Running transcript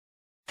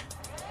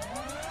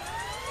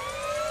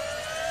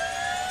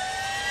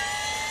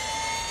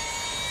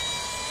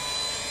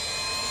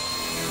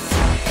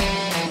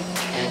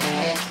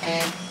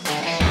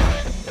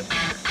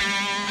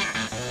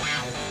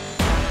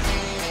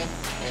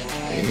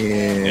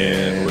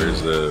And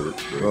where's the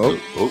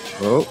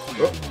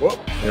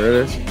there it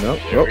is. Nope.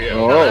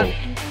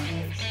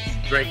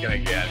 Drinking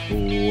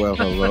again. Well,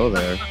 hello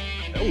there.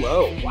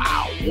 Hello.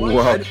 Wow.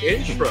 What an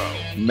intro.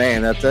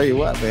 Man, I tell you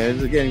what, man,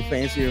 it's getting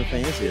fancier and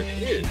fancier.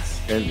 It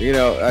is. And, you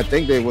know, I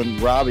think that when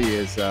Robbie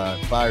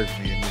fires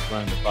me and he's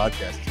running the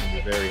podcast, he's going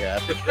to be very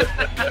happy.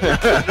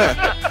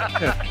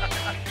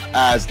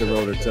 As the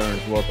rotor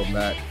turns, welcome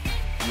back.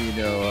 You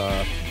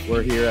know,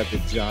 we're here at the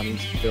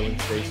Johnny's filling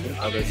station,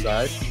 other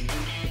side.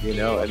 You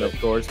know, and of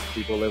course,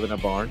 people live in a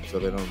barn, so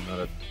they don't know how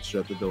to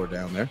shut the door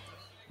down there.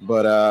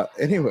 But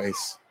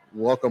anyways,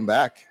 welcome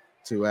back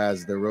to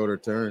As the Rotor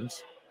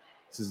Turns.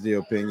 This is the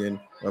opinion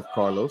of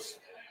Carlos.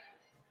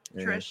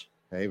 And, Trish.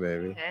 Hey,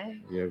 baby. Hey.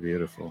 You're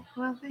beautiful.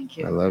 Well, thank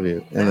you. I love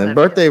you. And then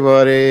birthday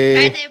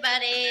buddy. Birthday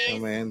buddy.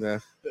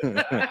 Amanda.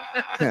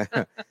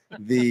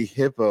 The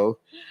hippo.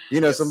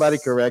 You know, somebody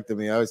corrected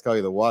me. I always call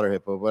you the water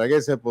hippo, but I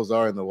guess hippos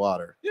are in the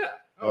water. Yeah.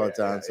 All the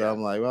time. So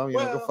I'm like, well, you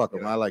know, go fuck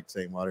them. I like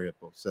saying water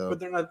hippo. So, but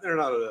they're not,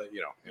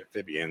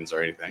 amphibians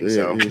or anything. Yeah,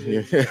 So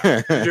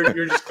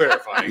you're just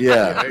clarifying.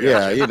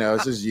 Yeah. You know,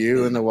 it's just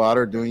you in the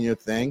water doing your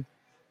thing.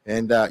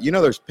 And you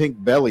know, there's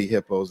pink belly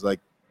hippos. Like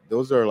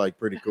those are like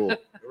pretty cool.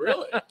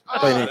 Really? Oh,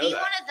 be one of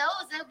those.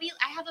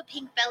 I have a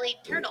pink bellied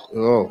turtle.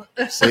 Oh,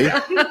 see,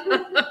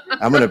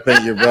 I'm gonna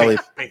paint your belly.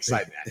 Pink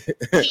side neck.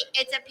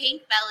 It's a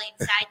pink bellied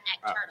side neck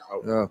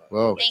turtle. Oh,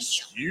 whoa.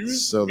 Thank you.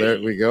 So there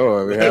we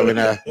go. We're having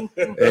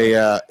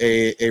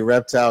a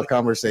reptile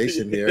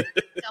conversation here.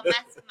 Don't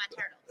mess with my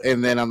turtle.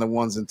 And then on the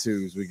ones and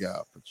twos, we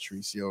got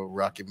Patricio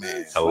Rocky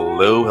Man.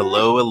 Hello.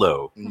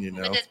 You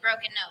know, With his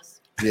broken nose.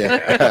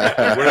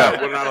 Yeah. we're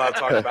not allowed to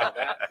talk about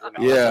that.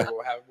 Yeah.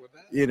 What happened with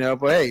that. You know,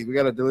 but hey, we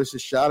got a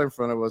delicious shot in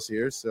front of us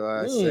here. So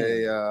I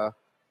say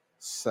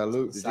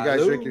salute. Did you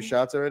guys drink your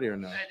shots already or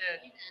no? I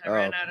did. I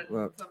ran out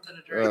of something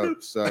to drink. Oh,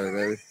 sorry,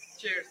 baby.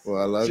 Cheers.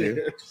 Well, I love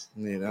you.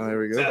 You know,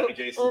 here we go. Tap me,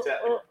 Jason, tap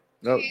me.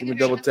 No, give me a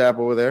double tap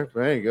over there.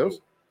 There you go.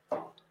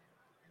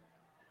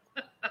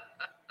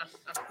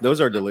 Those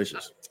are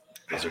delicious.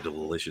 These are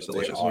delicious.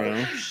 They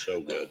are.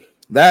 So good.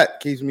 That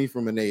keeps me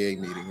from an AA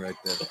meeting right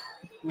there.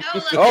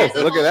 Oh,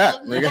 Look at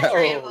that.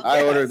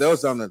 I ordered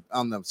those on.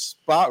 on the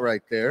spot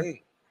right there.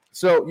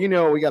 So, you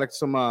know, we got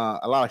a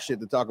lot of shit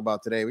to talk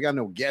about today. We got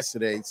no guests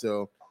today,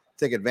 so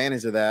take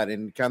advantage of that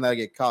and kind of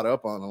get caught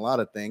up on a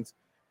lot of things.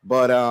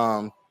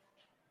 But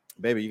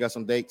baby, you got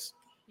some dates?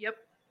 Yep.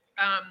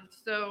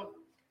 So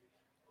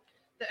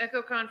the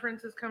Echo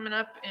conference is coming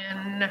up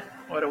in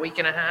a week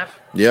and a half.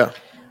 Yeah.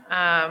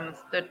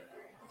 The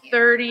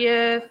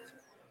 30th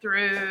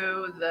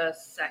through the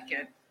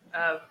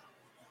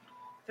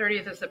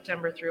 30th of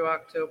September through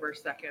October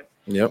 2nd.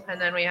 Yep.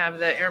 And then we have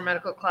the air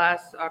medical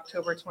class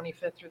October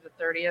 25th through the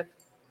 30th.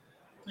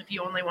 If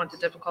you only want the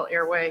difficult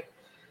airway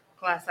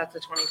class, that's the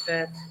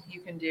 25th.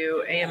 You can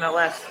do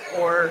AMLS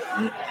or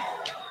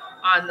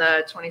on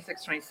the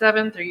 26th,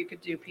 27th, or you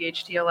could do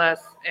PHTLS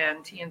and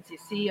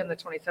TNCC on the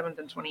 27th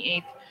and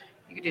 28th.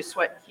 You could do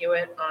Sweat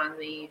Hewitt on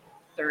the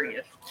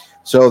 30th.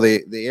 So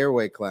the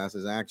airway class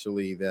is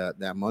actually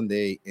that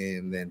Monday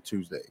and then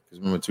Tuesday. Because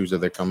remember Tuesday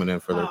they're coming in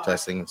for their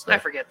testing and stuff. I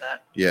forget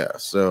that. Yeah.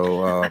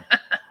 So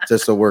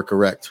just so we're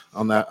correct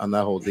on that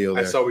whole deal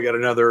there. I saw we got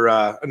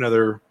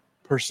another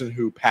person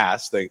who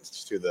passed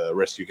thanks to the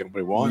Rescue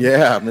Company 1.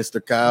 Yeah,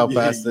 Mr. Kyle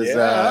passed his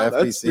that's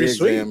FTC pretty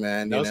sweet. exam,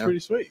 man. That was pretty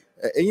sweet.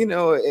 And you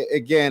know,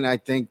 again, I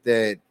think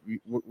that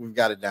we've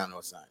got it down to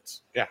a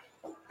science. Yeah,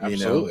 You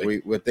absolutely.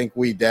 know, we think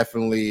we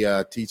definitely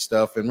teach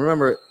stuff. And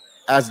remember,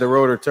 as the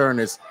rotor turn,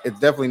 it's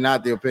definitely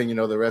not the opinion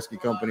of the Rescue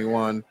Company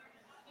 1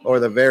 or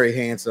the very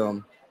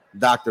handsome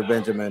Dr.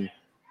 Benjamin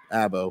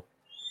Abo.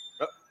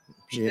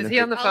 Is he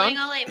on the phone?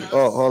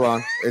 Oh, hold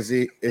on. Is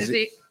he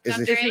he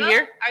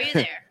here? Are you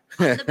there?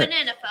 On the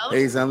banana phone.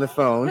 He's on the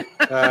phone.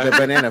 The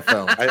banana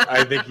phone.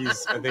 I think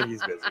he's busy.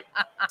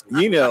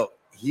 You know,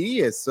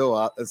 he is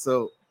so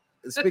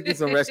speaking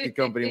some Rescue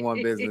Company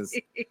 1 business.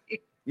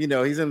 You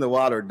know, he's in the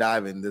water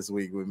diving this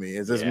week with me.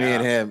 It's just me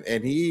and him,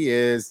 and he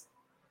is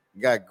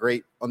got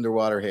great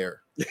underwater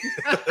hair.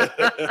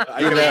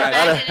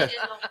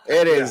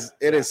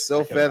 It is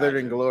so feathered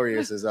and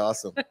glorious. It's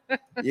awesome.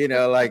 You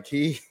know, like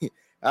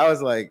I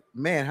was like,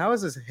 man, how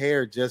is his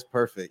hair just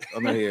perfect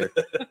under here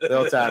the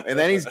whole time? And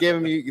then he's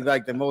giving me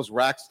like the most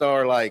rock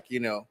star, like, you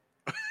know,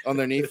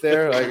 underneath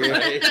there, like,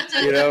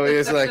 you know, he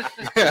was like,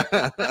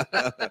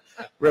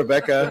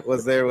 Rebecca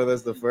was there with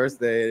us the first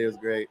day. It was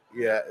great.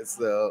 Yeah,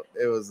 so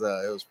it was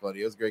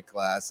funny. It was a great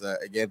class.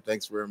 Again,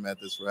 thanks for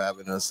Methodist for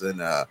having us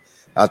and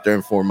out there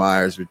in Fort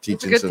Myers. We're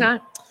teaching some good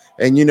time.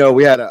 And you know,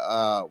 we had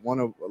a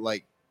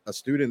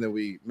student that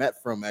we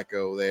met from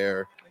Echo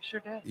there. Sure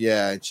did.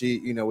 Yeah, and she,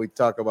 you know, we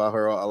talk about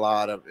her a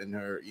lot in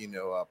her, you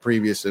know,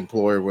 previous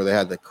employer where they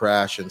had the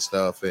crash and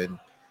stuff, and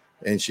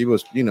she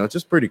was, you know,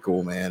 just pretty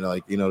cool, man.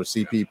 Like, you know, to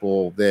see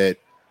people that,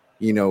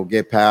 you know,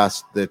 get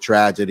past the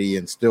tragedy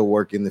and still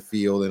work in the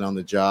field and on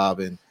the job,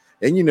 and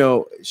you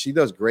know, she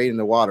does great in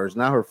the water. It's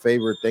not her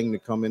favorite thing to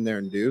come in there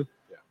and do,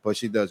 but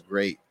she does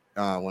great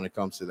when it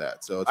comes to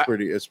that. So it's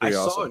pretty awesome. I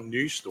saw a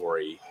news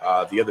story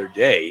the other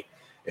day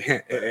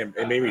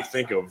it made me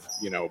think of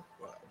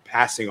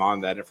passing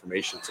on that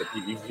information to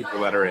people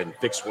that are in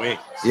fixed wings.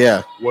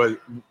 Yeah.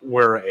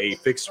 Where a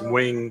fixed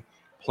wing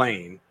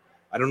plane,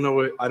 I don't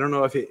know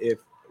if it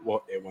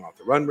went off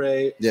the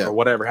runway or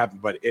whatever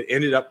happened, but it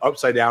ended up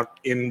upside down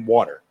in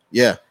water.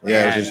 Yeah,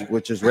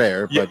 which is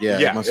rare, but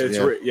yeah.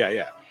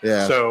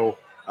 So,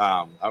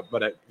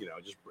 but it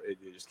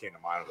just came to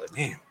mind. I was like,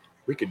 man,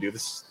 we could do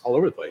this all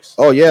over the place.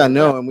 Oh yeah,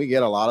 no, and we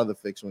get a lot of the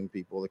fixed wing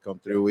people that come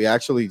through. We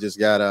actually just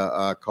got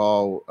a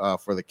call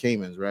for the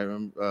Caymans, right?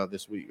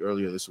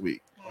 Earlier this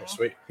week. Oh,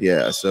 sweet.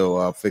 Yeah,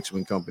 so fixed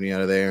wing company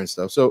out of there and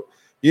stuff. So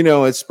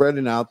it's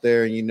spreading out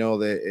there, and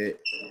that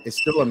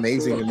it's still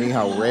amazing to me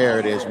how rare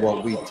it is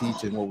what we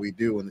teach and what we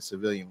do in the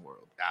civilian world.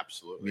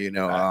 Absolutely.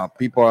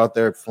 People are out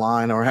there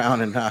flying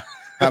around and not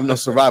have no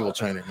survival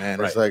training, man.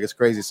 Right. It's like it's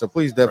crazy. So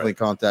please definitely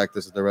contact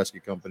us at the Rescue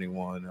Company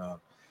One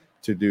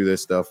to do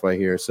this stuff right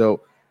here.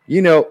 So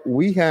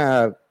we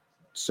have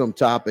some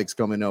topics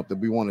coming up that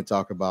we want to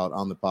talk about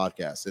on the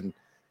podcast, and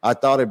I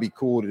thought it'd be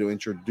cool to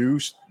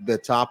introduce the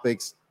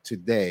topics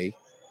today,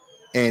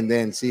 and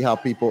then see how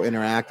people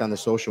interact on the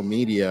social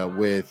media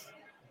with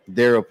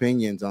their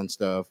opinions on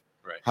stuff.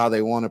 Right. How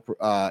they want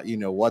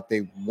to, what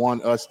they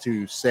want us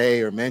to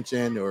say or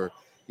mention or,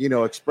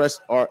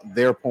 express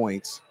their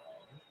points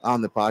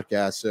on the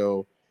podcast.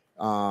 So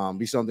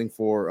be something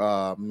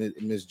for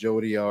Ms.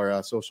 Jody,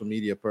 our social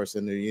media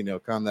person, to,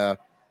 kind of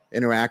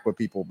interact with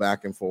people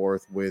back and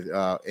forth with.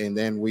 And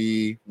then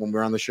when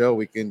we're on the show,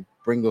 we can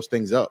bring those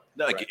things up.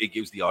 No, it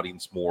gives the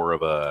audience more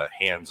of a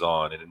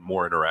hands-on and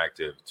more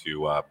interactive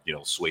to,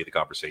 sway the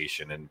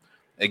conversation and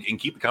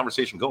keep the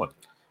conversation going.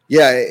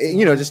 Yeah,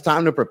 just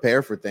time to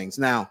prepare for things.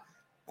 Now,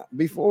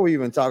 before we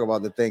even talk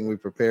about the thing we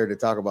prepared to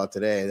talk about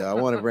today, I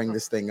want to bring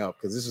this thing up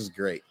because this is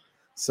great.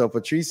 So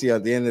Patricio,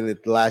 at the end of the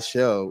last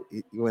show,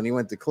 when he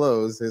went to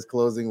close, his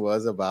closing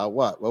was about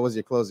what? What was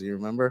your closing? You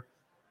remember?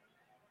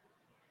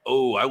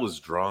 Oh, I was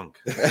drunk.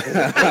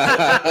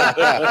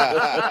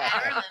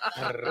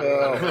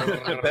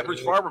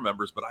 Pepperidge Farm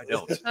remembers, but I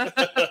don't.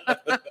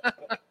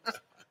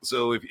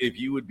 So if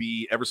you would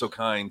be ever so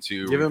kind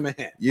to give him a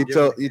hint. You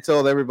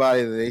told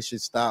everybody that they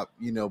should stop,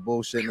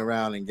 bullshitting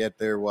around and get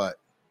their what?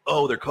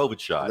 Oh, their COVID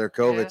shot. Their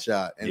COVID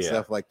shot and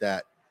stuff like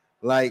that.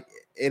 Like,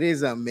 it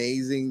is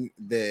amazing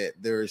that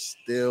there's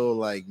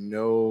still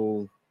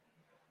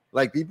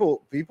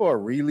people are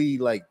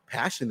really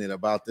passionate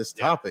about this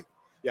topic.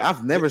 Yeah.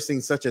 I've never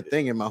seen such a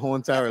thing in my whole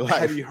entire life.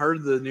 Have you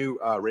heard the new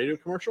radio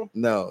commercial?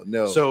 No.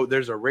 So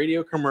there's a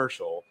radio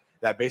commercial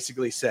that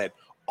basically said,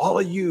 all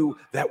of you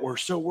that were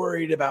so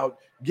worried about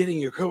getting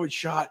your COVID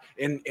shot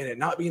and it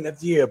not being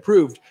FDA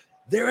approved,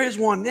 there is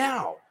one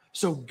now.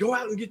 So go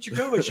out and get your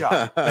COVID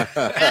shot.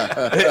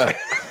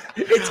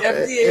 It's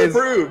FDA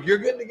approved. You're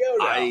good to go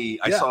now. I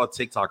saw a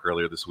TikTok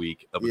earlier this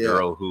week of a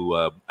girl who,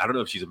 I don't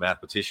know if she's a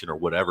mathematician or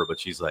whatever, but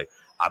she's like,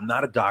 I'm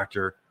not a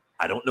doctor.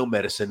 I don't know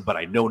medicine, but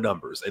I know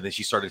numbers. And then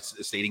she started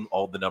stating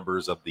all the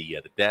numbers of the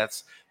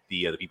deaths,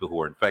 the people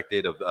who are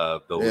infected,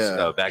 of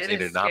those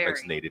vaccinated and not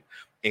vaccinated.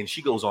 And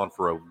she goes on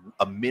for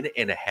a minute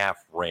and a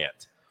half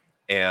rant.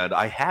 And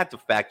I had to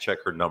fact check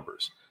her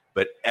numbers,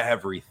 but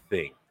every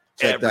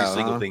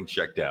single thing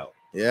checked out.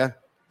 Yeah.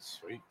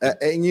 Sweet.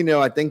 And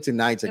I think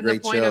tonight's a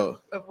great show.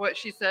 Of what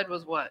she said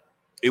was what?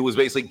 It was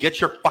basically,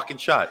 get your fucking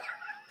shot.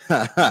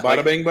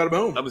 Bada bing, bada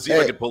boom. I'm going to see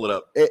if I can pull it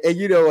up. And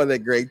you know what the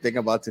great thing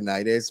about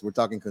tonight is? We're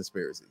talking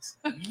conspiracies.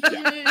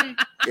 and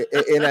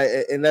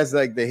that's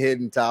like the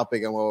hidden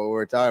topic and what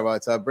we're talking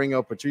about. So I bring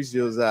up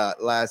Patricio's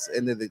last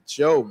end of the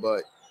show,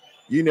 but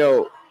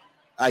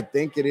I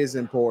think it is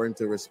important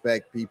to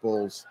respect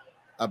people's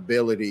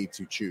ability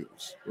to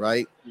choose,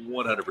 right?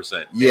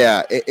 100%.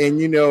 Yeah,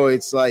 and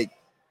it's like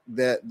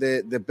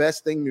the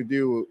best thing to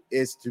do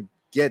is to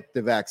get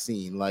the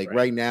vaccine. Like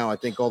right now, I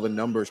think all the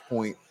numbers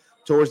point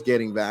towards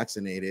getting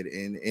vaccinated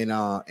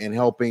and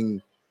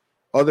helping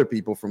other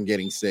people from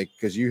getting sick,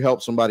 because you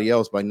help somebody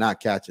else by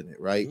not catching it,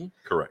 right?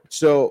 Correct.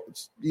 So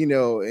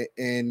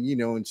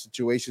in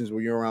situations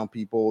where you're around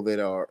people that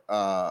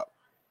are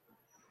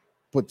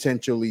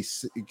potentially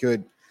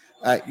could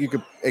you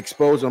could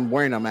expose them.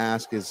 Wearing a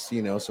mask is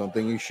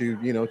something you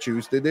should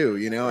choose to do,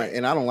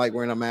 and I don't like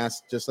wearing a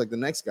mask just like the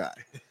next guy,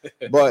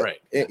 but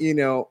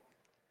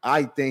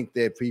I think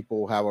that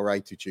people have a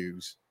right to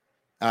choose.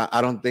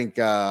 I don't think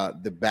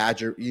the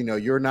badger,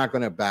 you're not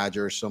going to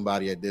badger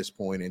somebody at this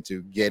point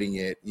into getting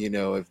it,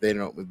 if they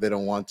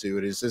don't want to.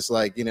 It is just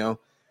like,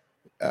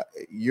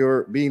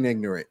 you're being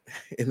ignorant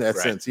in that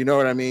sense. You know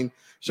what I mean?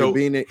 So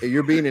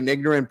you're being an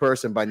ignorant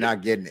person by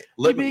not getting it.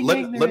 Let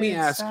me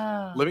ask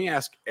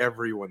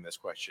everyone this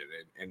question,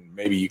 and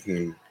maybe you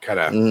can kind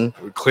of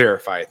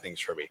clarify things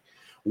for me.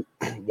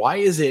 Why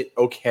is it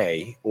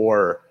okay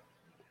or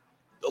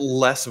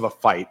less of a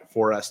fight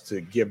for us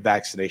to give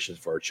vaccinations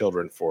for our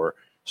children for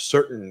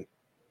certain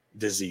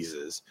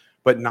diseases,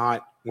 but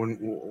not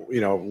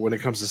when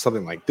it comes to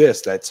something like this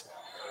that's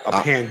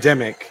a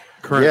pandemic,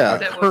 a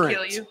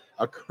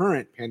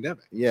current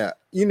pandemic? Yeah,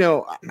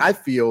 I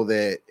feel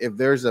that if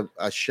there's a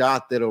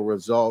shot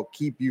that'll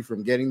keep you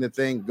from getting the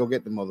thing, go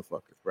get the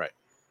motherfucker.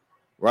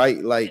 right?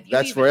 Like And he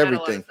that's for even had a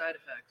lot of everything. side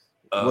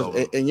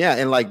effects. And yeah,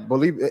 and like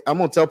believe I'm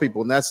gonna tell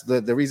people, and that's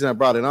the reason I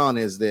brought it on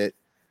is that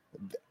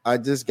I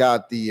just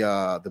got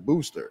the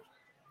booster.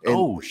 And,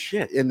 Oh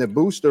shit! and the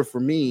booster for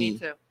Me me,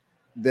 too.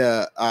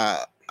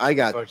 I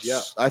got Fucked you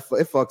up. it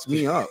fucks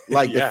me up.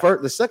 Like Yeah.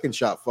 the second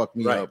shot fucked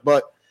me Right. up,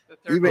 but The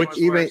third one was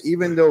worse.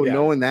 even though Yeah.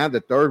 knowing that,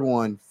 the third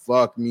one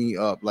fucked me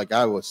up. Like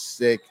I was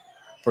sick,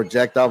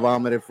 projectile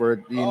vomited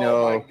for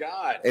Oh my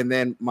god. and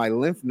then my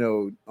lymph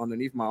node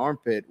underneath my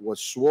armpit was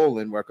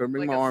swollen where I couldn't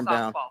bring Like my a arm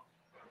down. softball.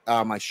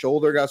 My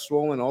shoulder got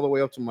swollen all the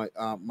way up to my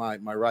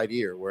my right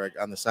ear, where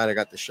on the side I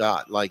got the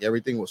shot. Like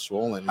everything was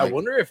swollen. I Like,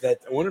 wonder if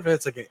that's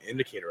like an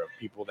indicator of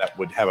people that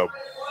would have a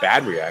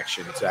bad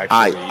reaction to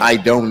actually. I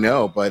don't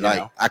know, but You like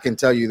know? I can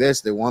tell you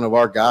this: that one of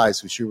our guys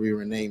who should be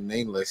renamed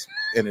nameless,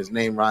 and his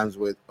name rhymes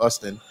with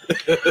Ustin,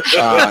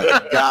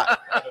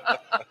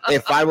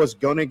 if I was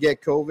gonna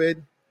get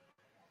COVID,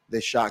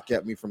 this shot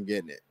kept me from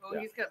getting it. Oh,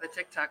 he's got the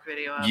TikTok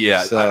video up.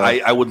 Yeah, So-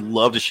 I would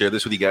love to share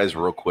this with you guys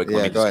real quick. Yeah,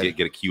 Let me go just ahead.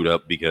 get it queued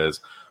up because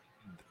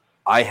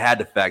I had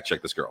to fact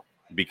check this girl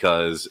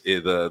because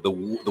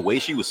the way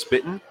she was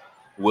spitting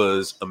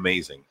was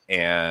amazing.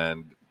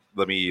 And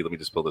let me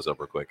just pull this up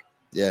real quick.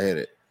 Yeah, hit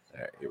it.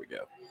 All right, here we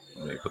go.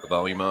 Let me put the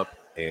volume up,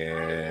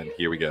 and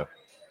here we go.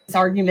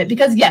 Argument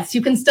because yes,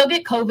 you can still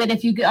get COVID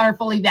if you are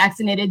fully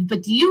vaccinated,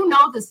 but do you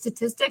know the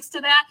statistics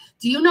to that?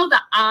 Do you know the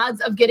odds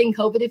of getting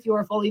COVID if you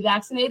are fully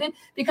vaccinated?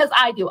 Because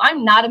I do.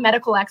 I'm not a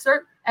medical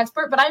expert,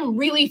 but I'm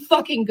really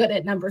fucking good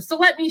at numbers. So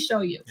let me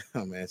show you.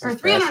 Oh man, There are this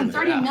is fascinating.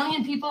 330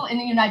 million people in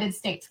the United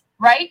States,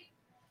 right?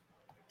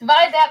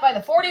 Divide that by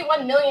the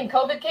 41 million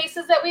COVID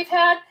cases that we've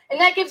had,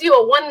 and that gives you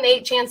a 1 in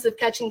 8 chance of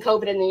catching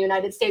COVID in the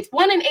United States.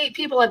 1 in 8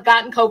 people have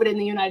gotten COVID in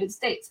the United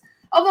States.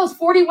 Of those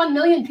 41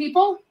 million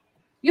people,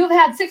 you've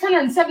had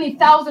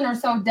 670,000 or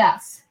so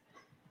deaths,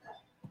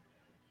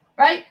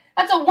 right?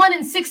 That's a 1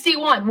 in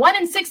 61. 1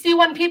 in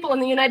 61 people in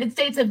the United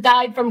States have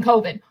died from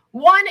COVID.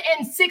 1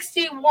 in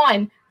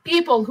 61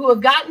 people who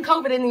have gotten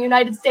COVID in the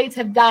United States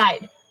have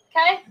died.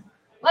 Okay,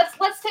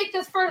 let's take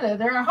this further.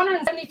 There are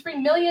 173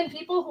 million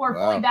people who are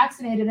fully Wow.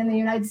 vaccinated in the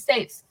United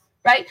States,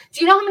 right? Do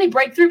you know how many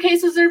breakthrough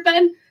cases there have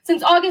been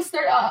since August?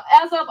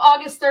 As of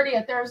August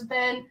 30th, there's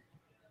been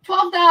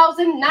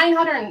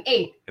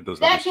 12,908. And those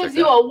That numbers gives checked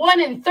you out. a 1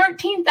 in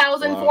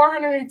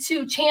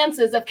 13,402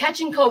 chances of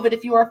catching COVID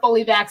if you are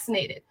fully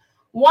vaccinated.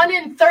 1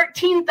 in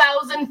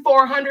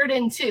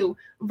 13,402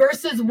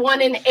 versus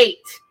 1 in 8.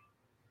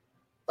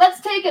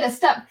 Let's take it a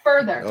step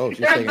further. Oh, she's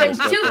There have taking it a been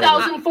step further.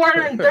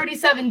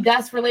 2,437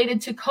 deaths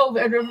related to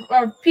COVID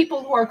or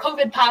people who are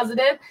COVID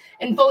positive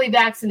and fully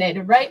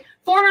vaccinated, right?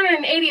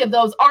 480 of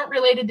those aren't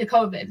related to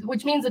COVID,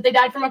 which means that they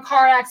died from a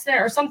car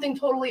accident or something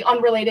totally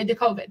unrelated to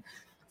COVID.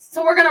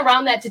 So we're going to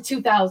round that to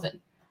 2,000.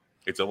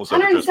 It's almost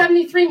over, Crystal.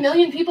 173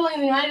 million people in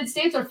the United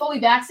States are fully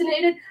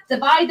vaccinated.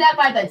 Divide that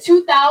by the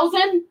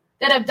 2,000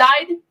 that have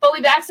died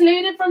fully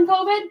vaccinated from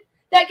COVID.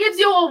 That gives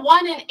you a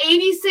 1 in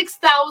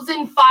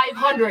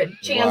 86,500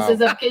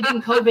 chances of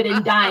getting COVID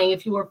and dying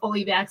if you are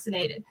fully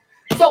vaccinated.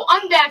 So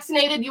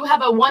unvaccinated, you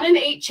have a 1 in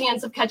 8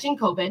 chance of catching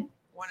COVID.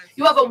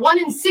 You have a 1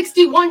 in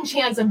 61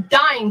 chance of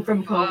dying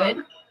from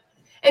COVID.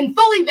 And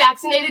fully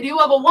vaccinated, you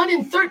have a 1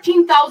 in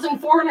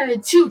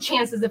 13,402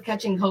 chances of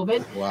catching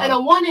COVID Wow. and a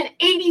 1 in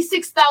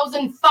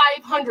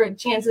 86,500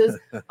 chances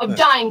of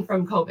dying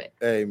from COVID.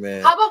 Hey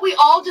man. How about we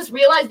all just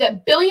realize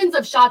that billions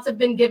of shots have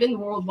been given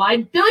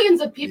worldwide,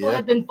 billions of people Yeah.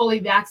 have been fully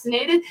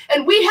vaccinated,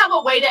 and we have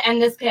a way to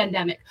end this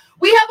pandemic.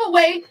 We have a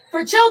way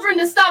for children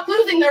to stop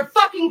losing their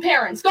fucking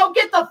parents. Go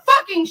get the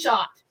fucking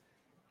shot.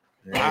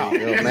 Wow.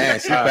 Yo, man,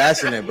 she's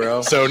passionate,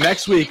 bro. So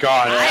next week on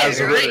I As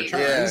the Road agree.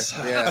 Returns,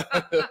 Yeah.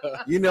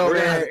 You know, We're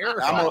gonna man, have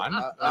Eric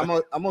on.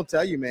 I'm gonna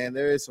tell you, man,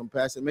 there is some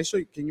passion. Make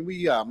sure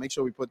we make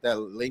sure we put that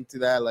link to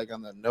that, like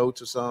on the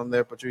notes or something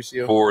there,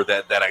 Patricio. For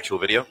that actual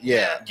video.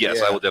 Yeah. Yes,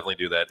 yeah. I will definitely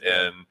do that.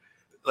 And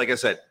like I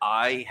said,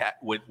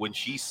 when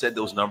she said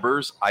those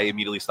numbers, I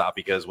immediately stopped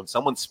because when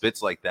someone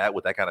spits like that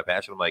with that kind of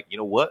passion, I'm like, you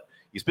know what?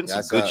 You spit some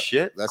That's good a-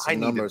 shit. That's I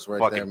some need numbers to right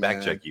fucking there, back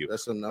man. check you.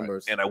 That's some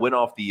numbers. And I went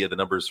off the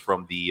numbers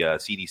from the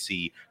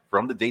CDC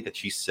from the date that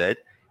she said.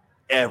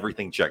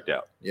 Everything checked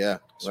out. Yeah.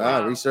 So-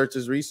 Wow. Research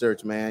is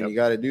research, man. Yep. You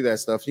got to do that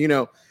stuff. You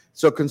know,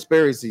 so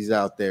conspiracies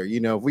out there, you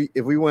know,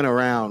 if we went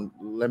around,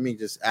 let me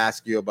just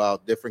ask you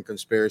about different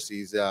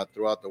conspiracies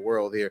throughout the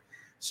world here.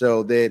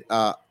 So that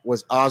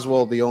was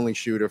Oswald the only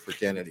shooter for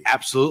Kennedy?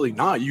 absolutely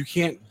not. You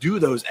can't do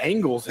those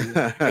angles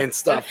and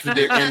stuff.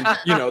 And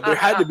you know, there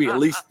had to be at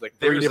least like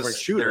 3 different There's a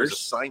shooters.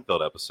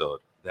 Seinfeld episode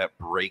that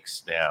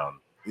breaks down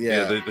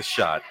Yeah. the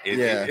shot.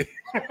 Yeah.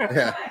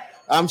 Yeah.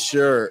 I'm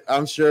sure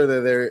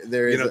that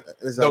there is You know,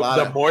 there's a lot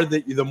the of more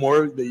that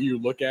you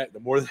look at,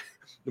 the more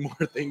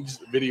things,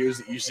 videos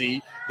that you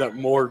see, the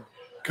more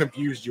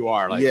confused you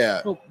are. Like,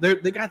 yeah. well, they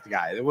got the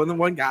guy. There wasn't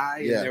one guy,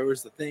 Yeah. and there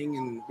was the thing,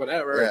 and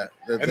whatever.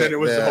 Yeah. And then it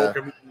was the whole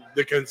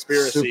the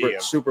conspiracy.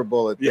 super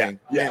bullet yeah, thing.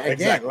 yeah, Man, again,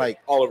 exactly. like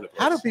all over the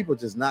place. how do people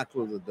just not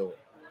close the door?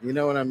 You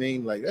know what I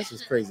mean? Like that's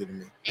just crazy to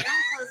me. They don't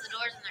close the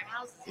doors in their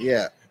houses.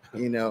 Yeah.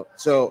 You know,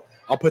 so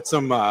I'll put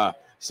some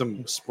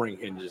some spring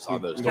hinges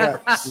on those. Yeah,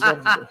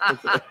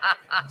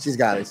 she's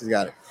got it. She's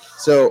got it.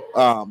 So,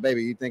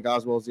 baby, you think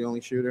Oswald's the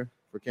only shooter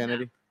for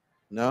Kennedy?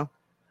 No?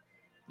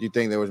 You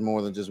think there was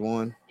more than just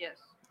one? Yes.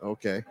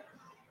 Okay.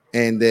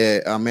 And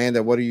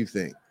Amanda, what do you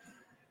think?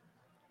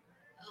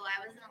 Oh, I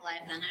wasn't alive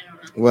then. I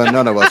don't know. Well,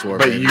 none of us were.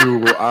 But baby. you,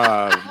 Hold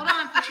on,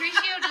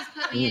 Patricio just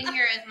put me in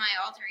here as my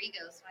alter ego,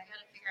 so I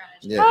gotta figure out how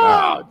to Yeah.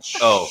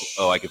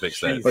 I can fix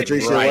that.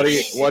 Patricia,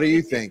 what do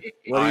you think?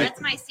 That's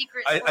my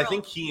secret. I swirl.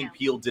 think Key and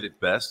Peele did it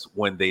best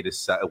when they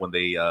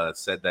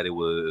said that it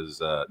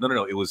was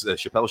no, it was a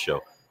Chappelle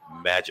show.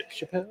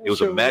 Magic. It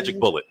was a magic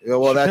bullet. Yeah,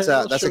 well, that's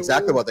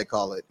exactly what they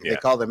call it. Yeah. They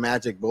call it the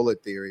magic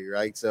bullet theory,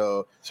 right?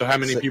 So how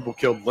many people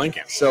killed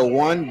Lincoln? So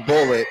one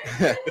bullet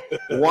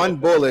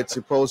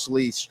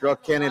supposedly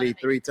struck Kennedy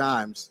 3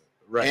 times,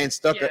 Right. and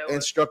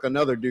struck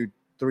another dude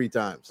 3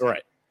 times.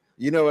 Right.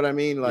 You know what I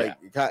mean? Like,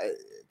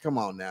 come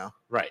on now.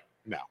 Right.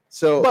 No.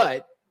 So,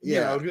 But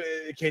yeah. you know,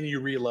 can you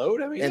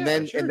reload? I mean, and yeah,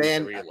 then sure and you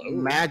then can reload.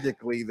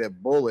 magically the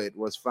bullet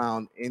was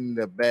found in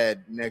the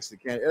bed next to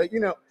Kennedy. You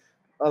know,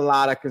 a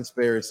lot of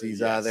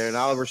conspiracies out there, and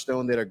Oliver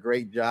Stone did a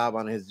great job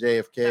on his That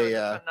was JFK.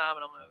 a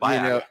phenomenal movie. Back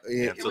You know,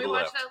 and Can to we the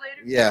watch left. that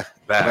later? yeah,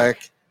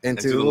 back and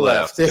to the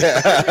left.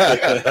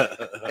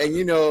 And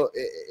you know,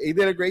 he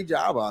did a great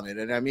job on it.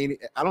 And I mean,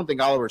 I don't think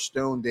Oliver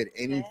Stone did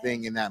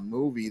anything in that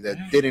movie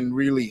that didn't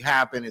really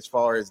happen as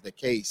far as the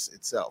case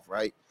itself,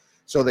 right?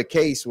 So the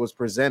case was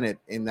presented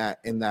all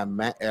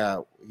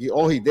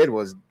he did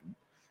was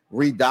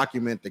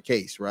redocument the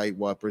case, right?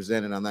 What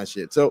presented on that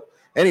shit. So,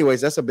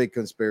 anyways, that's a big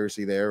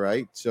conspiracy there,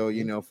 right? So,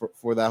 you know,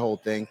 for that whole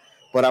thing.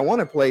 But I want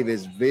to play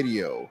this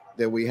video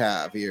that we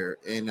have here.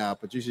 And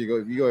Patricia,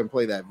 if you go ahead and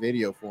play that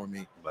video for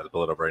me. I'm about to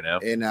pull it up right now.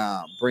 And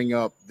bring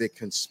up the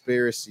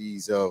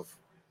conspiracies of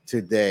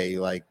today,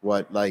 like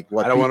what I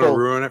don't want to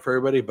ruin it for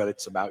everybody, but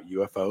it's about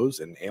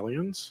UFOs and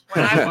aliens.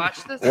 When I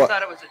watched this, I What?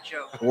 thought it was a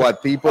joke.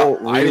 what people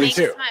I really. Makes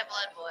too. my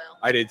blood boil.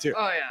 I did too.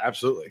 Oh yeah.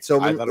 Absolutely. So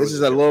I thought it this was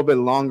is a little bit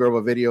longer of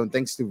a video, and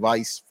thanks to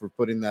Vice for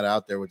putting that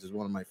out there, which is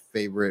one of my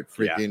favorite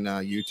freaking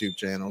YouTube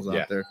channels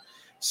out there.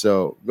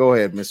 So go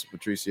ahead, Mr.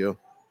 Patricio.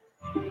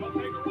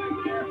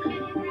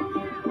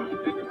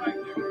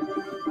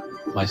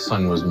 My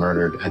son was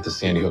murdered at the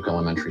Sandy Hook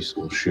Elementary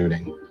School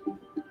shooting.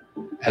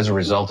 As a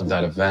result of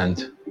that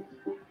event,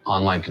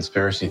 online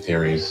conspiracy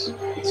theories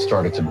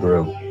started to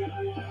brew.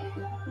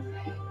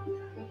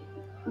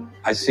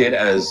 I see it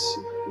as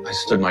I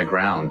stood my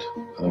ground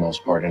for the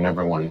most part, and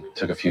everyone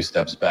took a few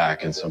steps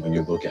back. And so when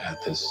you look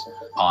at this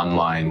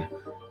online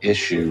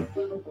issue,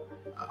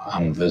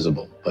 I'm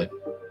visible, but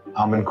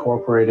I'm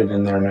incorporated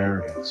in their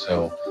narrative.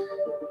 So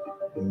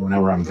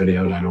whenever I'm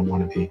videoed, I don't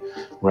want to be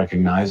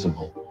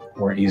recognizable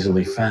or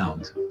easily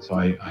found. So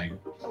I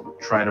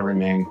try to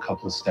remain a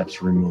couple of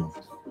steps removed.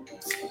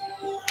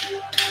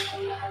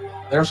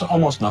 There's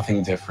almost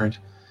nothing different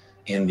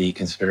in the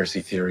conspiracy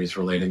theories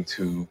relating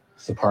to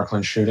the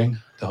Parkland shooting.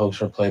 The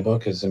Hoaxer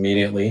playbook is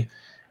immediately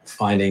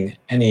finding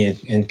any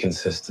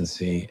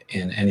inconsistency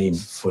in any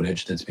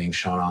footage that's being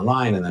shown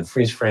online and then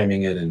freeze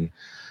framing it and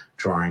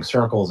drawing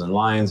circles and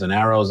lines and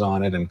arrows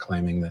on it and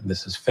claiming that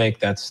this is fake,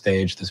 that's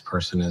staged, this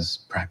person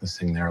is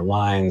practicing their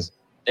lines.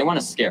 They want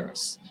to scare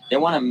us. They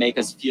want to make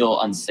us feel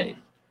unsafe.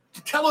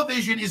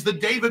 Television is the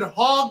David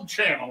Hogg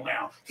channel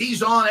now.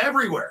 He's on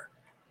everywhere.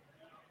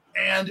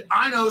 And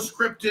I know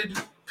scripted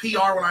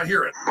PR when I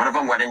hear it. One of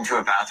them went into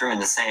a bathroom in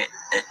the same,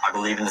 I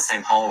believe, in the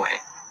same hallway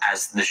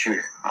as the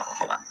shooter. Oh,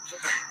 hold on.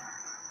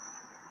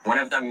 One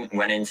of them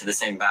went into the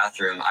same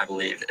bathroom, I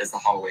believe, as the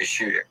hallway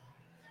shooter.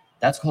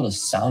 That's called a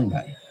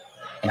soundbite.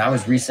 And I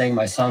was re-saying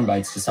my sound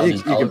bites to sound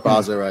You can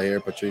pause it right here,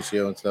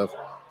 Patricio and stuff.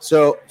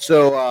 So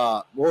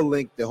we'll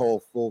link the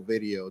whole full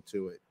video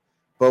to it.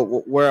 But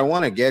where I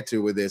want to get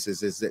to with this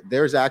is that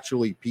there's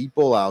actually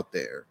people out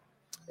there,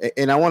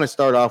 and I want to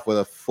start off with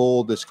a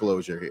full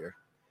disclosure here.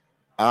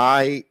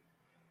 I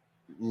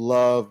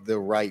love the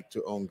right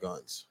to own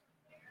guns.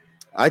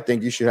 I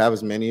think you should have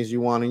as many as you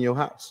want in your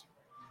house.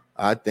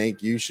 I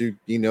think you should,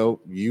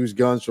 use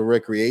guns for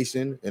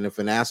recreation. And if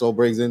an asshole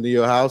breaks into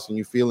your house and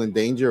you feel in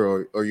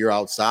danger, or you're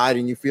outside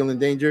and you feel in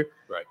danger,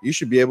 right, you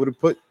should be able to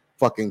put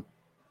fucking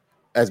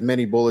as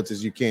many bullets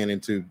as you can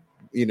into,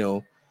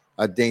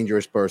 a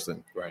dangerous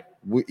person. Right.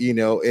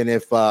 And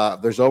if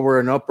there's over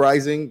an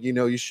uprising,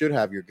 you should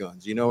have your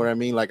guns. You know what I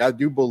mean? Like, I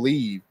do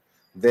believe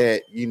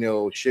that,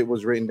 shit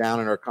was written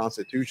down in our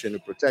Constitution to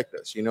protect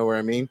us. You know what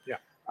I mean? Yeah.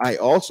 I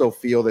also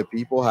feel that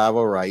people have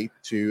a right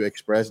to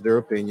express their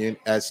opinion,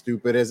 as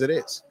stupid as it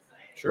is.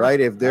 Sure. Right?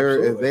 If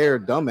they're a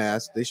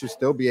dumbass, they should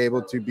still be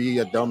able to be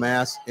a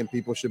dumbass, and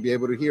people should be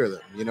able to hear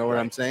them. You know what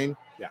I'm saying?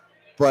 Yeah.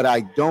 But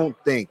I don't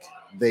think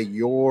that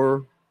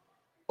your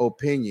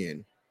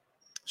opinion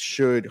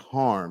should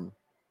harm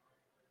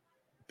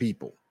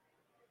people.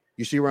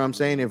 You see what I'm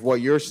saying? If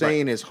what you're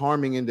saying is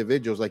harming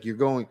individuals, like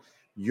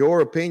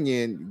your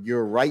opinion,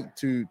 your right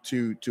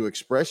to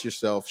express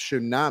yourself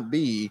should not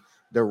be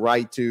the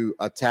right to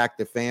attack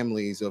the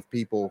families of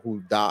people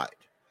who died.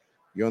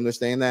 You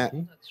understand that?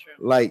 That's true.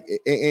 Like,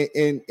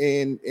 and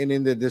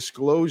in the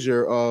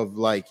disclosure of,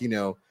 like,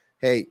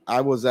 hey,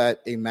 I was at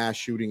a mass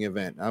shooting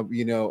event. I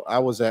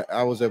was at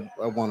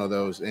one of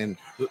those, and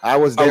I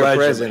was there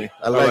present.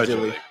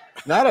 Allegedly.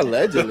 Not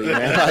allegedly,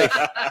 man. Like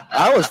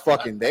I was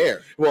fucking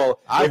there. Well,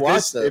 I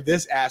watched if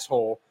this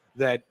asshole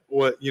that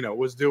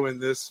was doing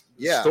this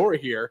story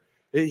here,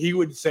 he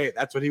would say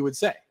that's what he would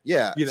say.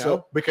 Yeah,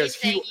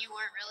 because you weren't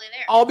really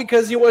there. All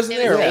because he wasn't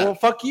there. Yeah. Well,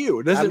 fuck you.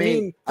 It doesn't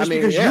mean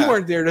because yeah, you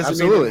weren't there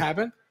doesn't mean it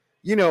happened.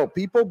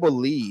 People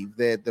believe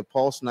that the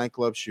Pulse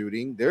nightclub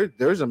shooting,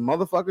 there's a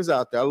motherfuckers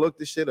out there. I looked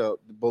this shit up.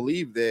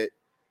 Believe that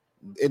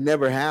it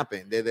never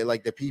happened. They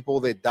like the people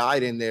that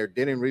died in there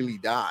didn't really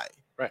die.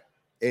 Right.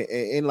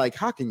 And like,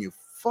 how can you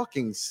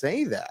fucking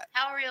say that?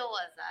 How real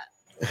was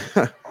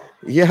that?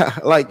 Yeah,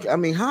 like I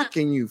mean, how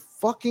can you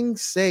fucking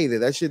say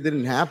that shit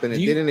didn't happen? It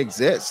didn't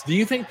exist. Do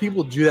you think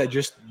people do that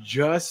just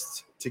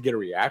to get a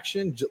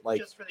reaction? Just for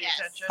the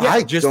attention?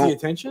 Yeah, just the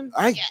attention.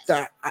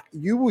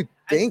 You would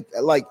think,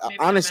 like,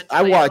 honest.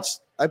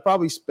 I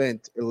probably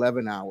spent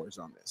 11 hours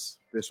on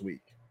this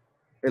week.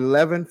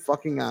 11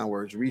 fucking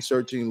hours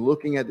researching,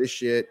 looking at this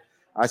shit.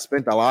 I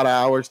spent a lot of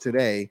hours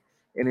today,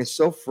 and it's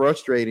so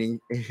frustrating.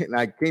 And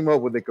I came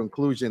up with the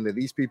conclusion that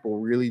these people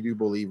really do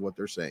believe what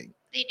they're saying.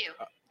 They do.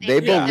 They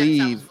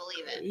believe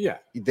it. Yeah.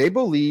 They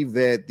believe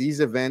that these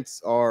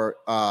events are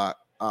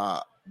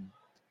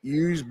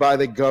used by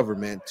the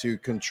government to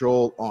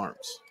control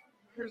arms.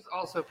 There's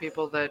also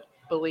people that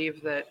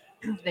believe that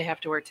they have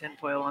to wear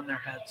tinfoil on their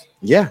heads.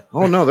 Yeah.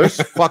 Oh no,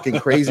 there's fucking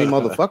crazy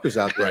motherfuckers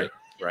out there.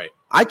 Right.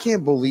 I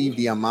can't believe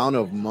the amount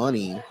of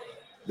money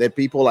that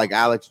people like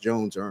Alex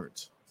Jones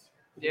earns.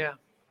 Yeah.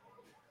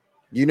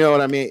 You know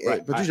what I mean?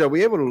 Right. Patricia, are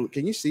we able to?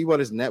 Can you see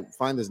what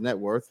find his net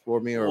worth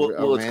for me? Or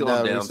well, it's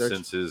gone down research?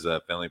 since his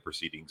family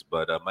proceedings.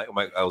 But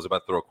I was about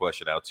to throw a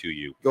question out to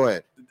you. Go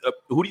ahead.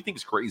 Who do you think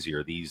is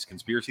crazier, these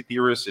conspiracy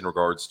theorists in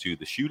regards to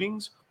the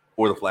shootings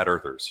or the flat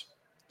earthers?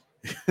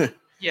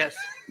 Yes.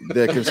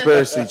 The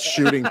conspiracy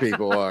shooting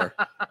people are.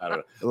 I don't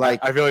know.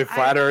 Like I feel like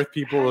flat Earth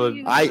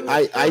people. I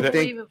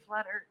think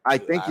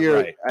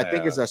Right. I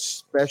think it's a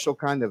special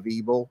kind of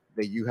evil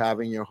that you have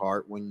in your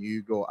heart when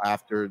you go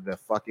after the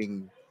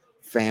fucking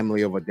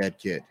family of a dead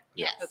kid.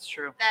 Yes, that's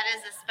true. That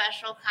is a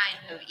special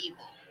kind of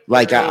evil.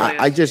 Like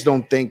I just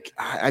don't think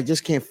I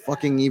just can't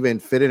fucking even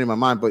fit it in my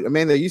mind. But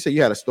Amanda, you said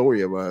you had a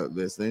story about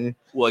this, didn't you?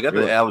 Well, I got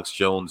the Alex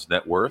Jones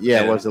net worth.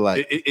 Yeah, what's it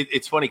like?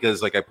 It's funny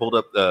because like I pulled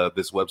up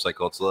this website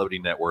called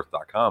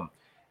celebritynetworth.com,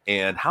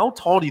 and how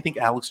tall do you think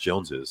Alex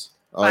Jones is?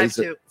 Oh, he's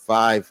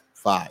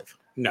 5'5".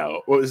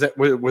 No, what was that?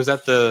 Was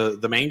that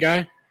the main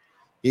guy?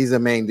 He's the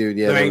main dude.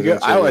 Yeah, the main guy.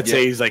 I would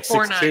say he's like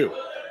 6'2".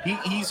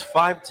 He's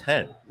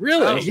 5'10".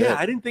 Really? Oh, yeah,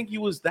 I didn't think he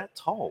was that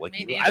tall. Like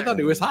I thought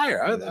he was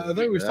higher. I thought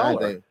he was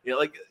taller. Yeah,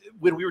 like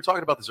when we were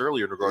talking about this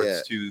earlier in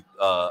regards to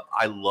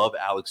I love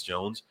Alex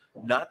Jones.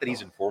 Not that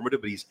he's informative,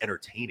 but he's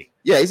entertaining.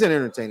 Yeah, he's an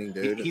entertaining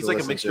dude. He's like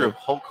a mixture of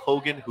Hulk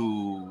Hogan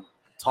who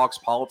talks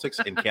politics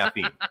and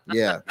caffeine.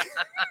 Yeah.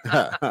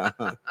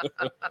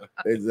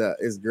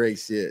 It's great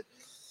shit.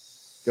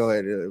 Go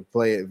ahead,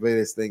 play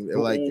this thing.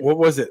 Like, what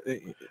was it?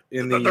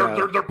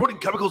 They're putting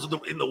chemicals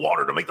in the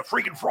water to make the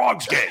freaking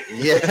frogs gay.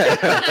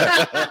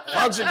 Yeah,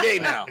 frogs are gay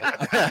now.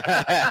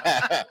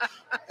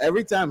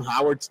 Every time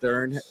Howard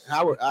Stern,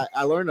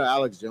 I learned who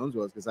Alex Jones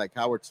was because like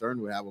Howard Stern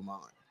would have him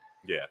on.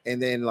 Yeah,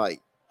 and then like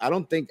I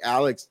don't think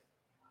Alex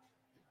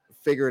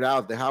figured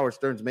out that Howard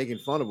Stern's making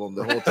fun of him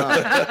the whole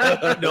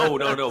time. No. You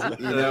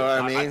know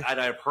what I mean?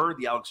 I've heard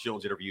the Alex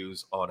Jones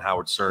interviews on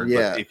Howard Stern.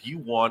 Yeah. But if you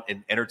want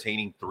an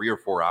entertaining 3 or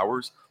 4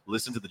 hours,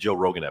 listen to the Joe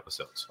Rogan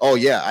episodes. Oh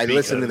yeah, I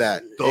listened to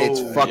that.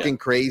 It's fucking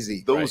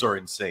crazy. Those are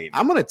insane.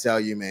 I'm gonna tell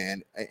you,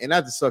 man, and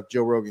not to suck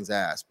Joe Rogan's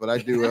ass, but I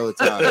do all the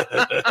time.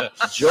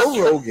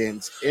 Joe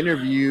Rogan's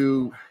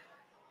interview,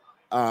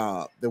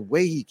 the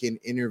way he can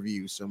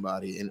interview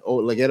somebody and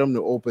like get them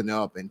to open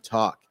up and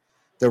talk.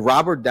 The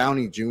Robert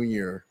Downey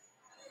Jr.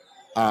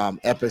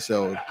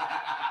 Episode.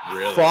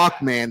 Really?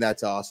 Fuck, man,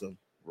 that's awesome.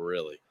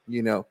 Really?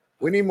 You know,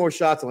 we need more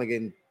shots like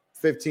in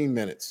 15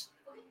 minutes.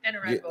 And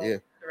a Red Bull. Yeah.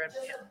 The Red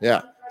Bull.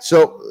 Yeah.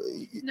 So,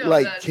 No,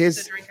 like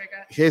the drink I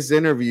got. his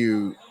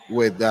interview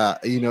with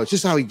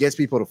just how he gets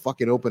people to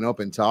fucking open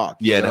up and talk.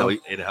 Yeah, you know?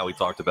 and how he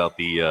talked about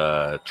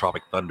the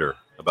Tropic Thunder,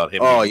 about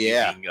him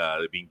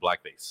being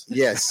blackface.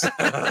 Yes.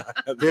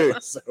 Dude,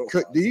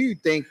 do you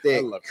think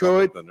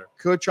that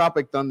could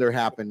Tropic Thunder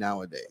happen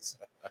nowadays?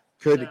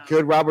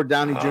 Could Robert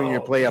Downey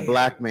Jr. play a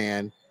black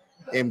man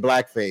in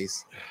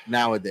blackface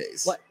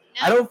nowadays? What?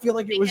 I don't feel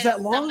like it was that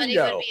long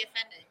ago. Would be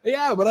offended.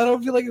 Yeah, but I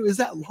don't feel like it was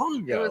that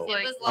long ago. It was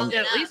like long at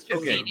enough. least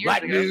 15 years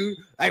black ago. dude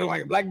acting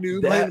like a black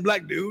dude playing a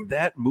black dude.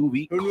 That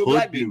movie Who knew a could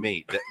black be dude?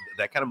 made.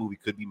 That kind of movie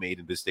could be made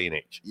in this day and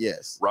age.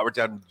 Yes. Robert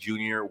Downey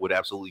Jr. would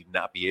absolutely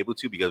not be able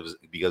to because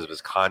of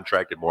his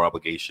contract and more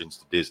obligations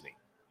to Disney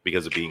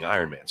because of being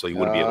Iron Man. So he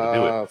wouldn't be able to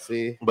do it.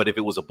 See, But if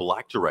it was a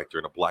black director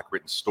and a black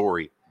written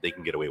story, they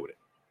can get away with it.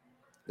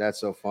 that's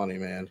so funny,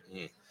 man.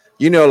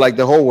 You know, like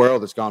the whole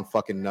world has gone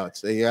fucking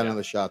nuts. They got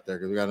another shot there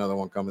because we got another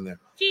one coming there.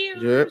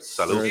 Cheers. Yep.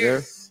 Salud. Right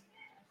there.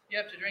 You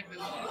have to drink this.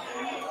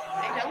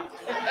 I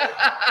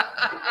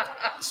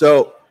don't.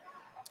 So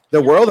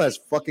the world has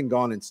fucking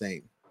gone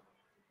insane.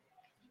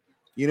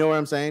 You know what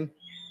I'm saying?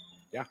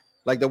 Yeah.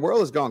 Like the world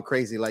has gone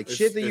crazy. Like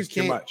shit that you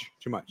can't.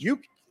 Too much. You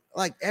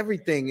like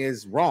everything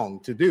is wrong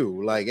to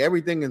do. Like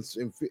everything is.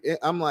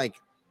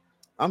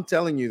 I'm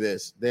telling you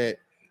this that.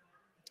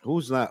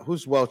 Who's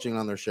welching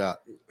on their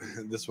shot?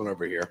 This one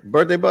over here.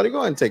 Birthday buddy, go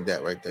ahead and take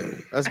that right there.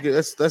 That's good.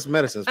 That's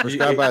medicine. It's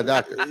prescribed by a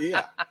doctor.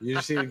 Yeah. You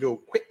just need to go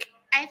quick.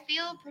 I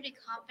feel pretty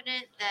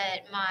confident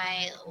that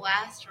my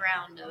last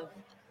round of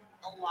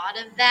a lot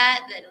of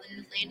that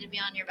landed me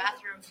on your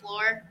bathroom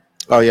floor.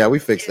 Oh yeah, we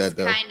fixed that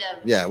though. Kind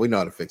of. Yeah, we know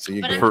how to fix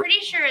it. But I'm pretty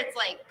sure it's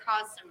like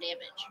caused some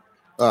damage.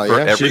 Oh For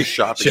yeah. every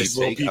shot that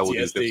you take, I will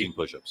do 15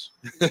 push-ups.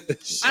 I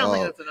don't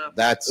think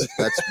that's enough.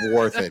 That's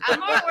worth it. I'm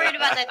more worried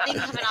about that thing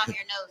coming off your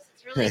nose.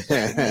 It's really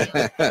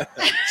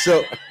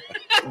So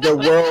the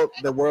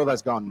world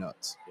has gone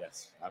nuts.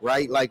 Yes.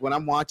 Right? Like when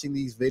I'm watching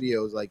these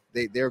videos, like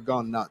they're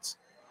gone nuts.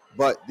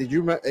 But did you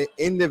remember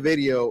in the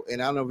video,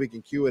 and I don't know if we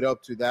can cue it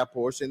up to that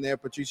portion there,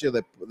 Patricia,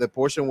 the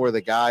portion where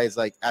the guy is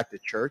like at the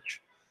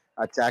church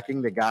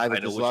attacking the guy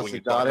that just lost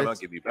his daughter? I'll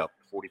give you about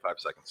 45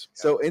 seconds.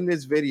 So in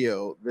this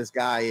video,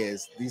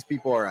 these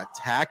people are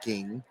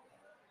attacking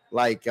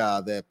like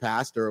the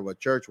pastor of a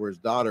church where his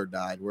daughter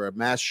died, where a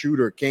mass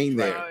shooter came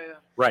there. Oh, yeah.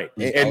 Right.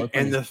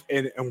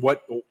 And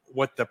what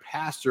the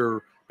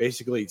pastor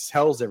basically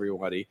tells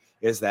everybody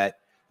is that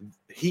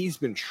he's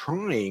been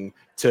trying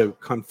to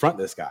confront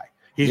this guy.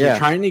 He's been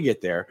trying to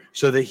get there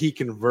so that he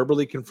can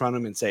verbally confront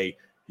him and say,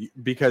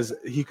 because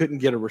he couldn't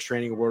get a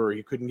restraining order,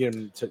 he couldn't get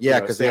him to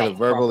because they had to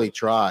verbally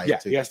try. Yeah,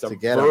 he has to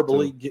get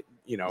verbally get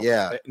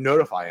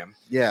notify him.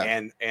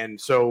 Yeah,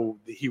 and so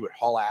he would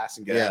haul ass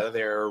and get out of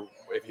there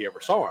if he ever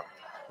saw him.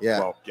 Yeah.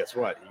 Well, guess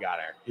what? He got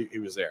there. He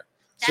was there.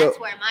 That's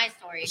where my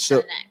story is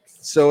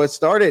next. So it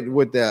started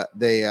with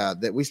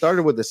we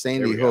started with the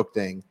Sandy Hook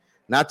thing.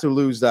 Not to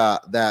lose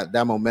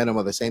that momentum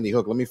of the Sandy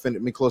Hook. Let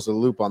me close the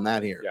loop on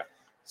that here. Yeah.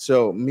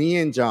 So me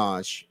and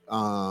Josh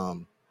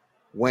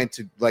went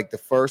to, like, the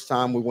first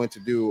time we went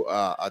to do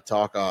a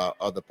talk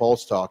of the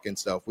Pulse Talk and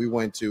stuff. We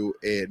went to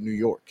New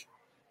York.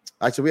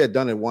 Actually, we had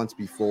done it once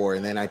before,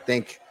 and then I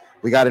think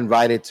we got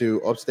invited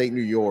to upstate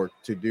New York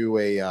to do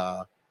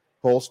a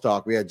Pulse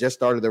Talk. We had just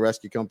started the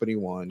Rescue Company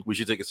 1. We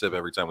should take a sip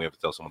every time we have to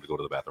tell someone to go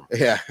to the bathroom.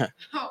 Yeah.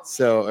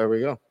 So there we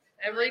go.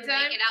 Every time.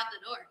 Get out the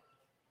door.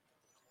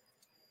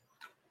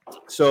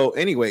 So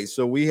anyway,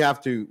 so we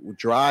have to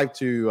drive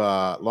to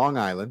Long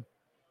Island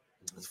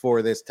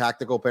for this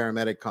tactical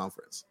paramedic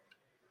conference.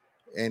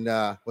 And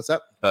what's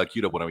up?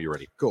 Queued up whenever you're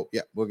ready. Cool.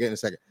 Yeah, we'll get in a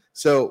second.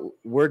 So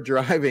we're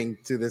driving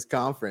to this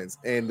conference,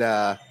 and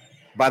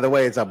by the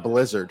way, it's a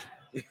blizzard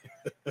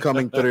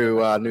coming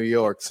through New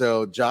York.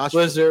 So Josh,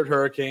 blizzard,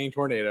 hurricane,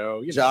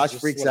 tornado. Josh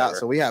freaks out.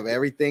 So we have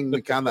everything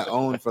we kind of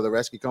own for the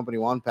Rescue Company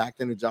 1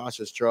 packed into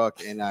Josh's truck,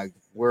 and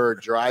we're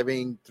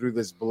driving through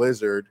this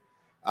blizzard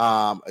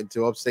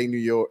into upstate New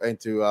York,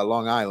 into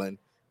Long Island,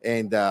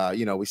 and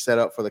we set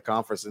up for the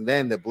conference, and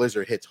then the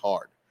blizzard hits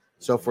hard.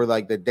 So for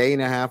like the day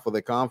and a half of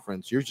the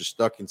conference, you're just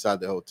stuck inside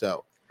the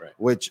hotel. Right.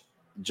 Which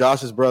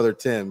Josh's brother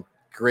Tim,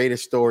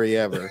 greatest story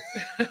ever.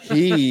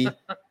 He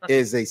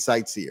is a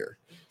sightseer.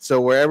 So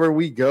wherever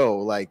we go,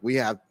 like we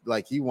have,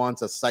 like he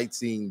wants a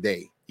sightseeing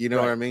day. You know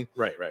what I mean?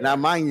 Right. Now,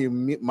 mind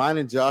you, mine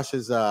and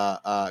Josh's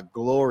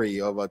glory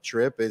of a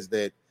trip is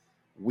that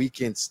we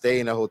can stay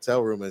in a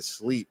hotel room and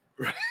sleep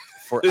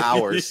for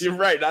hours. You're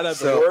right. Not have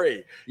to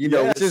worry.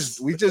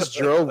 We just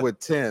drove with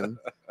Tim.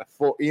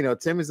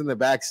 Tim is in the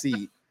back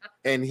seat,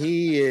 and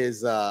he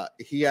has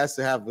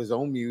to have his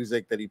own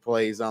music that he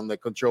plays on the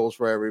controls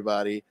for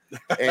everybody.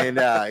 And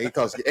he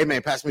calls, "Hey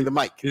man, pass me the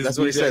mic." That's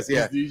what he says.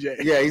 Yeah,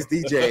 he's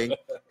DJing.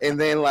 And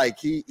then like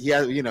he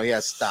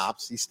has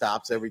stops. He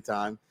stops every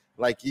time.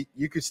 Like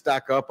you could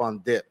stock up on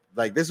dip.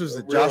 Like this was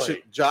the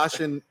Josh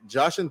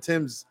and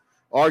Tim's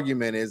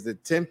argument is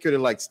that Tim could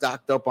have like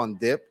stocked up on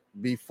dip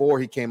before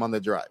he came on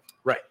the drive.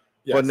 Right.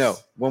 Yes. But no,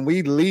 when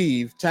we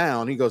leave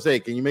town, he goes, "Hey,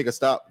 can you make a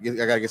stop? I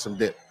gotta get some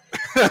dip."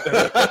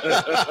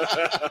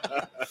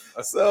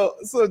 So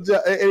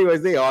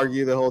anyways, they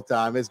argue the whole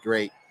time. It's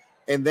great.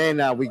 And then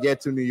we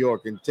get to New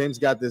York, and Tim's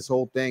got this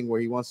whole thing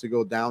where he wants to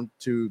go down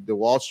to the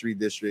Wall Street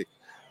district,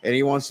 and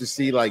he wants to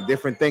see like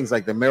different things,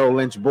 like the Merrill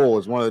Lynch Bull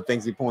is one of the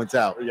things he points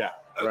out. Yeah,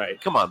 right.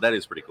 Come on, that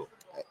is pretty cool.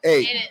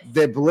 Hey,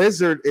 the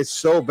blizzard is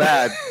so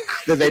bad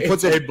that they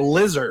put a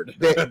blizzard.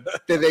 They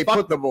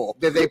put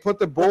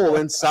the bull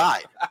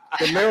inside.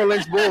 The Merrill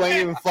Lynch Bull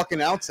ain't even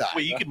fucking outside.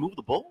 Wait, you can move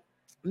the bull?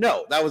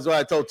 No, that was what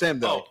I told Tim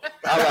though.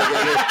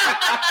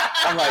 I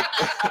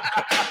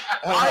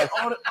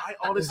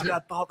honestly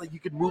thought that you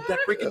could move that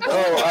freaking bull.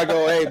 Oh, I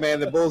go, hey man,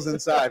 the bull's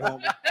inside,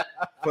 homie.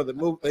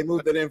 They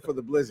moved it in for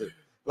the blizzard.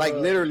 Like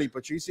literally,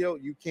 Patricio,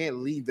 you can't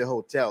leave the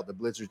hotel. The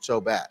blizzard's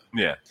so bad.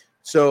 Yeah.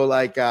 So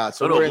like,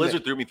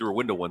 Blizzard threw me through a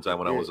window one time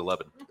when I was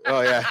 11.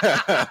 Oh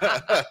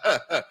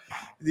yeah.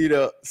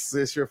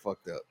 Sis, you're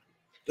fucked up.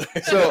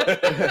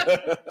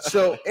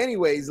 So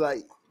anyways,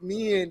 like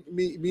me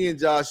and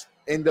Josh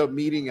end up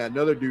meeting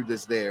another dude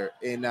that's there,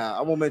 and I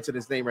won't mention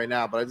his name right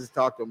now, but I just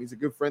talked to him. He's a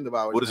good friend of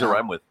ours. What does it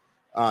rhyme with?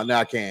 No,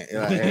 I can't.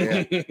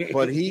 Yeah.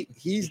 But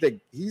he's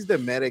the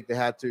medic that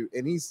had to,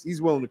 and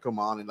he's willing to come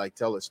on and like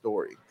tell a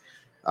story.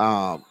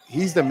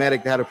 He's the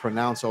medic that had to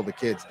pronounce all the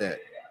kids dead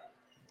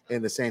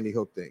in the Sandy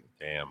Hook thing.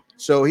 Damn.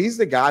 So he's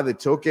the guy that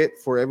took it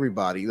for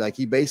everybody. Like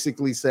he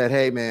basically said,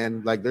 "Hey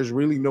man, like there's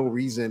really no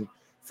reason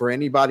for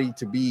anybody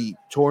to be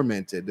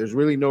tormented. There's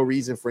really no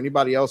reason for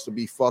anybody else to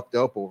be fucked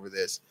up over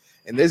this."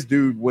 And this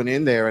dude went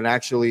in there and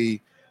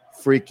actually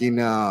freaking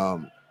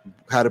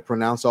how to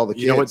pronounce all the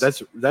kids. You know what?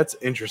 That's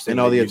interesting. And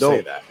all the you adults.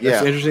 say that.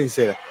 That's interesting to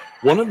say that.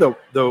 One of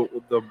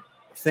the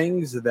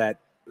things that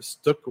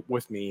stuck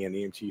with me in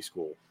EMT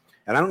school,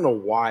 and I don't know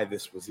why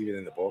this was even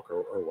in the book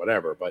or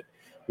whatever, but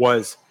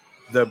was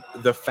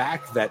the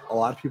fact that a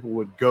lot of people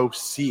would go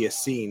see a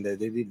scene that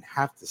they didn't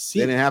have to see.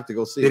 They didn't have to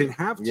go see. They didn't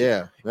have to.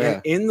 Yeah.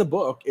 And in the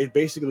book, it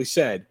basically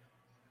said,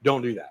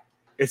 "Don't do that.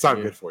 It's not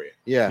good for you."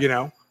 Yeah. You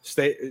know,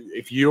 stay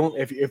if you're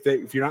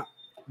not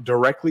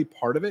directly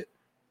part of it,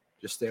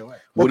 just stay away.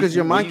 Well, because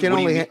your mind can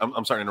only.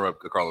 I'm sorry to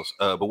interrupt, Carlos.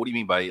 But what do you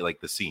mean by like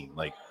the scene,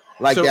 like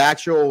the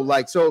actual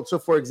like so?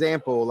 For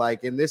example,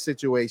 like in this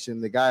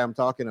situation, the guy I'm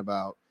talking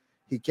about,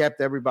 he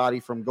kept everybody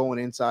from going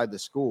inside the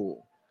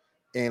school.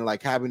 And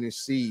like having to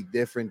see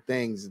different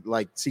things,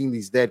 like seeing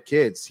these dead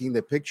kids, seeing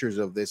the pictures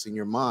of this in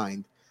your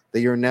mind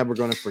that you're never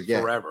going to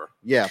forget forever.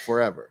 Yeah,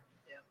 forever.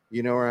 Yeah.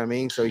 You know what I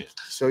mean? So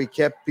he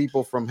kept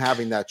people from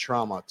having that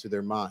trauma to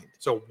their mind.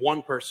 So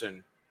one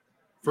person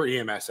for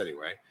EMS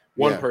anyway,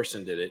 one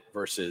person did it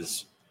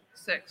versus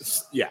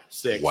 6. Yeah,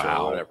 6.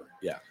 Wow. Or whatever.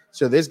 Yeah.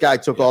 So this guy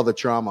took all the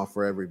trauma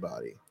for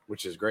everybody,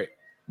 which is great.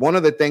 One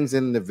of the things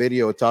in the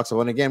video it talks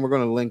about, and again, we're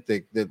going to link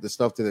the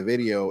stuff to the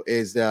video,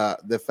 is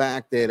the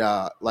fact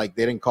that like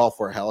they didn't call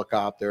for a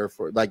helicopter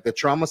for like the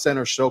trauma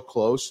center so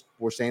close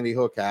where Sandy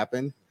Hook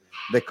happened.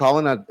 They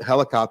calling a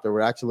helicopter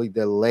would actually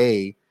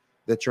delay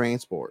the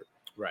transport.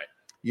 Right.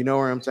 You know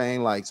what I'm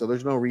saying? Like, so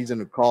there's no reason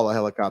to call a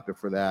helicopter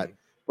for that.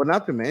 But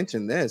not to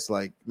mention this,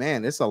 like,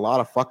 man, it's a lot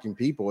of fucking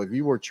people. If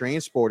you were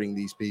transporting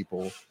these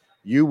people,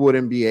 you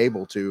wouldn't be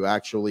able to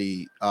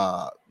actually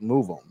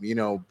move them, you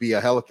know, be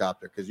a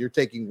helicopter because you're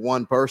taking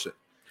one person.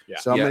 Yeah.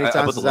 So many times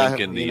I put the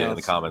link in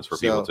the comments for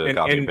people to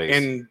copy and paste.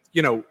 And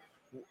you know,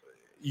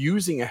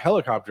 using a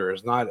helicopter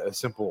is not a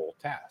simple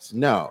task.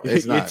 No,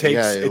 it's not. It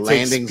takes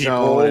landing people,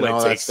 zone and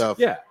all that stuff.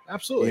 Yeah,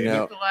 absolutely. You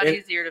know, it's a lot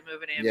easier to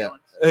move an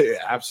ambulance.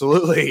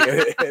 Absolutely,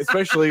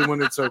 especially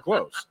when it's so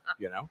close.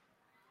 You know,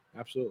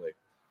 absolutely.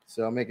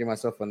 So I'm making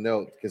myself a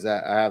note because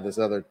I have this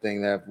other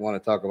thing that I want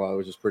to talk about,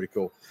 which is pretty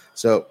cool.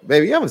 So,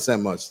 baby, you haven't said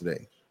much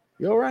today.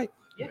 You all right?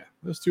 Yeah.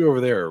 Those two over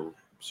there are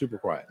super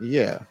quiet.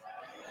 Yeah.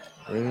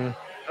 Okay.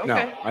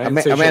 No,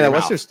 Amanda,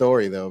 what's your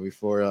story, though,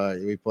 before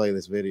we play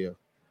this video?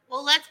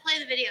 Well, let's play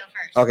the video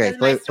first. Okay,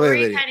 my story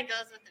the video. kind of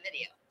goes with the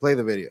video. Play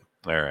the video.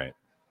 All right.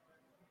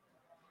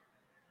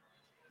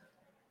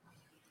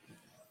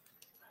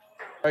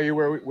 Are you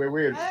where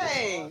we're?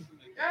 Hey.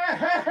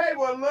 Hey,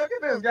 well, look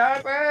at this,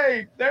 guys.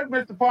 Hey, there's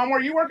Mr. Palmer.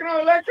 You working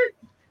on electric?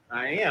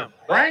 I am.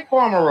 Frank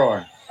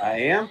Pomeroy. I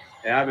am.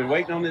 And I've been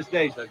waiting on this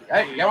day. So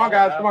hey, come on,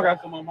 guys. Come on, guys.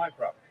 Come on my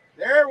property.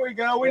 There we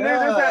go. We knew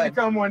this had to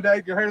come one day.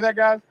 Did you hear that,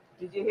 guys?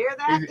 Did you hear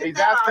that? He's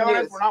out telling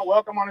us we're not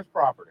welcome on his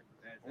property.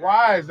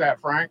 Why is that,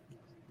 Frank?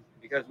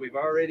 Because we've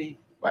already...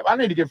 I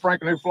need to give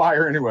Frank a new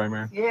flyer anyway,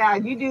 man. Yeah,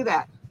 you do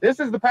that. This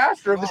is the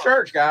pastor of the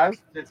church, guys.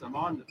 Since I'm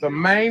on the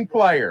main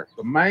player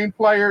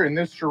in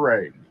this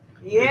charade.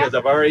 Yeah. Because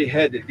I've already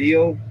had to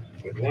deal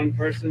with one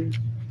person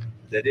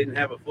that didn't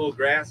have a full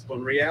grasp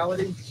on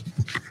reality,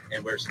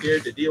 and we're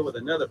scared to deal with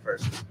another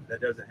person that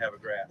doesn't have a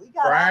grasp.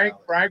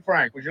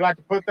 Frank, would you like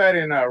to put that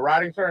in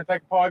writing, sir, and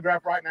take a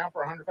polygraph right now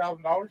for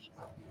 $100,000?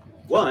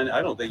 One,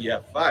 I don't think you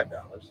have $5.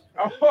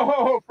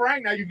 Oh,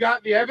 Frank, now you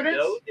got the evidence?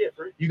 No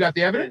different. You got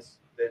the evidence?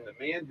 Than the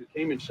man who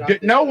came and shot.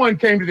 No one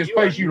came to this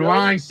place, you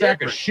lying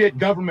sack of shit,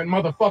 government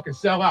motherfucking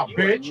sellout,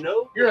 bitch.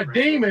 You're a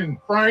demon,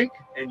 Frank.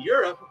 And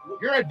you're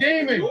a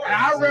demon. And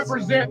I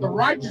represent the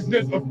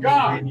righteousness of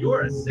God. And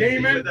you're a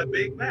demon with a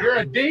big mouth. You're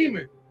a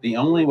demon. The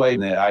only way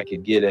that I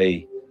could get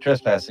a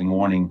trespassing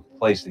warning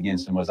placed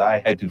against him was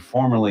I had to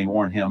formally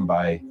warn him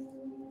by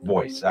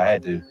voice. I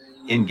had to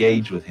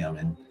engage with him.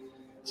 And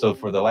so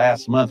for the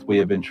last month, we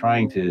have been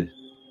trying to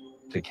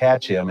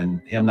catch him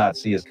and him not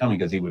see us coming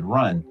because he would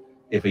run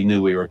if he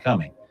knew we were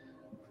coming.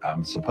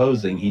 I'm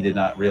supposing he did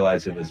not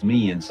realize it was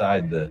me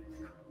inside the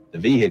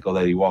vehicle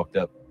that he walked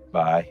up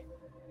by,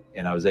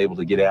 and I was able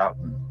to get out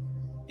and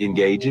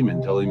engage him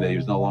and told him that he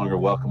was no longer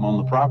welcome on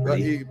the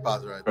property. You can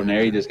pause right From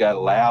there, he just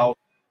got loud.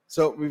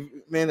 So,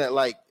 man, that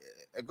like,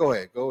 go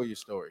ahead, go with your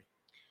story.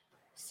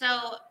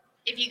 So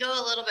if you go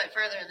a little bit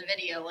further in the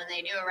video, when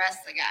they do arrest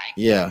the guy,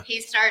 yeah, he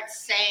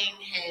starts saying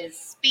his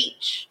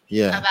speech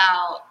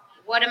about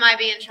what am I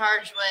being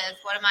charged with?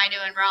 What am I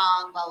doing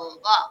wrong? Blah, blah,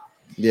 blah.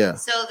 Yeah.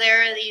 So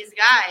there are these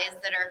guys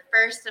that are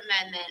First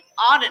Amendment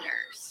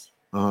auditors,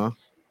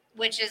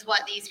 which is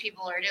what these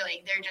people are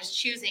doing. They're just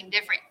choosing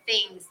different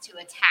things to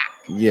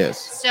attack.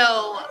 Yes.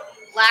 So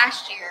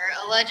last year,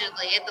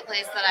 allegedly, at the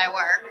place that I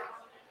work,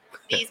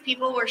 these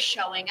people were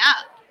showing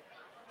up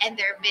and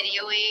they're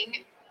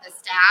videoing the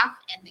staff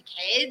and the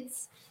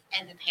kids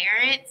and the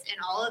parents and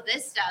all of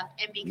this stuff.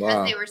 And because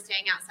Wow. they were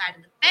staying outside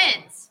of the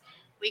fence,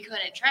 we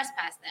couldn't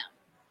trespass them.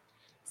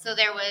 So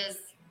there was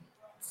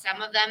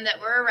some of them that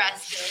were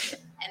arrested,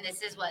 and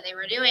this is what they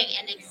were doing.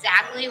 And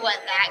exactly what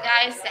that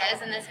guy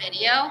says in this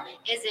video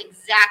is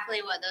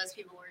exactly what those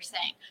people were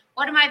saying.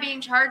 What am I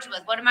being charged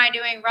with? What am I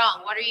doing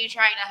wrong? What are you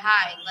trying to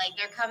hide? Like,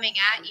 they're coming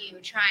at you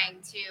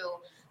trying to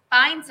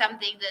find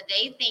something that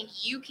they think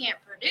you can't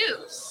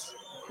produce.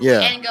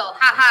 Yeah. And go,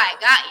 ha ha,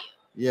 I got you.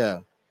 Yeah.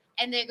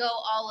 And they go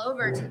all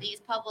over to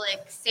these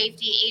public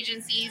safety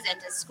agencies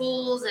and to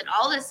schools and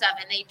all this stuff,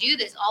 and they do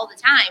this all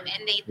the time,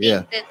 and they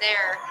think that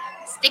they're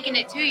sticking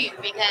it to you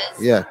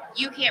because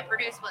you can't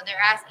produce what they're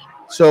asking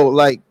for. So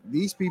like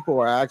these people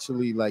are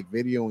actually like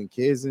videoing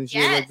kids and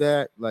shit like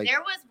that. Like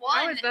there was one.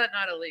 How is that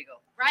not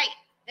illegal? Right.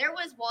 There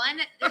was one.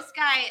 This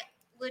guy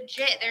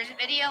legit. There's a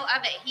video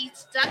of it. He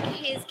stuck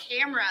his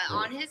camera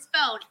on his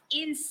phone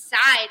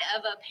inside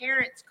of a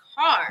parent's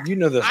car. You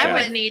know this guy. I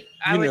would need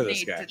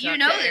this guy. to talk You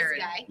know to this Aaron.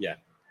 guy. Yeah.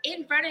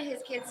 In front of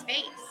his kid's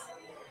face.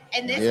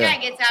 And this Yeah.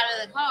 guy gets out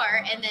of the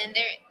car, and then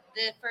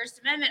the First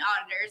Amendment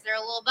auditors, their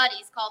little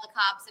buddies, call the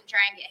cops and try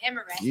and get him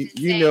arrested.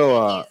 you saying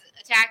know, that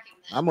he's attacking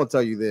them. I'm gonna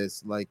tell you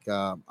this. Like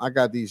I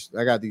got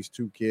these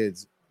 2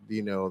 kids.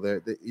 You know,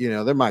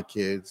 they're my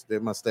kids. They're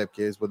my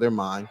stepkids, but they're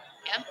mine.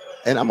 Yep.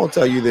 And I'm gonna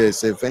tell you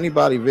this: if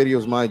anybody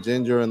videos my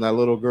Ginger and that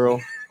little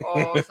girl,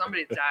 Oh,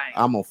 somebody's dying.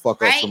 I'm gonna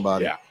fuck up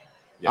somebody. Yeah.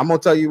 I'm gonna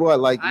tell you what,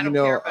 like I don't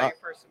care about your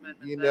First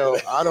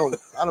Amendment. I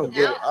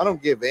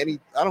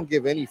don't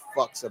give any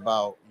fucks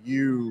about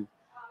you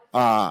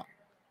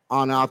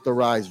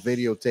unauthorized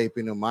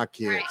videotaping of my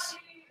kids. Right.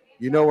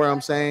 You know what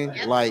I'm saying?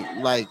 Yep.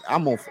 Like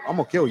I'm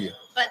gonna kill you.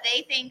 But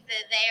they think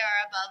that they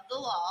are above the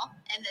law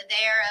and that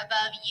they are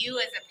above you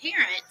as a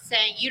parent,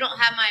 saying you don't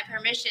have my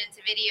permission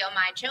to video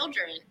my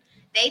children.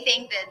 They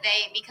think that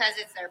because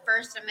it's their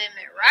First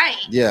Amendment right,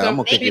 Yeah, I'm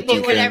gonna they kick your can do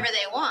teeth in. whatever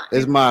they want.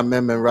 It's my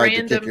amendment right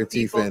to kick Random your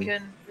teeth people in.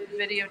 can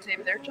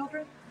videotape their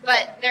children.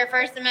 But their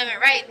First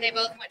Amendment right, they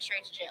both went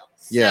straight to jail.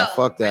 Yeah, So,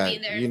 fuck that. I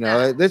mean, there's You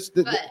know,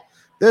 that.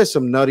 there's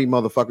some nutty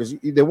motherfuckers.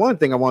 The one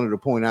thing I wanted to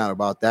point out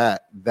about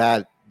that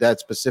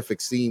specific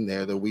scene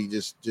there that we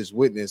just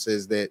witnessed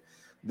is that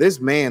this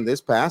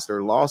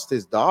pastor, lost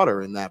his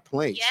daughter in that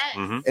place. Yes.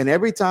 Mm-hmm. And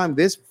every time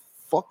this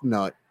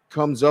fucknut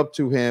comes up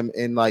to him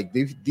and like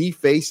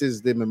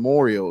defaces the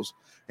memorials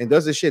and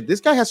does this shit,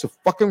 this guy has to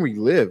fucking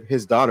relive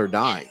his daughter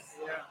dying.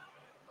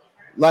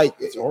 Like,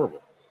 it's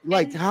horrible.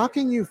 Like, how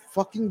can you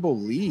fucking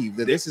believe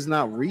that this is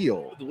not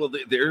real? Well,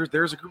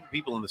 there's a group of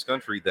people in this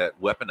country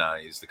that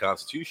weaponize the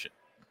Constitution,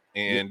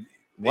 and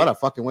What a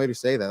fucking way to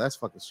say that. That's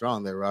fucking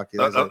strong there, Rocky.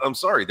 I'm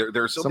sorry.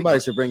 There's somebody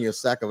should bring you a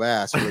sack of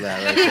ass for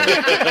that. Right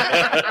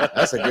there.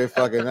 That's a good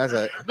fucking.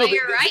 But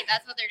you're right.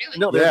 That's what they're doing.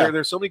 No,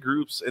 there's so many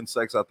groups and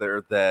sects out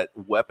there that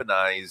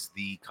weaponize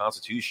the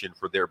Constitution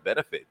for their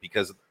benefit,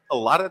 because a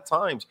lot of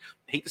times,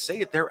 hate to say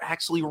it, they're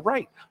actually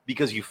right,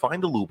 because you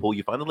find the loophole,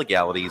 you find the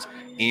legalities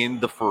in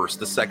the first,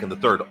 the second, the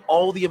third,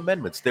 all the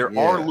amendments. There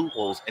are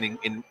loopholes, and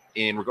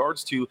in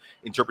regards to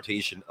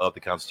interpretation of the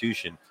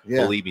Constitution,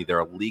 believe me,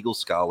 there are legal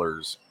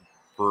scholars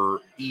for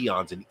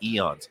eons and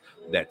eons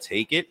that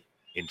take it,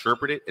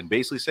 interpret it, and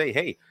basically say,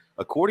 hey,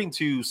 according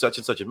to such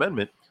and such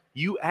amendment,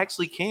 you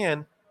actually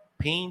can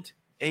paint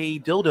a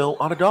dildo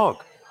on a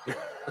dog.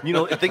 You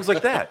know, and things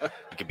like that,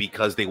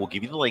 because they will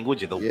give you the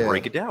language and they'll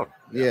break it down.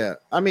 Yeah,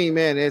 I mean,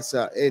 man,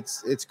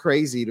 it's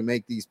crazy to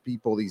make these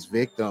people, these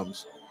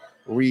victims,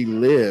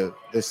 relive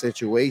the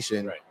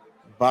situation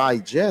by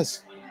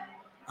just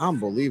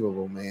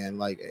unbelievable, man.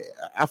 Like,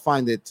 I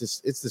find it's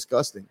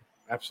disgusting.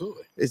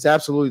 Absolutely, it's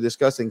absolutely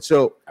disgusting.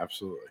 So,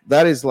 absolutely,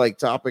 that is like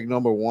topic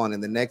number one. In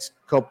the next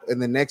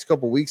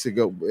couple weeks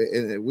ago,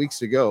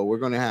 we're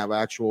going to have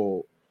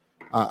actual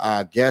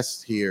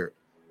guests here.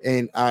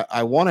 And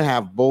I want to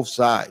have both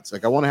sides.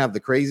 Like, I want to have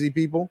the crazy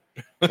people,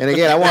 and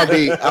again, I want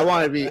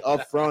to be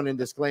upfront and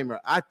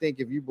disclaimer. I think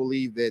if you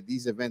believe that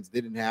these events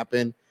didn't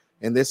happen,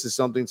 and this is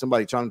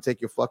somebody trying to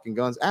take your fucking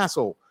guns,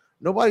 asshole,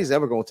 nobody's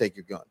ever going to take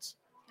your guns.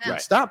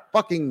 Right. Stop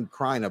fucking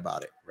crying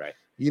about it. Right.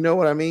 You know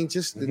what I mean?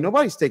 Just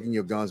nobody's taking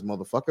your guns,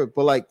 motherfucker.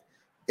 But like,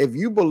 if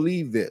you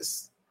believe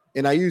this,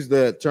 and I use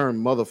the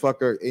term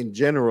motherfucker in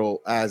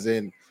general, as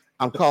in,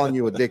 I'm calling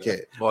you a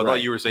dickhead. Well, I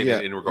thought you were saying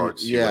it in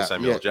regards to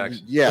Samuel L.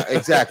 Jackson. Yeah,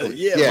 exactly.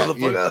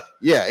 Motherfucker.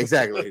 Yeah,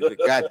 exactly. The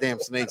goddamn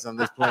snakes on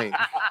this plane.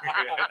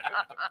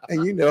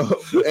 And you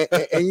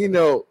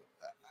know,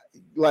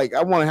 like,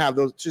 I want to have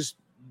those. Just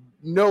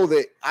know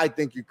that I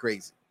think you're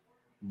crazy,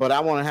 but I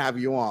want to have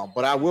you on.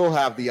 But I will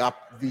have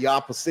the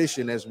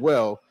opposition as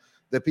well.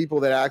 The people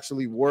that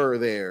actually were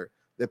there,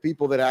 the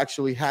people that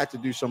actually had to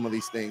do some of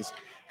these things,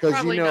 because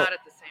Probably not at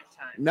the same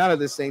time. Not at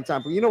the same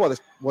time. But you know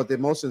what the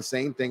most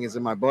insane thing is,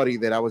 in my buddy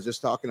that I was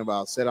just talking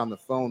about said on the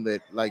phone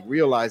that like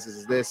realizes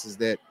is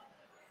that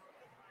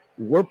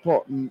we're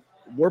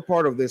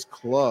part of this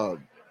club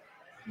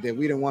that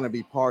we didn't want to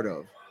be part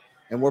of,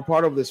 and we're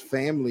part of this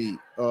family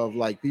of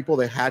like people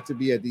that had to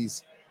be at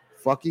these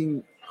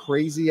fucking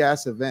crazy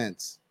ass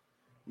events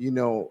you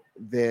know,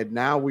 that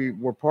now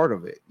we're part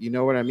of it. You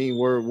know what I mean?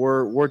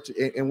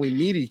 And we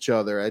meet each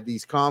other at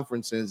these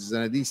conferences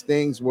and at these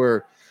things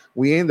where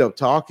we end up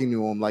talking to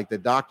them, like the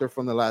doctor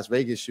from the Las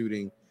Vegas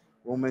shooting.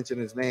 Won't mention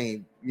his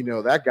name. You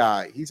know, that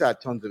guy, he's had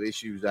tons of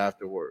issues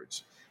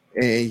afterwards,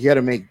 and he had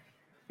to make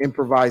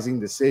improvising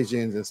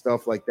decisions and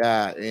stuff like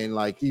that. And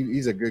like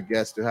he's a good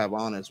guest to have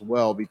on as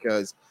well,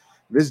 because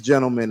this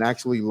gentleman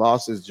actually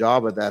lost his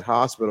job at that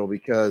hospital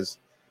because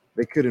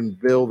they couldn't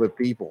bill the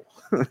people.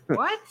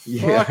 What?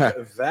 Yeah.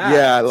 Fuck that.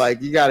 Yeah,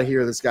 like you got to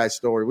hear this guy's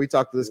story. We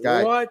talked to this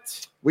guy.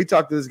 What? We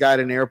talked to this guy at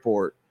an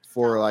airport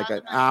for like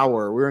an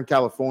hour. We were in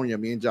California.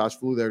 Me and Josh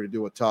flew there to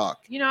do a talk.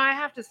 You know, I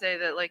have to say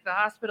that like the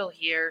hospital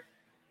here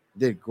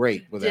Did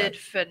great with did that.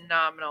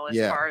 phenomenal as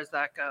Yeah. far as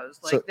that goes.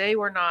 Like So- they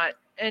were not,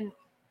 and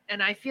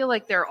I feel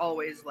like they're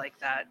always like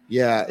that.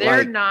 Yeah, They're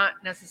like not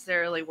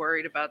necessarily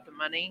worried about the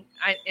money.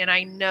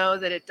 I know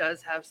that it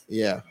does have.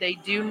 Yeah. They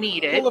do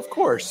need it. Well, of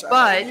course,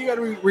 but you got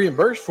to be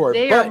reimbursed for it.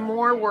 they but are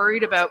more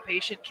worried about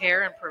patient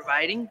care and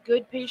providing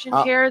good patient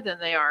Uh, care than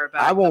they are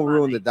about. I won't the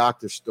ruin money. the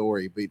doctor's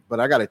story,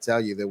 but I got to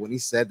tell you that when he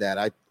said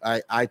that,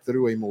 I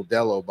threw a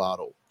Modelo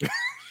bottle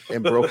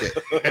and broke it.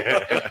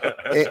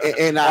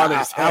 And On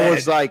his I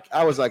was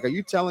head. like, are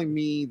you telling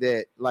me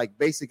that like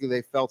basically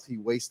they felt he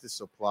wasted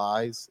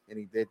supplies and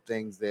he did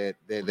things that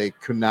they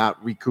could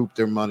not recoup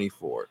their money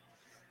for?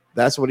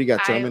 That's what he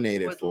got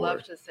terminated I would for.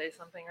 love to say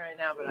something right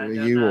now, but I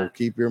don't. You will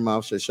keep your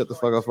mouth shut. Shut the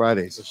fuck up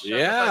Fridays.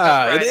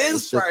 Yeah, it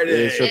is Shut-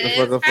 Friday. Shut the It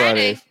fuck is up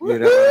Friday. Fridays. You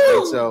know what I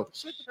mean? So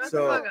Shut the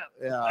so fuck up.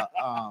 yeah.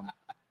 feel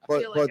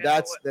But like I know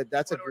that's what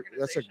that's a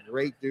organization it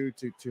great dude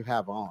to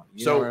have on.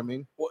 You So- know what I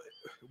mean?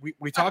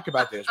 We talk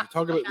about this. We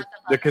talk about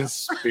the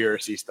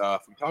conspiracy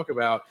stuff. We talk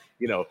about,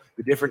 you know,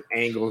 the different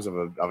angles of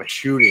a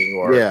shooting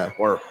or Yeah.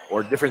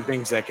 or different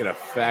things that can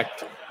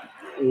affect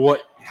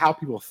how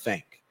people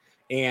think.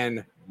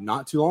 And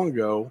not too long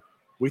ago,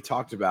 we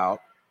talked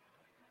about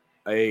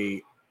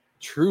a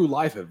true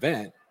life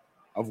event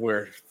of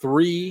where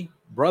 3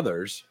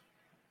 brothers,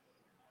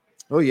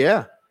 Oh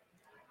yeah,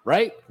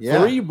 right?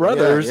 yeah. 3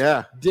 brothers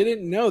Yeah,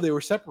 didn't know they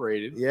were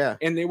separated, yeah,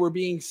 and they were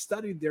being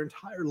studied their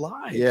entire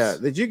lives. yeah.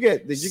 Did you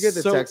get the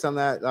So- text on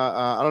that?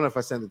 I don't know if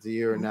I sent it to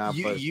you or not.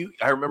 But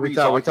I remember we you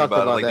talked talking about,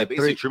 it, about like that. they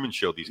basically 3 Truman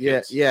showed these Yeah,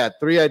 kids. yeah.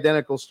 3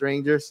 identical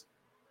strangers.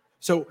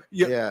 So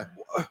Yeah,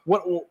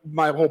 what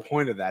my whole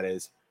point of that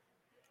is,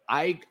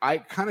 I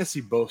kind of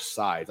see both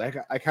sides. I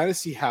kind of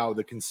see how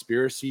the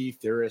conspiracy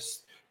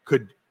theorists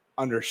could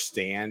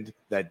understand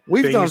that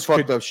we've done things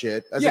fucked could- up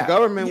shit as Yeah, a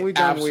government. yeah, We've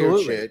done weird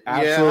absolutely, shit.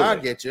 absolutely. Yeah, I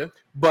get you.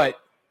 But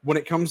when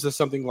it comes to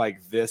something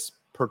like this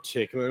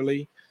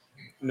particularly,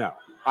 no,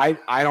 I'm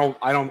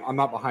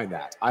not behind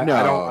that. I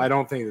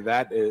don't think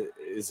that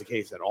is the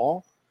case at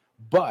all.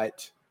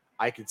 But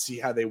I could see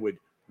how they would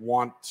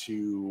want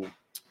to,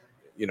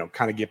 you know,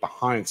 kind of get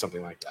behind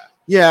something like that.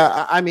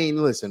 Yeah, I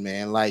mean, listen,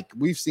 man. Like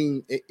we've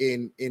seen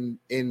in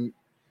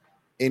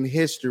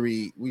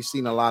history, we've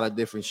seen a lot of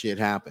different shit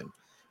happen.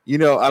 You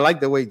know, I like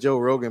the way Joe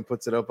Rogan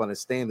puts it up on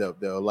his stand-up,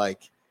 though.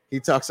 Like he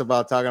talking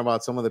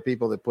about some of the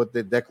people that put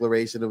the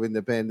Declaration of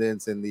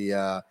Independence and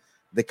the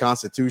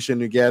Constitution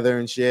together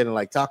and shit, and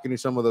like talking to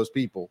some of those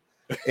people.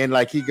 And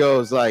like he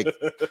goes like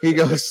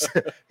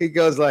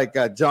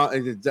John.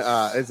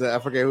 I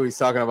forget who he's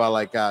talking about,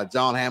 like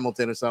John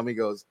Hamilton or something. He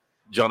goes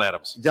John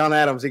Adams. John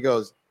Adams. He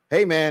goes,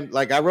 hey man,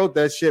 like I wrote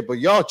that shit, but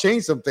y'all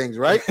changed some things,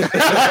 right?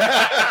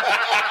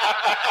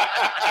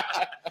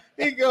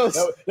 He goes,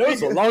 That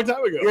was a long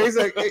time ago. yeah, he's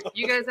like, hey,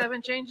 You guys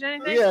haven't changed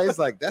anything. yeah, he's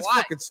like, that's Why?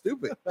 fucking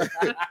stupid.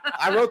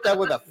 I wrote that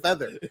with a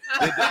feather.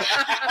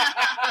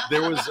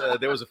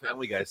 There was a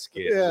Family Guy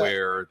skit Yeah.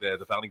 where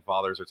the founding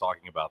fathers are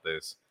talking about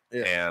this,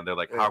 Yeah. and they're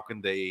like, Yeah. "How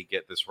can they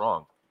get this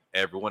wrong?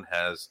 Everyone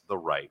has the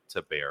right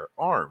to bear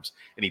arms."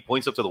 And he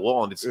points up to the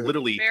wall, and it's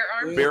literally Bare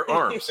arms. bare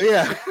arms.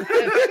 Yeah.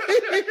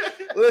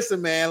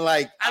 Listen, man,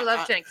 like I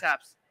love tank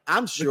tops.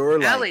 I'm sure,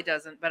 like, Allie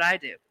doesn't, but I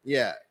do.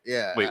 yeah.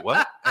 Wait,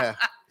 what? Yeah,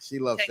 she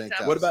loves Tank tank tops.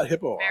 tops. What about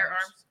hippo Bare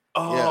arms?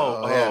 arms.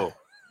 Oh, Yeah, oh.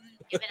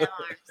 Give it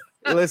arms.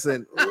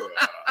 Listen,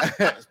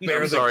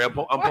 I'm sorry, I'm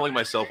pulling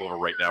myself over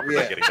right now for Yeah.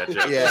 not getting that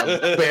joke. yeah,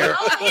 bear.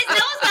 Oh, his nose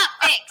got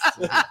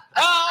fixed.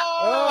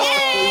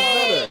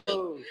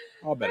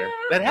 All better.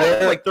 That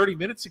happened like 30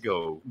 minutes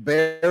ago.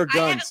 Bear I haven't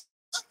guns.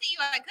 looked at you.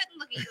 I couldn't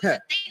look at you. There's a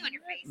thing on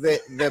your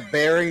face. The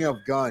bearing of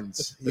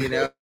guns. You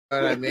know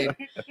what I mean?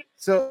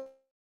 So,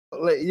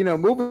 like, you know,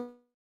 moving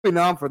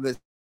on from this.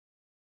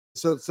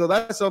 So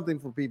that's something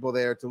for people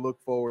there to look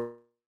forward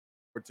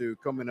to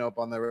coming up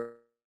on the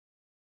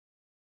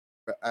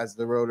as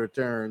the road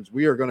returns.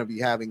 We are going to be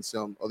having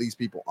some of these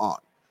people on.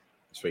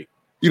 Sweet.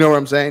 You know what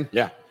I'm saying?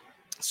 Yeah.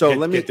 So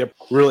Get to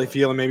really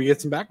feel and maybe get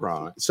some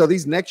background on it. So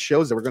these next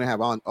shows that we're going to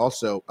have on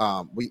also,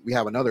 we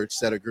have another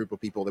set of group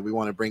of people that we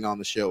want to bring on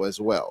the show as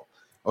well.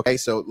 Okay,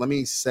 so let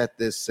me set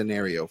this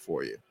scenario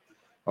for you.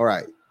 All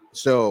right,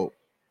 so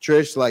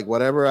Trish, like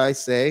whatever I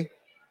say,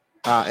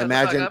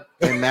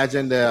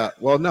 Imagine the.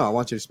 Well, no, I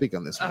want you to speak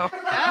on this. Oh.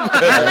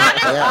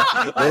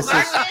 This is.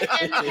 Mark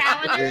this in the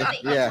calendar that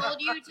he Yeah.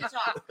 told you to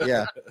talk.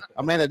 Yeah,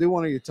 Amanda, do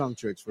one of your tongue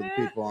tricks for the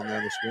people on the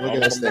other screen. Look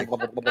at this thing. Oh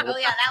yeah, that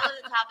was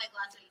a topic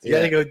last week. You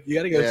gotta go. You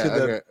gotta go Yeah, to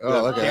the, okay.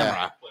 Oh, look the at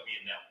camera.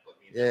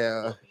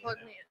 Yeah,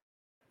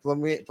 Plug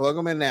me in. plug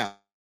them in now.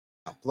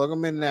 Plug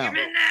them in now. I'm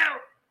in now.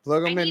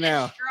 Plug I them in need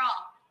now. a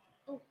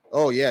straw.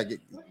 Oh yeah, we'll get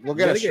You a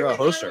gotta get straw.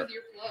 closer.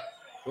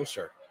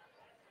 Closer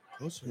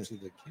to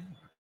the camera.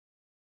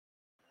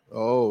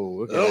 Oh,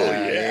 look at Oh,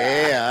 that.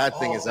 yeah. Yeah, that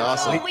thing is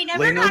awesome. Oh, we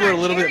never Lean got over our a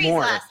little bit cherries more.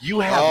 last You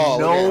week. have Oh,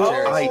 no look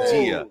at that.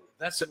 idea.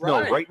 That's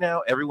No, right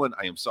now, everyone,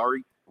 I am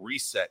sorry.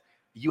 Reset.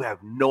 You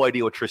have no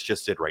idea what Trish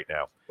just did right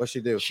now. What'd she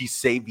do? She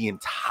saved the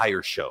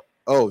entire show.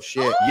 Oh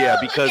shit. Yeah,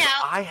 look because out.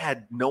 I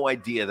had no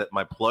idea that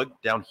my plug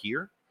down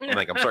here. I'm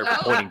like, I'm sorry for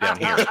pointing down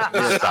here.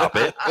 Stop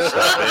it.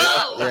 Stop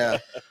it. Yeah.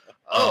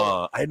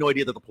 I had no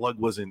idea that the plug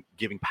wasn't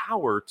giving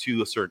power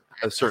to a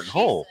certain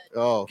hole.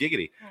 Oh.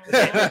 Giggity.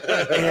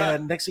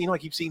 And next thing you know, I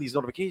keep seeing these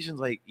notifications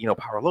like,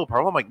 power low,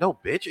 power low. I'm like, no,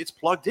 bitch, it's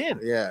plugged in.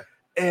 Yeah.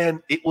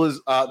 And it was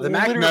the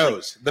Mac literally-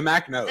 knows. The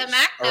Mac knows. The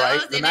Mac All right.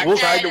 knows, The and Mac it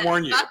tried said, to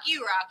warn you. Fuck you,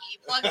 Rocky.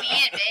 Plug me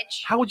in,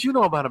 bitch. How would you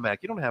know about a Mac?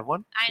 You don't have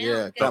one. I know.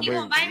 Yeah, Because you we-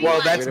 won't buy me Well,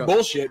 one. that's We don't-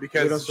 bullshit we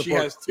because don't she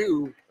support- has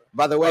two.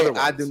 By the way, Other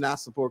I ones. do not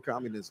support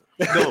communism.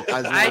 No,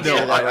 I do. say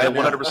that I right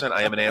now. 100%.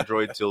 I am an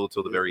Android till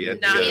the very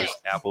end No, because he-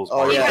 Apple's.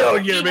 Oh, He yeah. has, Oh,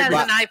 he you're has making-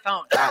 an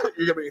iPhone.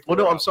 You're gonna be- Well,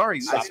 no, I'm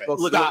sorry. Stop it.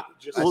 Look, Stop.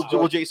 Just well, stop.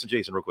 well, Jason,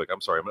 real quick. I'm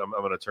sorry. I'm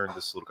going to turn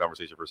this little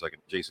conversation for a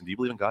second. Jason, do you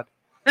believe in God?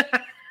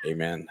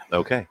 Amen.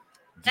 Okay.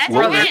 That's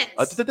What- depends.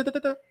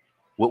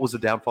 What was the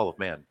downfall of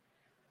man?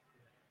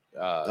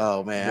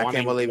 Oh man, I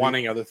can't believe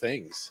wanting other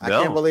things. I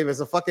No. can't believe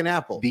it's a fucking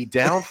apple. The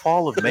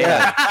downfall of man.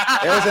 Yeah,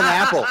 it was an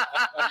apple.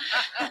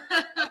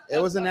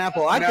 It was an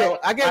apple. I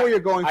get where you're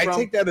going I from.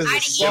 take that as I'd a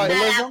eat that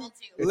symbolism. apple too.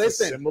 It's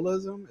Listen, a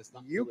symbolism. It's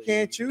not You really-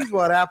 can't choose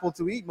what apple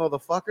to eat,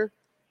 motherfucker,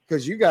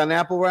 because you got an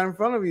apple right in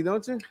front of you,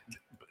 don't you?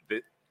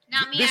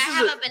 Not me. I This is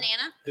have a- a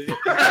banana.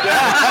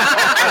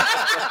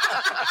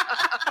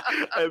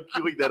 I'm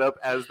queuing that up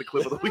as the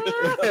clip of the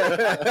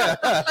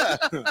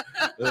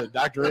week.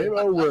 Dr.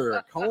 Amo,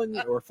 we're calling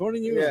you or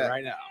phoning you Yeah.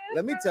 right now.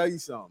 Let me tell you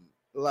something.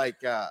 Like,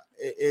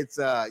 it's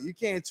you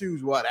can't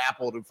choose what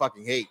apple to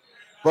fucking hate.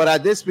 But I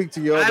did speak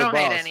to your I other don't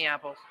boss, hate any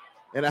apples.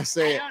 and I I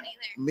said, don't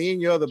either. me and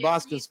your other Just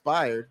boss me.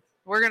 conspired,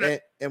 We're gonna.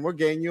 and we're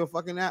getting you a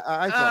fucking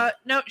iPhone.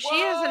 No, she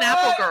is an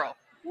Apple girl.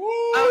 We're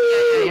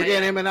Oh yeah,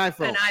 getting him an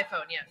iPhone. an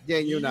iPhone. Yeah.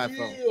 Getting you an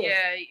iPhone.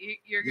 Yeah,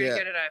 you're gonna Yeah.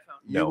 get an iPhone.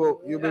 You will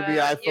be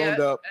iPhoned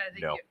yeah, up. I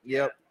think No. you-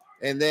 Yep.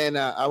 And then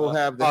I will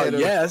have the head of,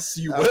 yes,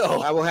 you I will.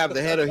 will have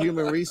the head of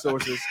human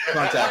resources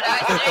contact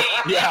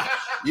you. Yeah.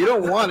 You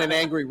don't want an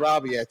angry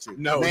Robbie at you.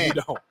 No, Man,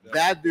 you don't.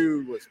 that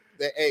dude was.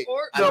 Hey,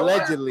 Or,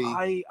 allegedly,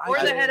 or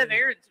the head of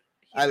Aaron's.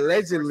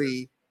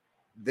 allegedly,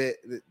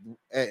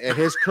 at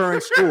his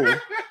current school,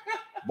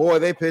 boy,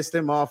 they pissed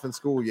him off in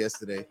school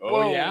yesterday.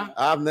 Oh yeah.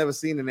 I've never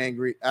seen an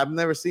angry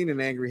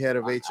head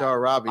of HR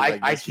Robbie. I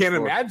Like this can't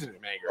before. imagine him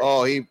angry.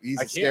 Oh, he's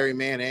I a scary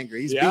man,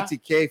 angry. He's Yeah?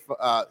 BTK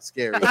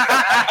scary.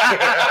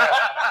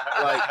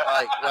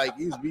 like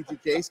he's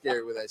BTK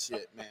scary with that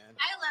shit, man.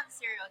 I love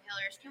serial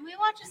killers. Can we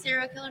watch a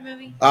serial killer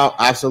movie? Oh,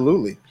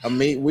 absolutely. I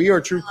mean, we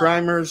are true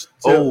crimers.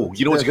 Oh,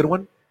 you know what's a good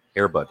one?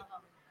 Airbud.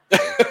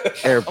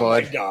 Air Oh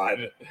my Bud.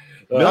 god.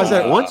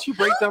 No, once you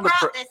break down the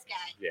Brought this guy.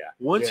 Yeah.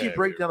 once Yeah, you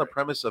break you're down the right.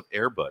 premise of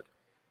Airbud,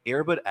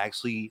 Airbud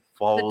actually The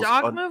falls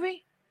dog on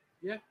movie.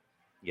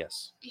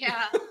 yes.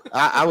 Yeah.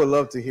 I would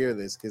love to hear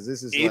this because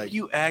this is If like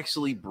you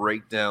actually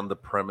break down the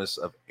premise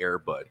of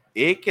Airbud,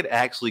 it could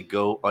actually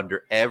go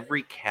under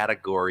every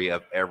category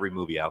of every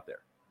movie out there.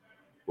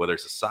 Whether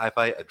it's a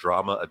sci-fi, a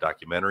drama, a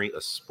documentary,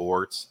 a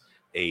sports,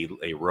 a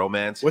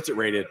romance. What's it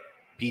rated?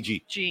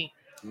 PG. G.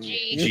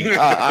 Gee.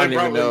 I don't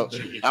even know.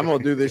 Probably. I'm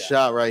gonna do this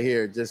shot right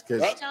here just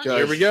because. Oh,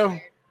 here we go.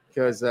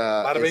 Because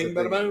Bada bing,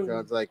 bada boom.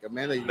 it's like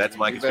Amanda. That's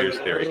my you better-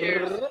 conspiracy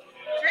theory. Trish already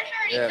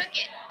Yeah. took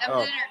it. That Oh.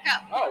 was in her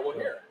cup. Oh, well,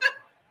 here.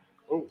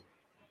 Oh,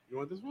 you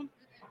want this one?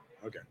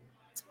 Okay.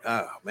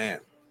 Oh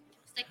man.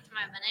 Stick to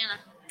my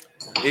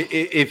banana.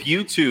 If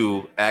you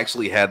two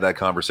actually had that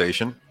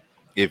conversation,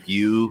 if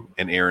you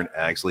and Aaron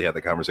actually had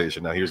that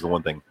conversation, now here's the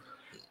one thing.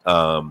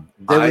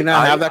 Did we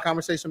not have that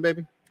conversation,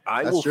 baby?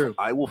 That's true.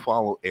 I will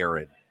follow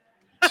Aaron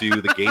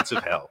to the gates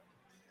of hell,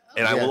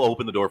 and I Yeah. will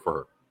open the door for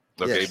her.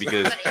 Okay, Yes.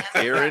 because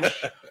Aaron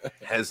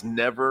has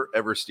never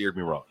ever steered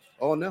me wrong.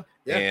 Oh no.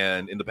 Yeah.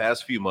 And in the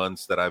past few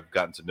months that I've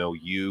gotten to know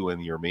you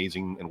and your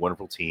amazing and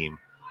wonderful team,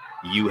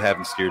 you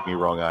haven't steered me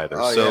wrong either.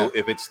 Oh, so yeah.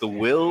 if it's the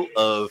will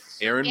of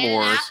Aaron Get an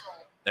Morris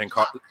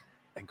apple.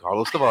 and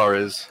Carlos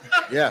Tavares,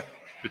 Yeah.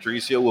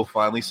 Patricio will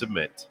finally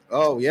submit.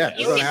 Oh yeah.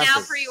 You We're can gonna now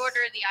have to. pre-order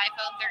the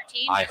iPhone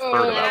 13. I've Just heard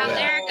put it about out that.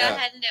 there. Go Yeah.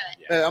 ahead and do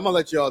it. Hey, I'm gonna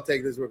let y'all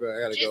take this. I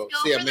gotta Just go go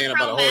see a for the man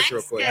about a Pro horse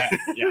real Max,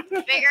 quick. Yeah.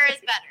 Bigger is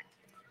better.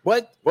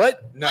 What?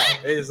 What? No,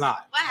 it is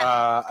not. What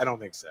happened? I don't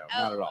think so.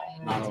 Not at all.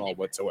 Okay. Not at all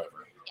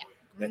whatsoever. Yeah.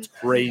 That's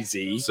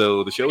crazy.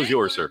 So the show is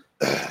yours, sir.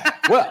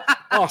 Well,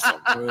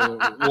 awesome.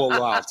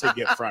 Well, I'll take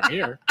it from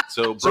here.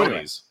 So So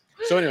anyway. bronies.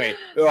 So anyway,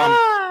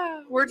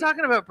 We're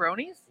talking about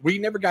bronies. We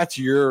never got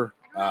to your.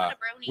 I don't know what a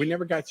brony We is.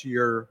 never got to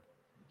your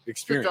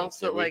experience. Adults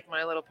did that we? like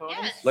My Little Ponies.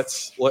 Yes.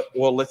 Let's talk With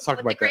about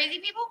the that. crazy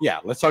people? Yeah,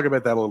 let's talk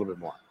about that a little bit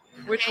more.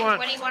 Which Okay, one?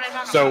 What do you want to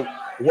talk So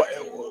about?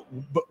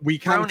 what we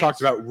kind of Bronies.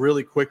 talked about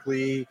really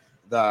quickly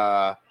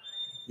the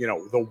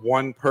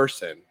one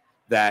person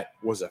that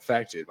was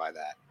affected by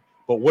that.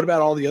 But what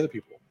about all the other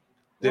people?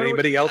 Did What do we-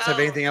 anybody else have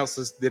Oh. anything else?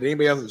 Did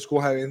anybody else at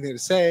school have anything to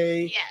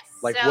say? Yes.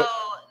 Like so what-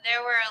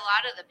 there were a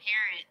lot of the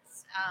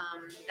parents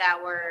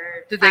that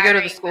were. Did they go to the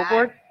firing school back.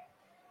 board?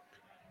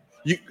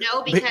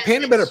 No, because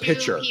paint a the better two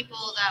picture. people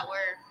that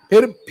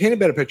were. Paint a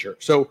better picture.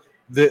 So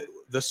the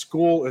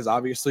school is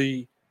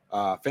obviously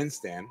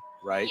fenced in,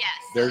 right? Yes.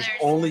 so There's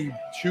only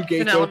 2 It's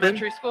gates an open.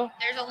 elementary school.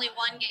 There's only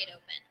one gate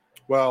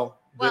open. Well,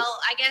 Well,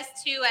 I guess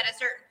two at a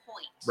certain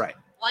point. right.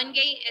 One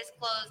gate is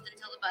closed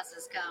until the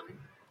buses come,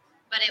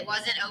 but it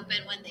wasn't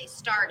open when they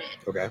started.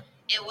 Okay.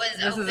 It was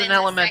This is open an the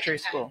elementary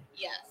second time. school.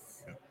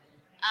 Yes.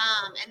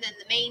 And then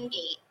the main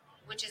gate,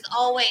 which is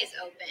always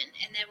open,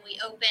 and then we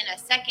open a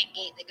second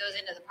gate that goes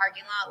into the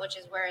parking lot, which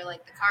is where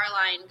like the car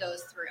line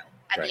goes through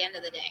at Right. the end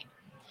of the day.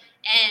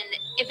 And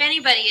if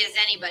anybody is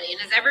anybody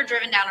and has ever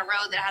driven down a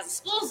road that has a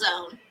school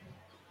zone,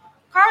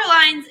 car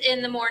lines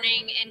in the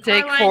morning and car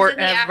Take lines in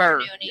the forever.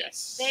 afternoon,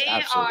 Yes, they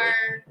absolutely.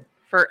 are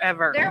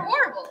Forever. they're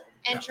horrible.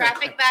 And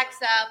traffic backs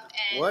up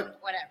and What?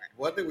 whatever.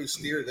 What did we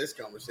steer this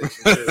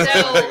conversation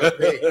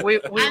So-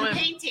 we I'm went.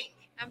 painting.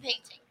 I'm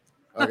painting.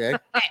 okay.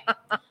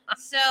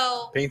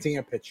 So Painting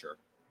a picture.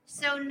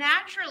 So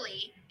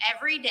naturally,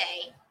 every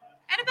day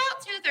at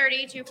about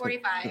 2:30,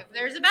 2:45,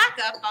 there's a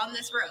backup on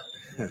this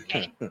road.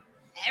 Okay.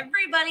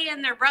 Everybody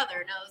and their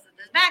brother knows that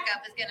this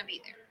backup is going to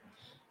be there.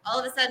 All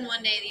of a sudden,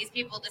 one day, these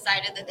people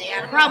decided that they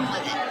had a problem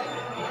with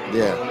it.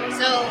 Yeah.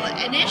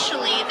 So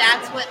initially,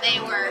 that's what they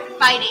were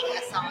fighting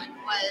us on,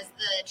 was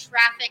the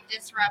traffic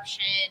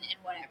disruption and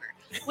whatever.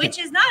 Which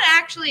is not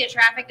actually a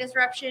traffic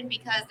disruption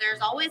because there's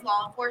always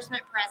law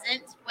enforcement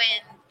present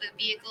when the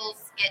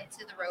vehicles get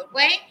to the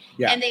roadway,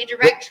 Yeah. and they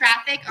direct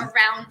traffic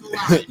around the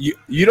line.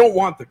 You don't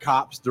want the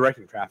cops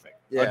directing traffic.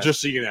 Yeah.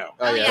 Just so you know.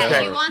 Oh yeah,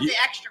 Okay. you want You- the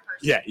extra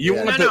person. Yeah, you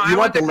Yeah. want No, the no, you I want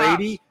want the the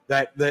lady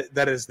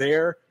that is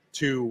there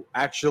to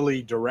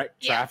actually direct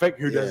Yeah. traffic,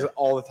 who does Yeah. it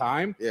all the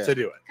time, Yeah. to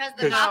do it. Because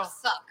the No.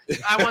 cops suck.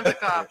 I want the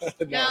cops.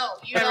 No,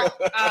 you don't.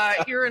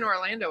 Here in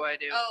Orlando, I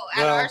do. Oh,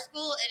 at Well, our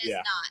school, it is yeah.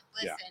 not.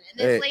 Listen, Yeah. and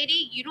this Hey.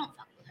 lady, you don't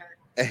fuck with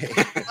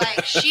her.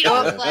 Like she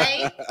don't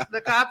play.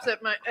 The cops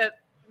at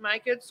my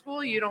kid's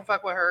school, you don't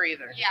fuck with her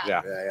either. Yeah.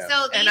 Yeah. Yeah.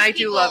 So these And I do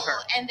people love her.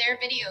 and their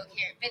videos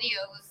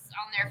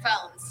on their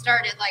phones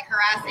started like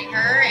harassing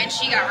her, and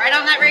she got right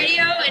on that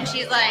radio, and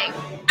she's like,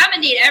 "I'm gonna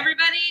need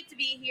everybody to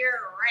be here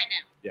right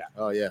now."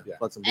 Oh yeah. Yeah.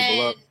 Fuck some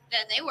people And up.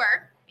 then they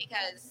were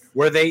because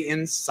Were they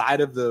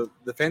inside of the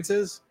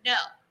fences? no.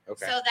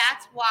 Okay. So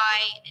that's why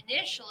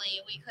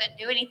initially we couldn't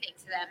do anything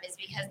to them, is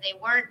because they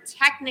weren't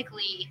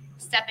technically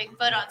stepping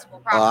foot on school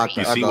property.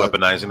 You I see, thought-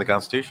 weaponizing the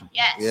Constitution.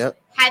 Yes. Yep.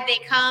 Had they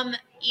come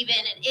even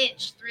an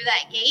inch through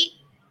that gate,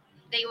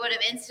 they would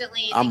have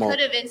instantly, I'm they a- could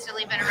have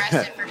instantly been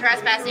arrested for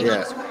trespassing Yeah. on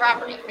the school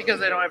property.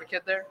 Because they don't have a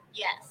kid there.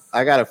 Yes.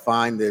 I gotta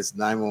find this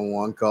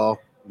 911 call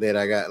that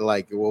I got.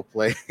 Like we'll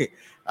play.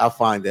 I'll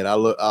find it.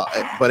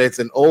 But it's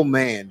an old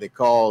man that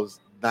calls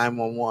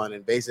 911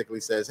 and basically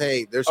says,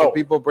 "Hey, there's some Oh.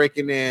 people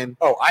breaking in."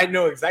 Oh, I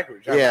know exactly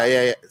what you're talking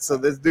Yeah. So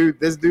this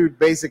dude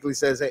basically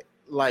says, "Hey,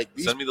 like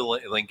these." Send me the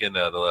link in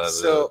the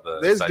So the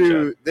this side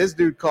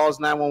dude calls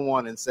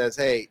 911 and says,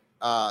 "Hey,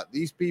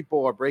 these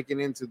people are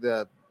breaking into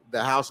the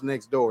house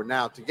next door.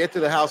 Now, to get to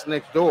the house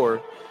next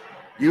door,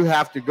 you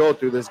have to go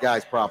through this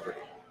guy's property."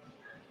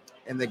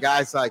 And the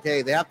guy's like,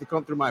 "Hey, they have to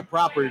come through my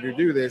property to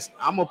do this.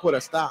 I'm gonna put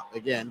a stop."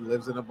 Again,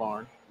 lives in a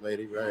barn,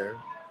 lady right here.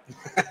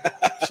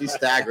 She's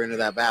staggering to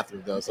that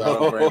bathroom though, so I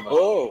don't blame her.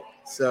 Oh,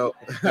 So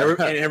and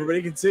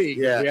everybody can see.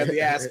 yeah, We have the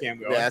ass cam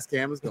going. The ass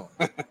cam is going.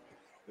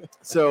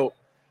 So,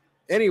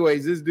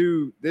 anyways, this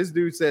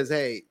dude says,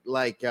 "Hey,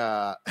 like,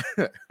 on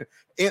the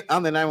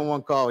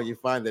 911 call, you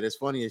find that it's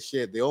funny as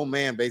shit. The old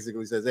man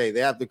basically says, "Hey, they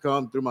have to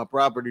come through my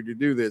property to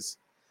do this."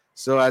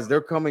 So as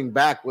they're coming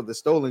back with the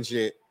stolen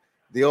shit,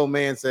 the old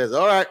man says,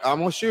 "All right, I'm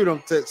gonna shoot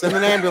them. Send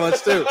an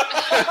ambulance too."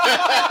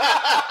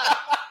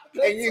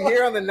 And you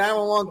hear on the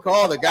 911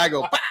 call, the guy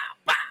go, "Bah,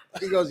 bah."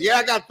 He goes, "Yeah,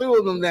 I got 2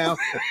 of them now.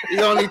 You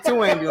gonna need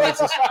 2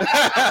 ambulances."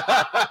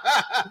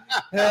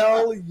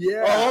 Hell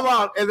yeah. Oh, hold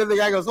on. And then the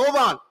guy goes, "Hold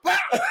on."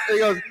 He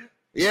goes,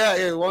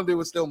 yeah, one dude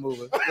was still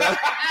moving.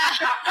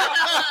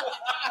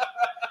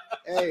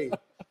 Hey,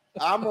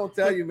 I'm gonna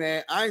tell you,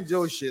 man, I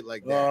enjoy shit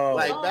like that. Oh,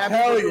 like bad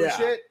hell people doing yeah.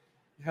 shit.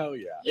 Hell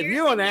yeah. If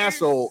you're an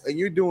asshole and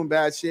you're doing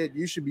bad shit,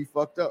 you should be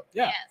fucked up.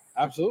 Yeah. Yes.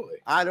 Absolutely.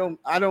 I don't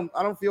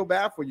feel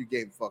bad for you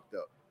getting fucked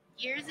up.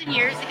 Years and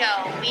years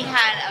ago, we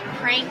had a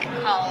prank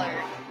caller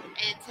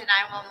into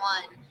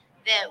 911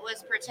 that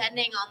was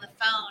pretending on the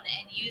phone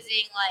and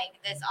using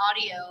like this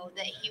audio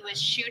that he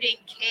was shooting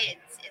kids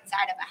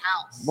inside of a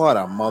house. What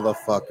a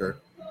motherfucker.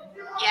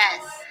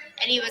 Yes.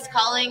 And he was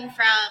calling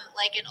from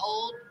like an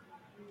old,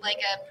 like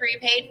a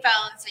prepaid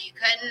phone, so you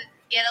couldn't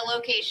get a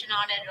location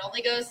on it. It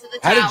only goes to the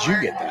How tower. did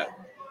you get that?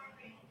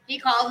 He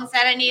called and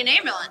said, "I need an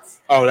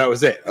ambulance." Oh, that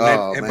was it.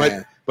 Oh, And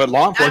man. but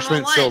law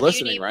enforcement 911, still do you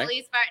listening, need right?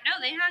 Police fire? No,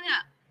 they hung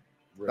up.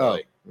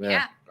 Really?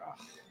 Yeah.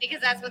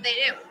 Because that's what they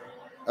do.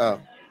 Oh.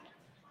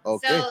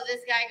 Okay. So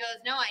this guy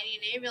goes, "No, I need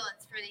an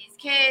ambulance for these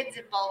kids,"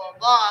 and blah blah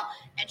blah.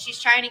 And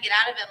she's trying to get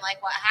out of him,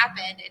 like, what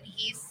happened? And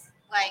he's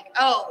like,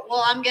 "Oh,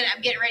 well, I'm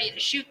getting ready to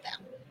shoot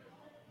them."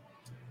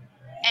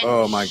 And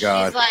Oh, my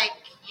God. She's like,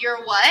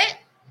 "You're what?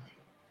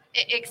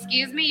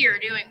 Excuse me, you're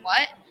doing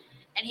what?"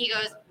 And he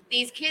goes,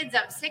 "These kids,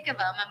 I'm sick of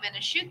them. I'm going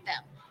to shoot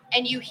them."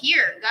 And you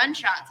hear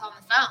gunshots on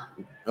the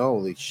phone.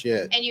 Holy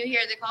shit. And you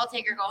hear the call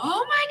taker go,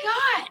 "Oh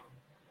my God,"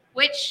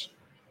 which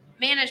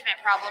management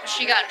problems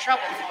she got in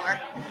trouble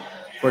for.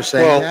 For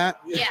saying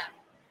that? Yeah.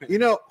 You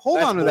know, hold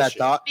That's on to that bullshit.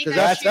 thought Because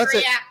that's she that's it.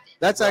 reacted.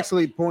 That's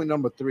actually point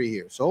number 3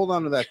 here. So hold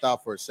on to that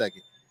thought for a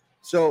second.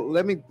 So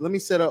let me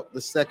set up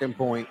the second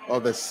point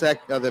of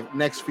the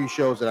next few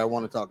shows that I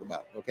want to talk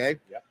about. Okay.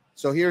 Yep.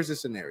 So here's the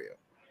scenario.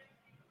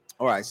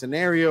 All right.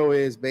 Scenario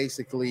is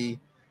basically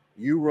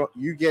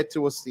you get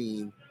to a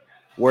scene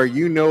where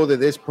you know that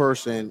this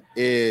person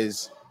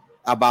is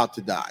about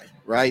to die.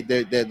 Right.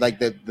 They're like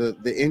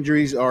the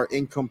injuries are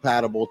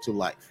incompatible to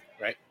life.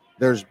 Right.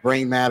 There's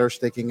brain matter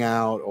sticking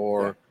out,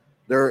 or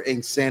they're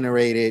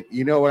incinerated.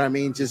 You know what I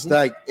mean? Just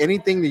like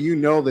anything that you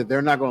know that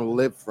they're not going to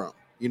live from.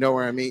 You know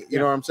what I mean? You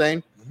know what I'm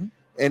saying? Mm-hmm.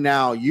 And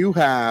now you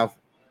have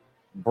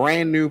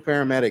brand new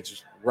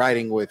paramedics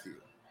riding with you.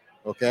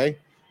 Okay.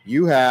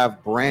 You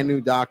have brand new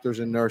doctors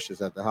and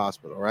nurses at the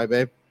hospital. Right,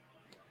 babe?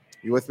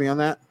 You with me on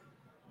that?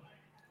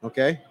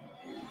 Okay.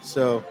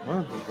 So,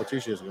 well,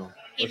 Letitia's going.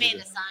 He made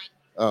a sign.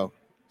 Oh,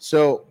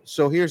 so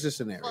here's the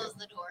scenario. Close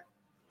the door.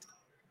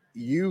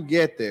 You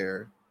get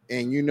there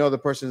and you know the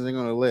person isn't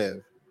going to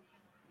live.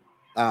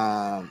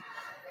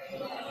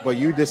 But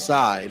you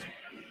decide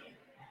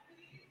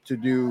to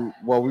do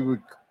what we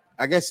would,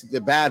 I guess the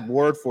bad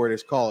word for it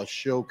is called a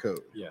show code.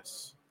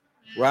 Yes.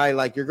 Right?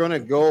 Like you're going to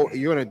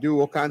do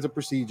all kinds of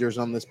procedures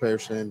on this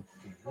person.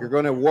 You're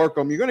going to work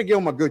them. You're going to give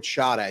them a good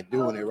shot at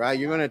doing it, right?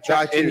 You're going to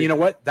try to. And you know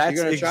what? That's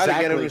you're going to try to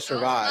get them to exactly-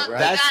 survive, Look,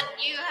 right?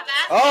 you have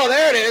asked Oh, him.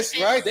 there it is,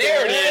 right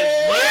There it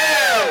is.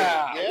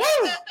 Yeah. Yeah.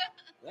 Woo.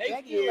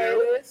 Thank you,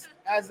 ladies.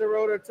 As the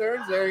rotor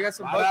turns, there you got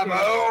some buckets.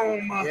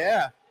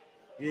 Yeah,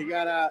 you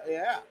got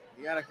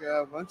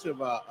a bunch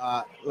of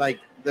like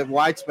the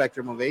wide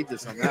spectrum of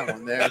ages on that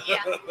one there. Yeah.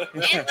 And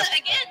again,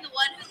 the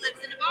one who lives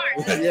in a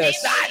barn. So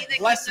Yes. same lady that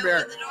Bless can him.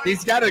 open the door.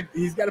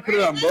 He's got to put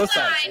it on both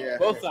sides. Yeah.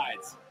 Both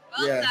sides.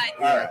 Both Yeah. sides.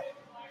 All right.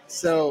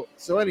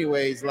 So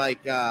anyways, like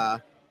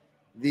so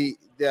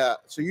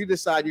you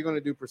decide you're going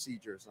to do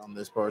procedures on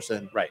this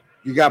person. Right.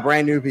 You got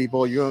brand new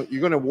people. You're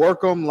going to work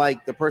them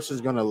like the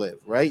person's going to live,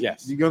 right?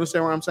 Yes. You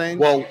understand what I'm saying?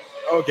 Well,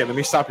 okay, let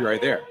me stop you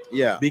right there.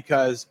 yeah.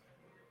 Because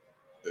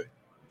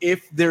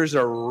if there's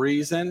a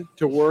reason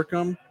to work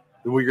them,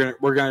 we're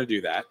gonna do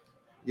that.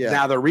 Yeah.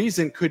 Now the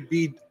reason could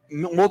be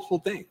multiple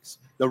things.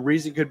 The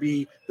reason could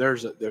be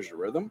there's a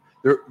rhythm.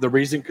 The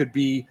reason could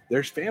be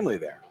there's family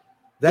there.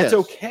 That's Yes.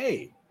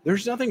 okay.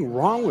 There's nothing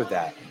wrong with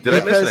that. Did I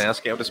miss Because-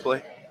 an ASCAM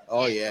display?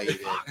 Oh yeah, you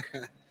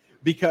did.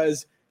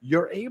 because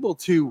you're able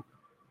to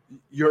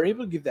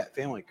give that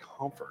family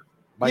comfort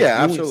by Yeah,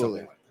 doing absolutely.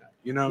 something like that.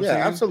 You know what Yeah, I'm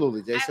saying?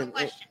 absolutely, I have a Jason.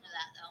 question to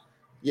that though.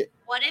 Yeah.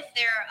 What if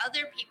there are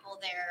other people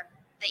there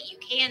that you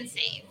can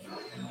save?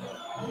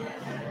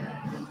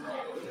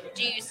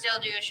 Do you still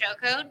do a show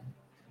code?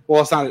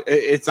 Well,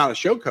 it's not a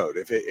show code.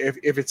 If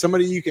it's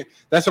somebody you can,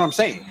 that's what I'm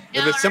saying.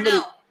 No, if it's somebody,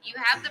 no. You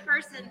have the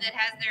person that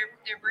has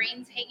their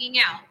brains hanging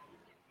out,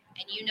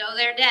 and you know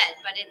they're dead,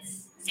 but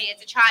say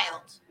it's a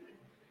child,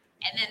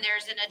 and then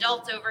there's an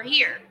adult over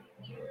here,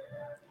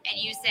 and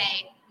you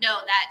say, no,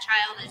 that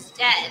child is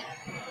dead.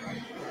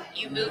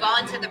 You move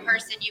on to the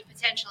person you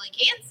potentially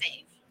can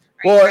save.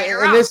 Right? Well, Right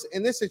or in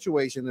wrong? this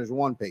situation, there's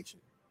one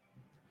patient.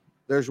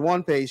 There's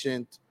one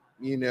patient.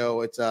 You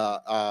know, it's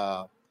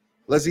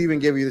let's even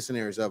give you the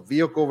scenario: it's a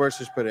vehicle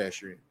versus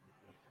pedestrian.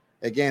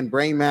 Again,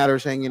 brain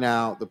matter's hanging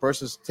out. The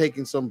person's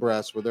taking some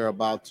breaths where they're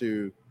about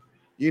to,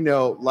 you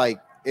know, like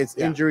it's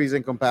injuries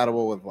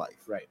incompatible with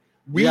life. right?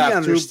 You We have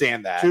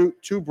understand that.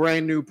 Two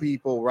brand new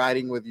people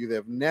riding with you.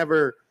 They've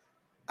never,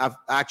 I've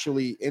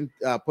actually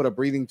put a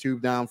breathing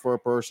tube down for a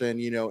person.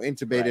 You know,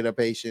 intubated a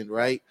patient.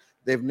 Right?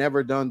 They've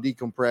never done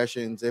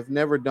decompressions. They've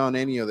never done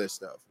any of this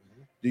stuff.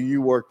 Do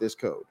you work this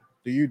code?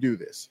 Do you do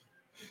this?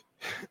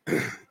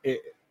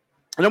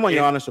 I don't want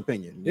your honest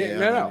opinion.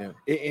 No.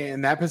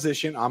 In that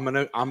position,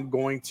 I'm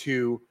going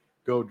to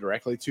go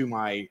directly to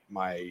my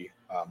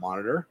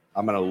monitor.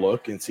 I'm going to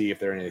look and see if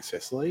they're in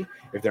asystole.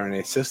 If they're in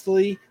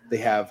asystole, they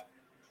have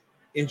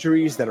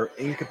injuries that are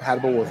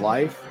incompatible with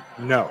life.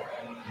 No,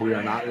 we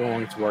are not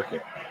going to work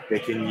it. They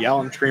can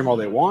yell and scream all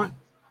they want.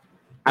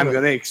 I'm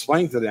going to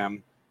explain to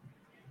them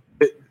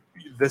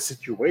the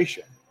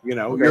situation. You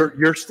know,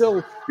 you're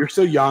still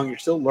young. You're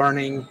still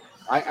learning.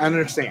 I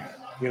understand.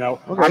 You know,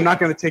 I'm not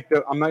going to take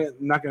the oh,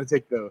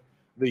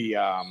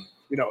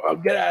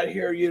 get out of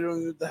here. You know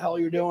what the hell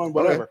you're doing,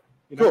 whatever. Okay.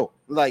 You know? Cool.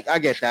 Like I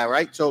get that,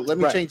 right? So let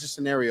me Right. change the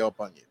scenario up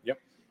on you. Yep.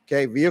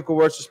 Okay, vehicle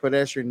versus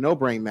pedestrian, no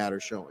brain matter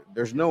showing.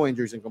 There's no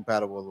injuries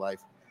incompatible with life.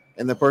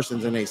 and the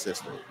person's an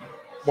assist.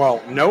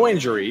 Well, no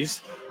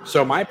injuries.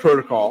 So my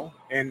protocol,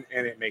 and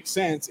it makes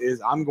sense,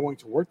 is I'm going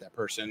to work that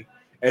person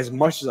as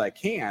much as I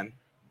can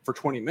for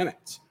 20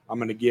 minutes. I'm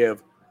going to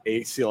give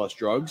ACLS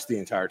drugs the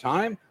entire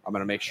time. I'm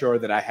going to make sure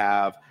that I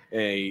have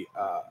a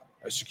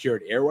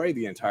secured airway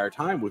the entire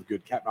time with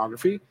good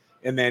capnography.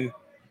 And then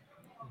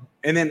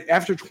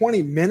after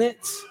 20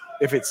 minutes,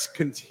 if it's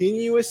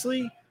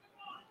continuously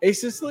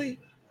asystole,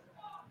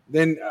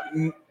 then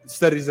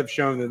studies have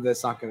shown that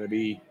that's not going to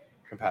be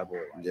compatible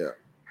with life. Yeah.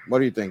 What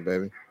do you think,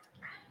 baby?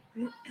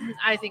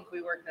 I think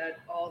we work that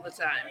all the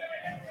time.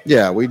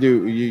 Yeah, we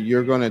do.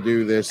 You're going to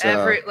do this.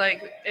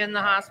 Like in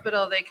the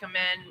hospital, they come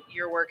in,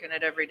 you're working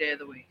it every day of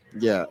the week.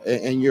 Yeah,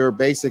 and you're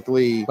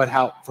basically. But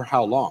for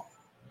how long?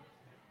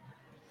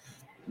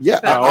 Yeah,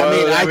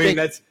 I mean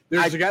that's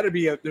there's got to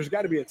be a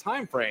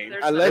time frame.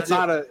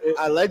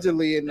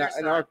 Allegedly in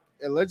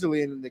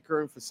the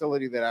current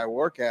facility that I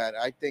work at,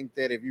 I think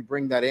that if you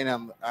bring that in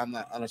on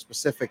a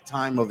specific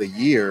time of the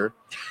year,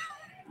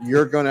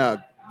 you're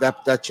gonna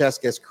that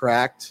chest gets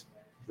cracked.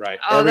 Right.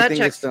 Oh, that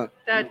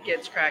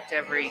gets cracked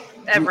every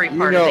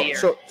part of the year.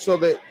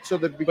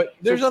 But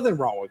there's nothing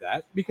wrong with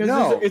that because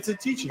it's a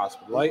teaching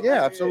hospital. Like,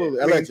 yeah, absolutely.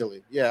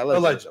 Allegedly. Yeah.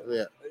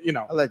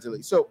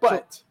 Allegedly. So,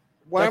 but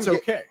that's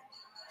okay.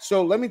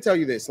 So let me tell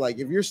you this: like,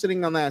 if you're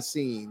sitting on that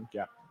scene,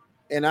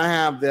 and I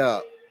have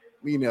the,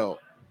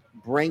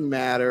 brain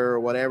matter or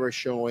whatever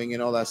showing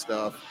and all that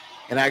stuff,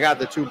 and I got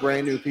the two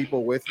brand new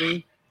people with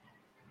me.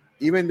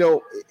 Even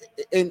though,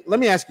 and let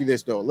me ask you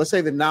this though: let's say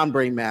the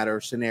non-brain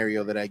matter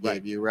scenario that I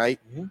gave you, right?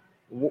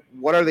 Mm-hmm.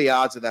 What are the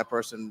odds of that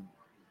person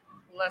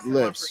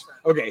lives?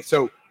 Okay,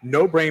 so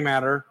no brain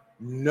matter,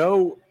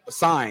 no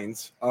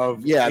signs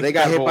of they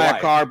got hit by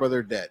a car, but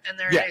they're dead, and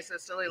they're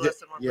asystole less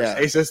than 1%. Yeah,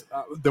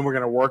 then we're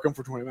gonna work them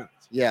for 20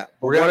 minutes. Yeah,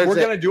 we're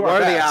gonna do our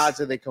best. What are the odds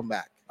that they come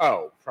back?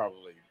 Oh,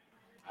 probably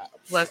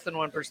less than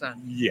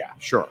 1%. Yeah,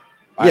 sure.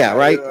 Yeah,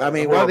 right. I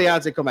mean, what are the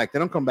odds they come back? They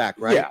don't come back,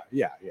 right?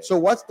 Yeah. So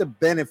what's the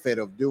benefit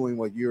of doing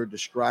what you're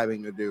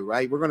describing to do,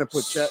 right? We're going to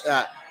put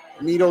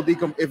needle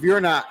if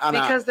you're not in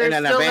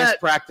an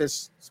advanced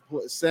practice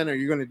center,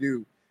 you're going to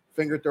do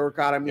finger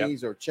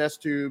thoracotomies or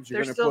chest tubes.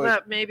 You're going to put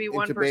that maybe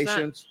 1%.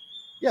 Intubations.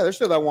 Yeah, there's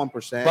still that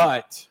 1%.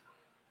 But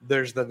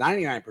there's the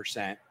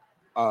 99%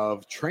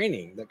 of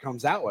training that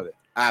comes out with it.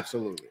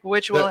 Absolutely.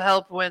 Which will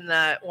help when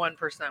that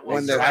 1%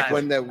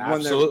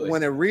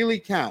 when it really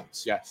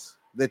counts. Yes.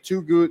 The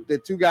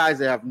two guys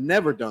that have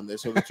never done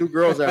this, or the two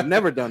girls that have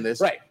never done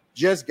this, right,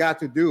 just got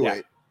to do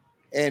it.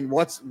 And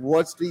what's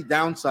the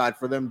downside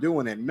for them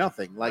doing it?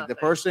 Nothing. Like the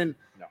person,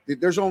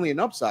 there's only an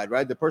upside,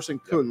 right? The person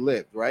could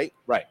live, right?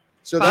 Right.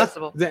 So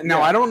possible.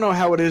 Now I don't know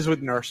how it is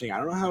with nursing. I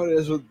don't know how it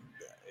is with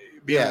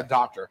being a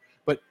doctor,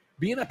 but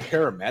being a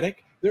paramedic,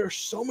 there are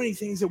so many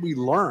things that we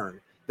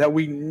learn that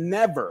we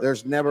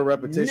there's never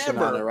repetition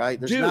on it, right?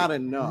 There's not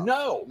enough.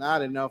 No,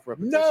 not enough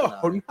repetition. No,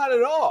 not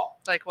at all.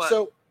 Like what?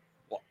 So,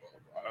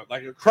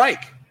 like a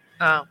crike,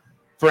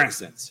 for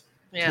instance.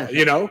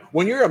 Yeah.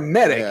 When you're a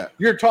medic,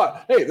 you're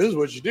taught, hey, this is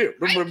what you do.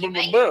 This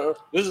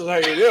is how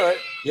you do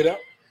it.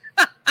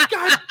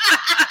 God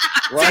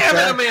damn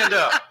it,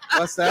 Amanda.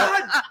 What's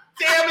that? God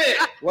damn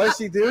it. What did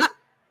she do?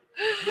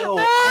 No,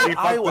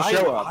 I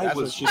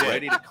was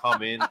ready to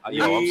come in.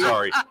 I'm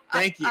sorry.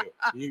 Thank you.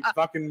 You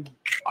fucking.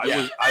 I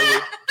was.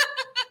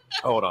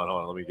 Hold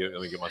on. Let me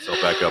get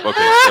myself back up.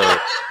 Okay, so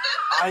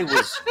I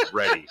was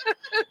ready.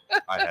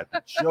 I had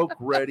the joke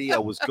ready. I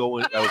was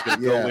going to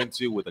go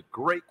into with a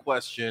great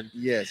question.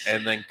 Yes.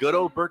 And then good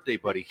old birthday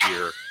buddy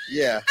here.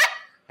 Yeah.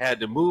 Had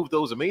to move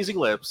those amazing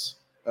lips.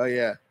 Oh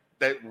yeah.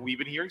 That we've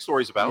been hearing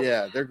stories about.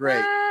 Yeah, they're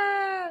great.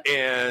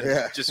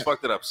 And just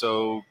fucked it up.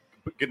 So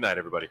good night,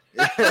 everybody.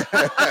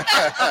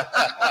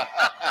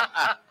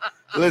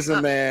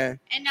 Listen, man.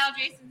 And now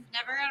Jason's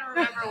never gonna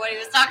remember what he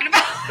was talking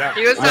about.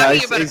 He was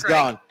talking about he's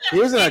gone. He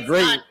was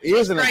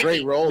in a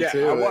great role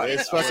too.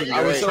 It's fucking great.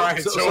 I was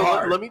trying so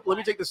hard. Let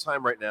me take this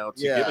time right now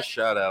to give a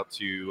shout out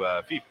to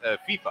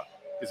FIFA.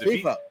 Is it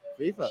FIFA?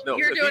 FIFA. No,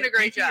 you're doing a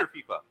great job.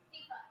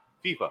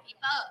 FIFA.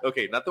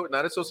 Okay,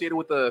 not associated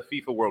with the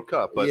FIFA World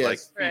Cup, but like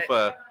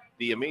FIFA,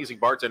 the amazing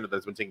bartender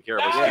that's been taking care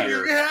of us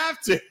here. You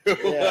have to.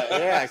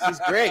 Yeah, she's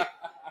great.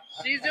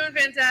 She's doing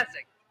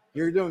fantastic.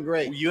 You're doing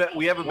great.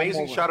 We have an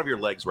amazing shot of your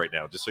legs right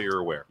now, just so you're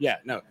aware. Yeah,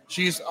 no,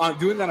 she's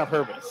doing that on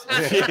purpose.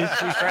 she's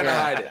trying to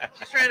hide it.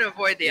 She's trying to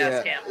avoid the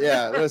ass cam.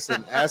 Yeah,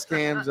 listen, ass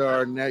cams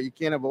are you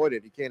can't avoid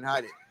it. You can't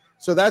hide it.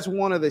 So that's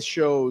one of the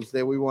shows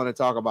that we want to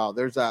talk about.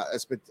 There's a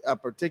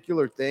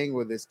particular thing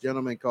with this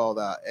gentleman called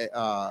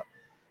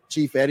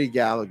Chief Eddie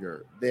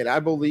Gallagher that I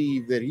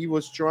believe that he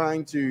was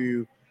trying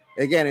to.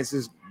 Again, this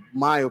is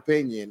my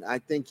opinion. I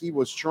think he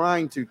was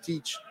trying to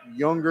teach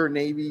younger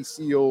Navy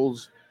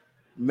SEALs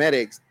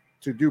medics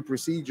to do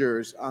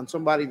procedures on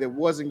somebody that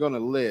wasn't going to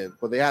live,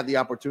 but they had the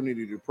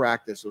opportunity to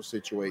practice those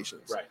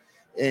situations. Right.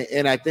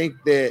 And I think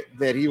that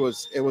he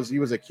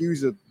was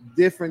accused of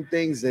different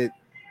things that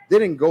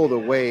didn't go the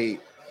way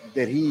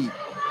that he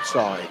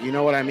saw it. You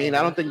know what I mean?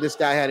 I don't think this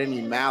guy had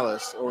any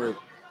malice or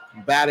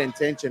bad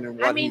intention in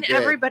what I mean, he did.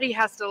 everybody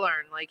has to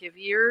learn. Like, if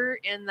you're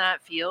in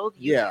that field,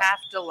 you Yeah. have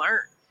to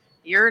learn.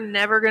 You're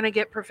never going to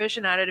get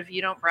proficient at it if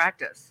you don't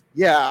practice.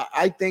 Yeah,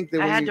 I think that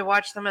I when had you- to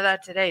watch some of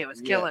that today. It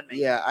was killing me.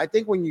 Yeah, I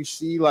think when you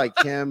see like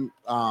him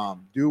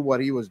do what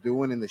he was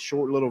doing in the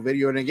short little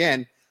video, and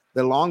again,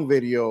 the long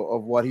video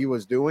of what he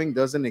was doing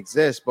doesn't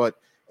exist, but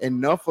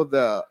enough of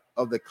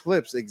the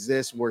clips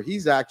exist where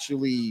he's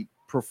actually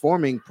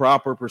performing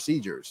proper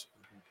procedures.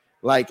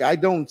 Like, I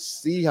don't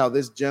see how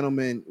this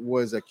gentleman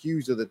was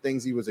accused of the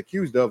things he was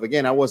accused of.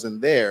 Again, I wasn't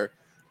there,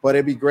 but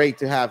it'd be great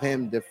to have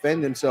him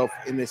defend himself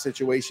in this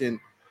situation.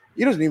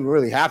 He doesn't even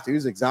really have to. He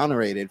was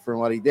exonerated from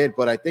what he did,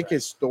 but I think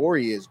his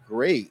story is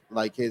great.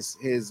 Like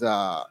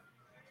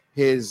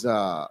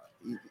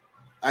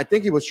I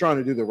think he was trying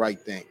to do the right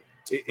thing.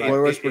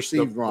 What was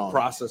perceived wrong. The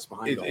process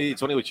behind it.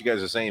 It's funny what you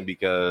guys are saying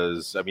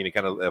because I mean it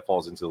kind of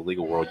falls into the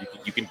legal world.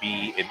 You can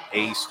be an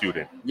A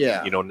student,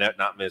 Yeah.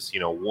 not miss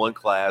one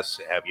class,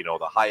 have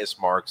the highest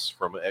marks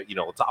from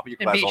the top of your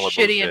And class. be all that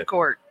shitty in bullshit.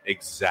 court.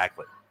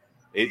 Exactly.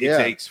 It Yeah.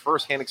 takes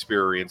firsthand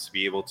experience to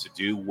be able to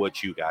do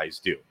what you guys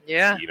do.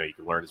 Yeah. You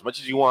can learn as much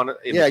as you want.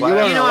 In Yeah, class. you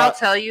learn a I'll lot.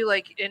 tell you,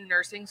 like in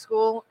nursing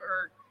school,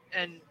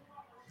 and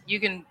you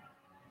can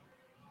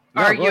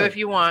No, go argue ahead. if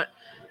you want,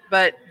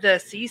 but the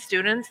C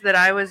students that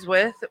I was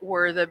with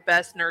were the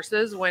best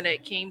nurses when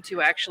it came to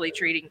actually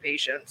treating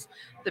patients.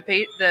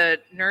 The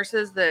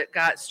nurses that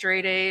got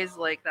straight A's,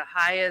 like the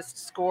highest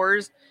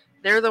scores,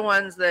 they're the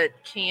ones that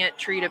can't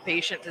treat a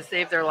patient to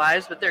save their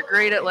lives, but they're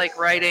great at like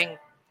writing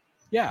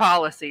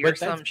policy or but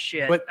that's- some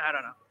shit. but- I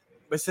don't know.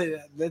 But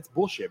say that's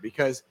bullshit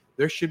because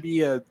there should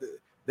be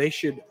they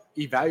should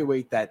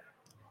evaluate that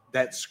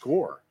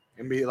score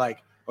and be like,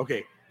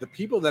 okay, the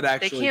people that They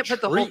actually can't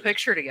put the whole treat-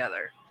 picture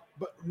together.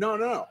 But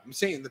no. I'm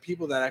saying the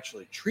people that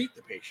actually treat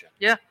the patient.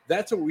 Yeah.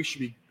 That's what we should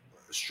be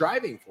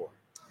striving for.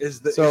 Is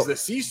the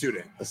C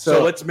student. So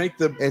So let's make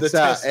the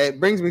test. it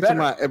brings me better. to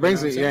my it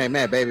brings You know me what I'm yeah,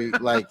 man, baby,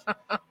 like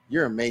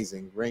you're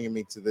amazing bringing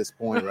me to this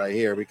point right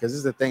here because this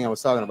is the thing I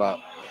was talking about.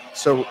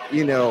 So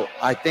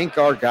I think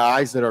our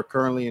guys that are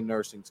currently in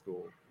nursing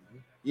school,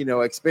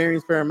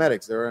 experienced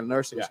paramedics that are in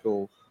nursing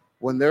school,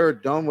 when they're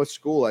done with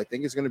school, I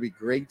think it's going to be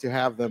great to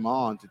have them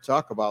on to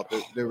talk about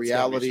the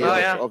reality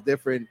of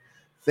different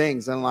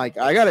things. And like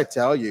I got to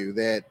tell you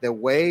that the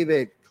way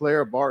that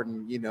Clara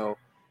Barton,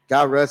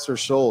 God rest her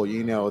soul,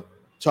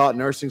 taught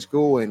nursing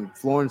school and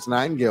Florence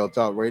Nightingale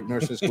taught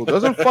nursing school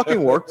doesn't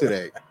fucking work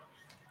today.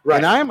 Right.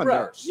 And I am a Right.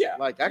 nurse. Yeah.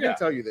 Like I can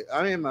tell you that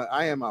I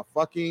am a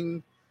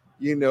fucking,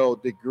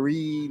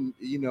 degree,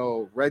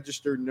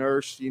 registered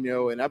nurse,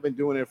 and I've been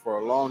doing it for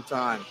a long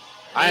time.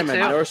 I am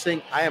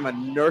a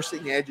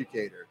nursing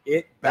educator.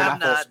 It I'm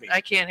baffles not. me.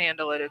 I can't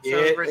handle it. It's so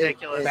It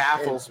ridiculous.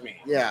 baffles me.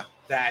 Yeah.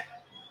 That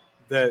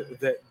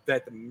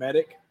the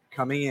medic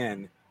coming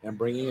in and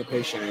bringing a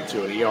patient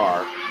into an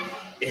ER,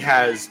 it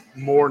has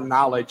more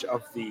knowledge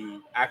of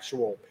the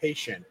actual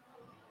patient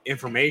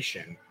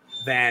information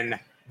than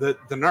the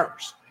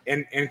nurse,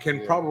 and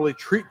can probably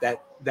treat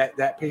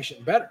that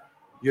patient better.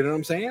 You know what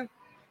I'm saying?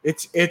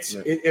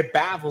 It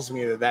baffles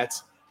me that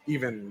that's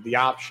even the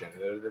option.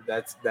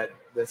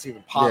 That's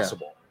even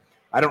possible.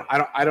 I don't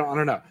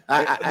know.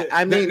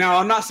 I mean, now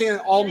I'm not saying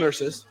all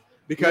nurses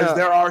because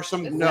there are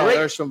some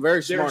there's some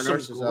very smart some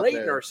nurses out great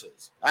there.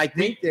 nurses. I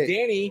think that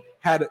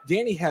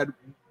Danny had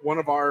one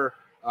of our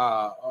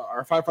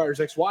firefighters'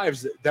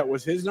 ex-wives that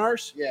was his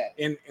nurse. Yeah.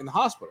 In the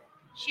hospital.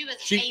 She was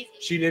amazing.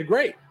 She did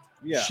great.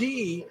 Yeah.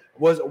 She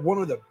was one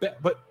of the best,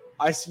 but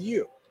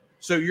ICU.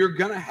 So you're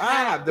gonna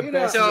have the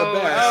best of the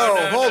best.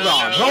 Oh,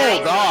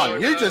 hold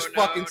on. You just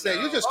fucking cussed.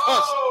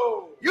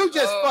 You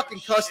just fucking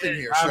cussed in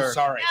here, sir. I'm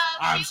sorry.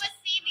 No, she was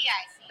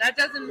CBIC. That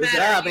doesn't Is matter.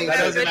 that- You that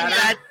have doesn't good and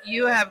matter? bad-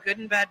 You have good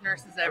and bad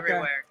nurses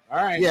everywhere.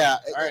 All right. Yeah.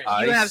 All right.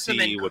 I You have some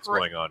see what's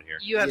going on here.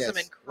 You have Yes. some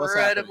What's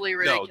incredibly No,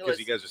 ridiculous. because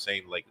you guys are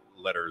saying like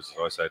letters.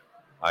 So I said,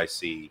 I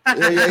see. Yeah.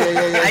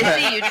 I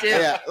see you too.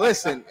 Yeah,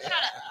 listen.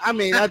 I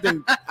mean, I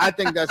think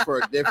that's for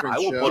a different I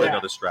will show. put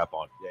another strap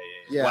on.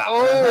 Yeah. Wow.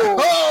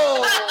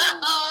 Oh,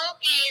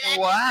 Okay, that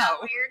Wow. wow.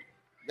 Weird.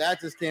 that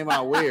just came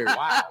out weird.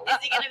 Wow. Is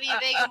it gonna be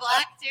big and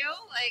black too?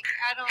 Like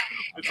I don't.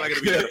 It's not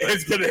gonna be.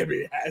 It's gonna be.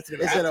 Is it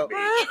a- Is it gonna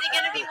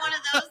be one of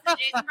those that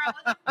Jason brought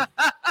with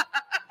him?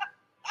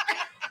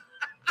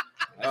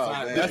 Oh,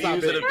 not- man. The That's not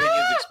views and big.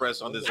 opinions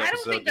expressed on this I don't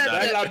episode. think do not-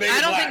 that's. not big I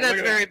and don't black. think that's Look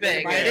at very that. Look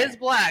big. at It that. is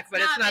black, but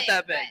it's not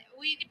that big. But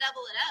we could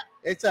double it up.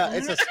 It's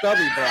a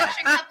stubby black.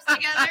 Push your cups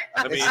together.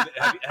 I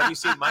mean, have you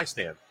seen my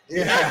stand?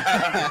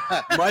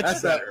 Yeah. Much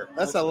that's better.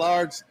 That's a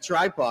large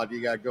tripod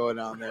you got going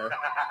on there.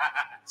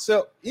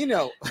 So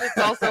It's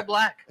also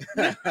black.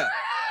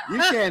 you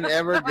can't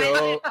ever Why go.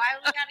 we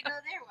gotta go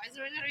there? Why is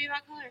it gotta be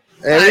about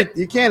color?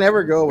 You can't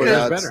ever go It is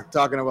without better.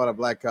 talking about a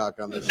black cock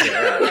on this show.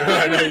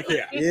 No, you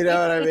can't. You know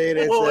what I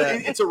mean? Well,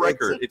 it's a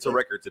record. It's a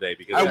record today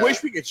because I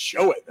wish we could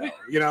show it though.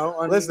 You know.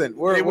 I mean, Listen,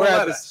 we're they we're won't at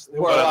let this. us. They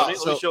we're won't Let let me,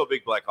 us. let me show a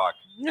big black hawk.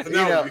 No,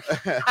 know,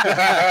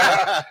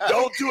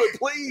 don't do it,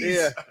 please.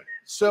 yeah.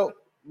 So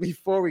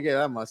before we get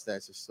that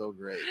mustache is so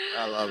great.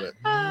 I love it.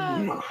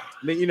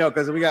 You know,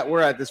 because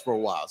we're at this for a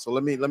while. So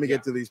let me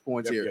get to these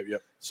points here.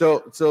 Yep. So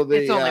the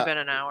It's only been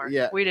an hour.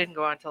 Yeah. We didn't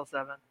go until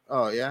 7.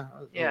 Oh yeah.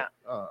 Yeah.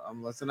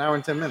 I'm less than an hour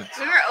and 10 minutes.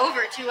 We were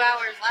over 2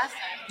 hours last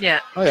time. Yeah.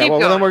 Oh yeah. Keep Well,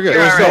 going. then we're good. It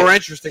was So- so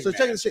interesting. So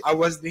check this shit. I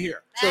wasn't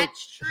here.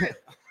 That's true.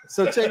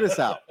 So check this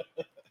out.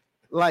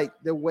 Like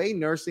the way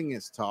nursing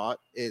is taught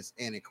is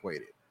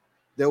antiquated.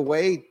 The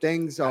way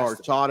things are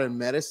taught in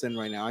medicine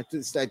right now, I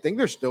think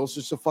they're still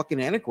just so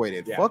fucking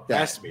antiquated. Yeah, Fuck that.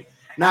 has to be.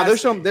 Now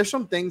Has there's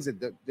some things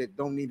that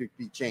don't need to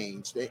be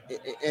changed,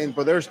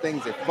 but there's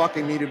things that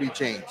fucking need to be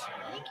changed.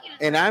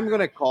 And I'm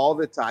gonna call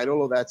the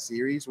title of that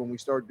series when we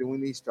start doing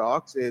these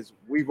talks is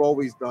 "We've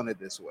Always Done It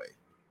This Way."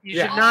 You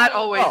should not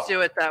always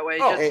do it that way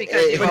just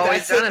because you've but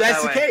always done it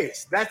that's that the way.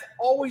 case. That's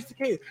always the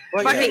case.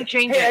 Like, Fucking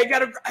change hey, it.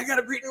 I got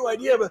a great new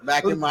idea, but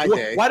Back in my wh-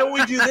 day. why don't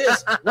we do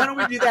this? Why don't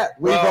we do that?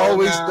 We've Well,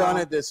 always no. done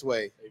it this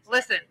way.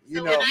 Listen,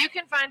 You if know- you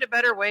can find a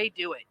better way,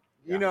 do it.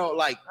 You know,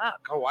 like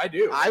Oh, I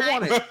do. I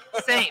want to.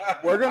 Same.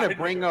 We're gonna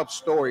bring up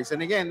stories,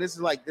 and again, this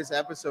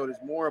episode is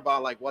more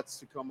about like what's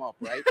to come up,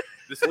 right?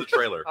 This is the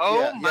trailer. Oh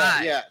yeah,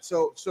 my. Yeah.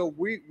 So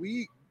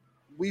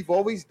we've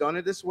always done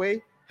it this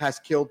way has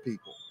killed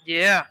people.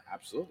 Yeah.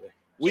 Absolutely.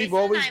 We've Jason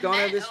always and I done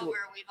it met this way. over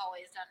We've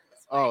always done it this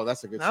way. Oh,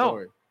 that's a good No.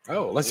 story.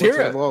 Oh, let's What's hear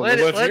that? it. Well, Let's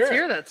hear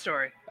hear it. that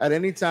story. At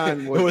any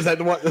time, Was that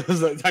the one? Was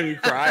that the time you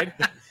cried?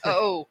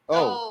 Oh.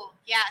 Oh,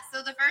 yeah.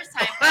 So the first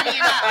time, funny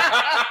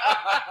enough,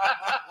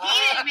 he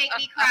didn't make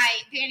me cry.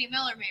 Danny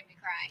Miller made me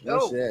cry. no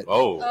Oh. shit.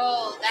 Oh,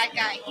 Oh, that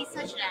guy. He's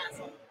such an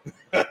asshole.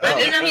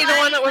 Isn't he the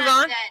one that was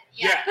on?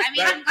 Yeah. I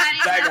mean, I'm glad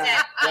he's not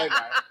dead. That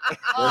guy.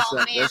 Oh,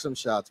 man. There's some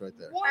shots right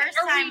there. First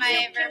time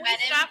I ever met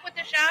him. Stop with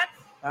the shots?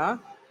 Huh?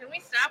 Can we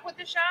stop with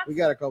the shots? We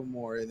got a couple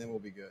more, and then we'll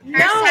be good. First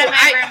time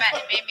I ever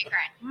met him made me cry.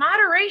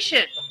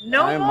 Moderation.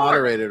 No I am more.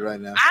 moderated right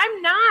now.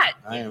 I'm not.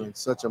 I am in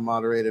such a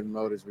moderated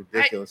mode. It's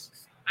ridiculous.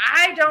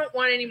 I don't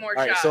want any more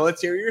All right, shots. so let's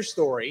hear your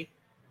story,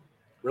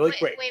 really Wait,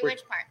 quick. wait,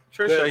 which part?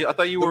 Trish, I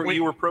thought you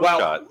were pro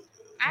shot.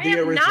 I the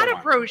am original not a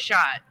one. pro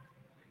shot.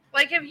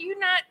 Like, have you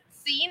not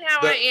seen how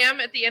I am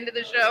at the end of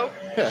the show?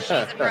 She's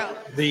a pro.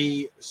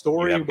 The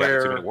story You have got a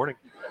where 2-minute warning.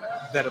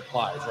 that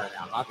applies right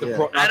now, not the Yeah.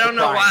 pro, not I don't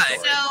the know crime why.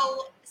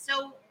 story.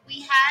 So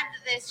we had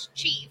this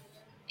chief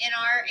in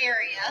our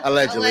area.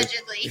 Allegedly.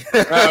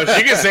 Oh,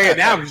 she can say it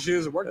now because she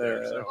doesn't work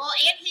there. So. Well,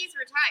 and he's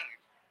retired.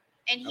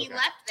 And he Okay.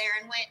 left there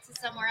and went to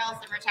somewhere else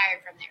and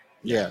retired from there.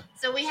 Yeah.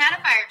 So we had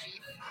a fire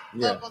chief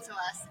Yeah. local to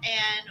us,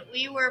 and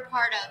we were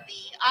part of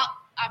the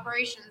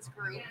operations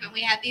group, and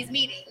we had these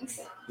meetings.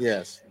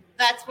 Yes.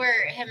 That's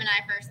where him and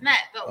I first met.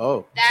 But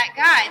Oh. that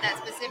guy, that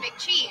specific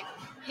chief,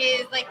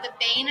 his like the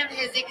bane of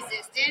his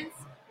existence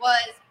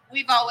was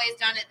we've always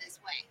done it this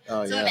way.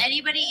 Oh, So yeah. if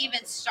anybody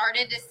even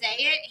started to say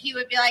it, he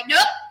would be like,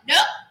 nope,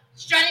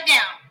 shut it down.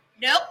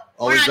 Nope,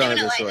 Always we're not done doing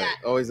it it this like way.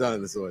 that. Always done it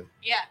this way.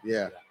 Yeah.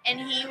 Yeah. And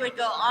he would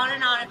go on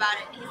and on about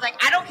it. He's like,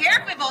 I don't care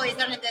if we've always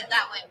done it that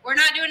way. We're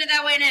not doing it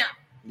that way now.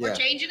 We're Yeah.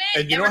 changing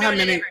it, And you we're don't have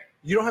doing it many. different.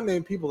 You don't have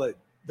many people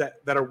that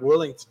are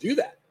willing to do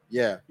that.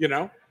 Yeah. You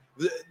know.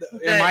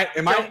 That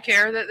Am don't I?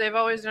 care that they've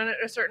always done it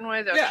a certain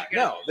way, though. Yeah.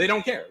 No, they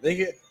don't care. They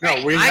get no.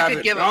 Right. We I have could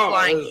it. give a No,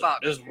 flying this-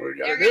 fuck. this is what we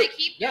gotta They're do. going to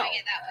keep doing No.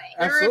 it that way.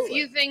 There are a Absolutely.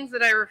 few things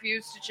that I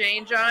refuse to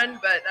change on,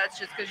 but that's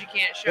just because you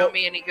can't show Well,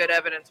 me any good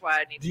evidence why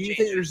I need Do to you change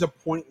think it. there's a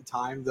point in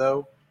time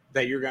though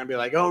that you're gonna be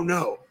like, oh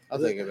no, I'll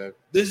think of it.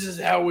 this is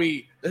how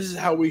we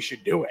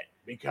should do it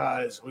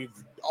because we've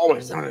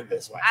always done it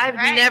this way. I've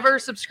Right. never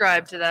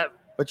subscribed to that.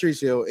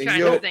 Patricio,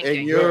 Kind of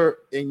thinking.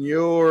 in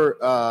your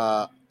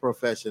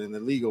profession, in the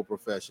legal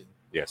profession,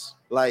 Yes.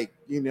 like,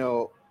 you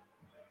know,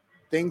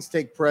 things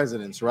take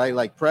precedence, right?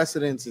 Like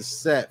precedence is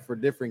set for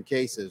different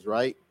cases,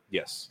 right?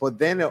 Yes. But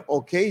then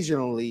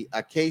occasionally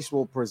a case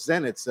will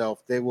present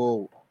itself. They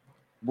will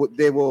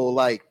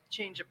like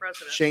Change the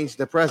precedent. change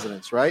the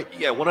precedence, right?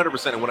 Yeah,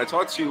 100%. And when I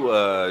talk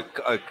to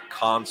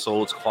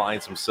consults,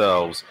 clients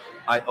themselves,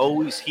 I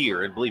always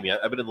hear, and believe me,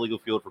 I've been in the legal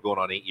field for going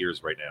on 8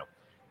 years right now.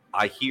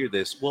 I hear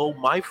this. Well,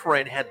 my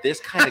friend had this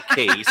kind of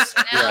case,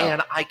 Yeah.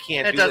 and I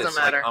can't It do doesn't this.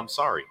 matter. Like, I'm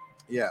sorry.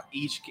 Yeah.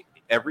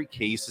 Every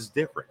case is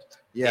different.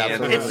 Yeah. And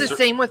absolutely. It's the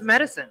same with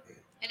medicine.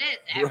 It is.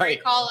 Every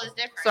Right. call is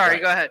different. Sorry,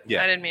 go ahead.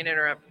 Yeah. I didn't mean to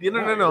interrupt. Yeah,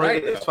 no.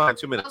 Right. It's fine.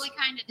 2 Well, minutes. we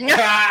kind of No. did.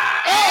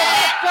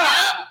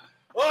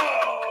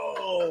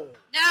 Oh,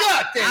 No.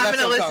 God damn, I'm that's going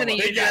to what listen to I'm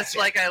you talking about. just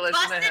like I listen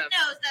Busted to him.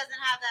 nose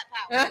doesn't have that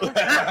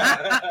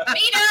power.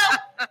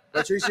 Veto.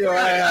 Patricio,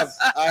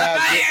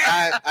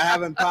 I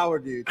have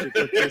empowered you to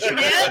petition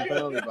the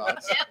penalty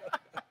box.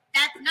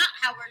 That's not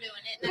how we're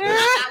doing it. That's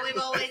not how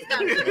we've always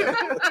done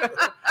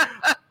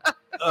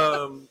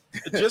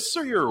it. Just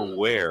so you're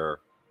aware,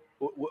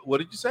 what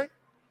did you say?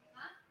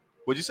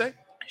 What'd you say?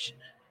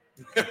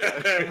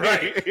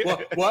 right.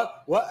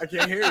 What? I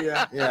can't hear you.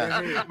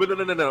 Yeah. But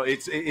no.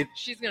 It's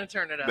She's going to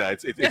turn it up. no,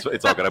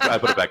 it's all good. I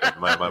put it back up.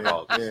 My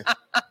apologies. Yeah.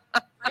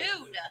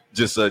 Rude.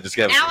 Just Now I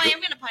am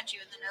going to punch you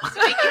in the nose.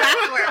 So you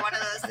have to wear one of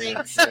those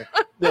things.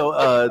 no.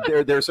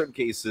 There are certain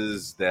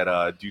cases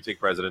that do take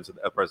precedence.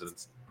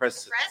 President.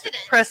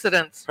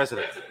 Precedence.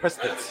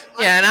 Precedence.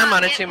 Yeah, and I'm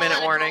on a Get 2-minute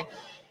political. warning.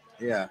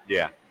 Yeah.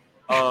 Yeah.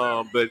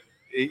 But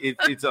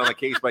it's on a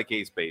case by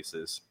case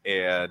basis,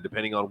 and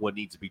depending on what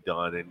needs to be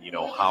done and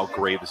how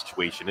grave the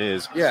situation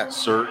is,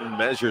 certain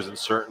measures and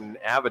certain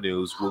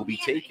avenues will be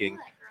taken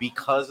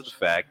because of the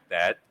fact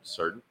that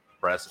certain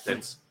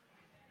precedents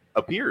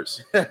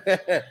appears. Do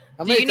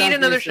you need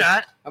another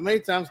shot? How many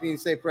times can you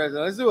say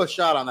president? Let's do a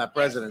shot on that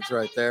president's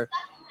right there.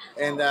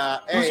 And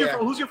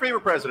who's your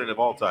favorite president of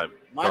all time?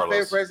 My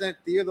favorite president,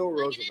 Theodore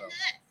Roosevelt.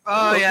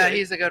 Oh yeah,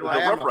 he's a good one.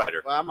 Rough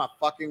Rider. I'm a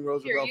fucking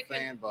Roosevelt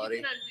fan, buddy.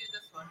 You can undo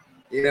this one.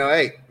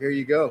 Hey, here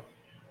you go.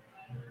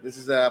 This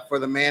is for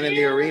the man in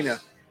the arena.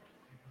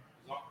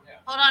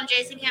 Hold on,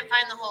 Jason can't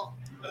find the hole.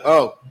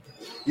 Oh,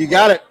 you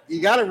got it.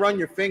 You got to run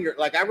your finger.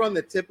 Like I run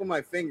the tip of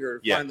my finger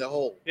to find the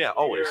hole. Yeah,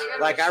 always.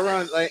 Like I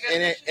run,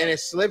 and it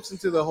slips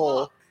into the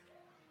hole.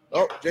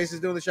 Oh, Jason's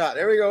doing the shot.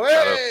 There we go. Hey!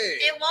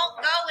 It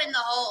won't go in the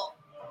hole.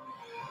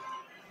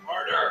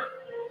 Harder.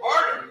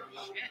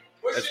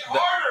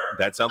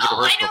 That sounds like a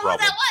I personal know who problem.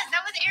 that was.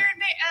 That was Aaron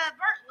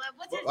Burt.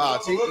 What's his Wow,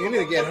 name? see, you need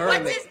to get her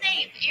in What's the. his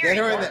name?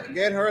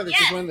 Get her in the.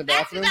 She's in the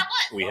That's who bathroom. that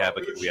was.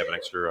 We have an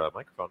extra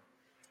microphone.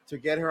 To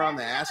get her on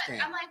the ass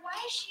cam. I'm like, why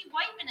is she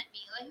wiping at me?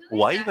 Like, who is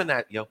Why that? even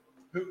that? Yo,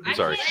 I'm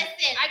sorry. Listen,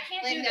 I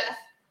can't do Linda.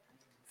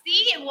 this.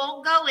 See, it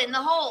won't go in the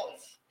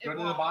holes. Go to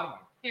the bottom.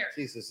 Here.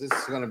 Jesus, this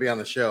is going to be on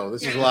the show.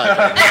 This is live. It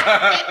won't.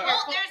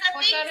 There's a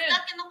Plug thing that in.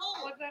 stuck in the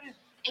hole. Plug that in.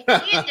 I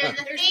see it. There's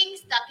a thing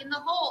stuck in the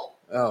hole.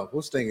 Oh,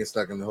 whose thing is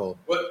stuck in the hole?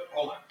 What?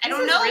 Hold on. I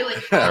don't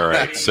know. All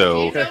right.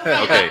 So,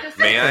 okay,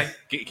 may I?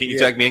 Can you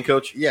tag me in,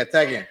 Coach? Yeah,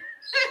 tag in.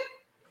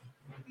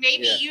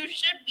 Maybe Yeah. you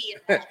should be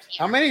involved here.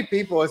 How many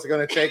people is it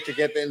going to take to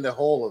get in the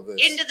hole of this?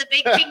 Into the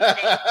big pink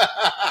thing.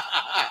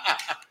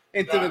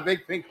 Into the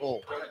big pink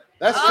hole.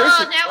 That's Oh,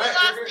 Tristan. now we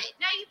lost it.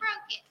 Now you broke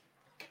it.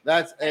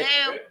 That's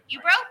Hello. You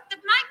broke the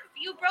mic.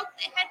 You broke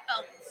the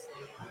headphones.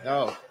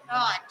 oh.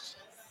 God.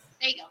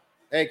 There you go.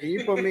 Hey, can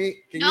you put me?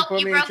 Can Nope, you put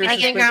you me in broke it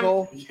Tristan's again. pink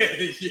hole?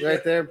 Yeah.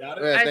 Right there.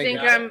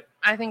 Yeah,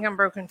 I think I'm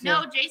broken too.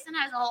 No, Jason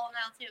has a hole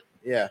now too.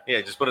 Yeah.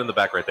 Yeah, just put it in the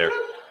back right there.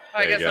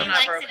 I There you guess go. I'm He not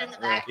likes broken. it in the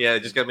back. Yeah,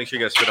 just gotta make sure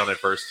you guys spit on it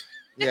first.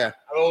 Yeah.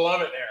 I love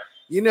it there.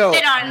 You know,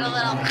 Spit on it a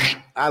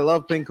little. I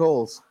love pink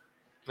holes.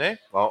 Hey,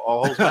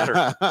 all holes matter.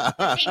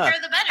 The pinker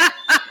the better.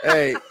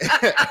 Hey.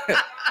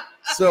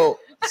 so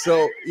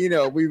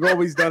we've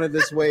always done it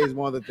this way is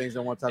one of the things I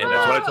want to talk And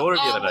that's about. what I told her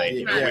the other night.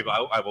 Yeah.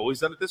 I've always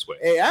done it this way.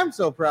 Hey, I'm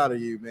so proud of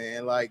you,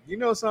 man. Like, you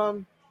know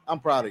something? I'm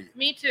proud of you.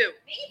 Me too.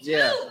 Me too.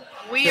 Yeah.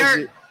 We 'Cause are.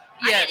 you-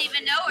 I Yes. didn't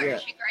even know her. Yeah.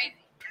 She crazy.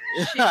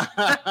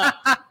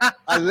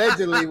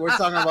 Allegedly, we're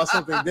talking about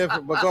something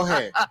different, but go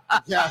ahead.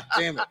 Yeah,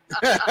 damn it.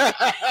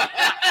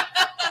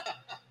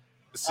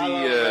 See,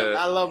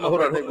 I love my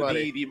hold on. birthday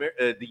buddy.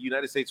 The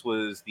United States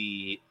was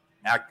the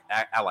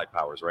Allied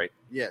powers, right?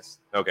 Yes.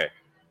 Okay.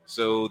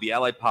 So the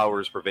Allied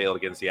powers prevailed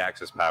against the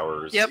Axis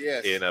powers Yep.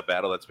 Yes. in a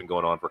battle that's been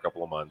going on for a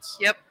couple of months.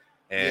 Yep.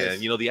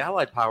 And Yes. the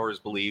Allied powers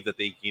believe that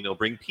they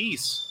bring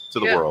peace to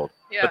the Yeah. world,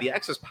 Yeah. but the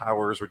Axis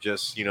powers were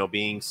just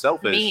being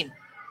selfish Mean.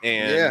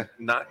 and Yeah.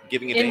 not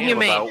giving a damn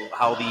Inhumane. about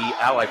how the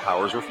Allied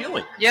powers were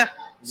feeling. Yeah.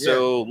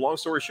 So long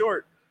story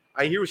short,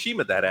 I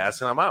Hiroshima that ass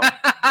and I'm out.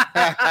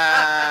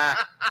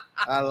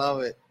 I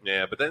love it.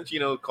 Yeah, but then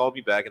called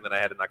me back and then I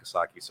had a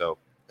Nagasaki. So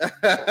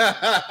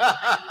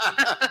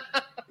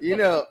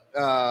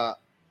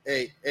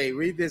Hey,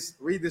 read this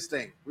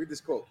thing. Read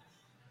this quote.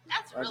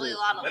 That's really a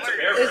lot of work.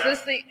 Is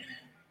this the?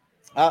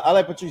 I'll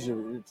let Patricia.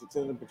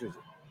 Tell them Patricia.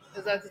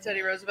 Is that the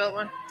Teddy Roosevelt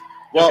one?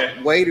 Well,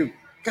 Okay. wait.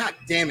 God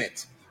damn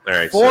it. all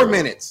right, 4 so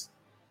minutes.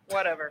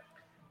 Whatever.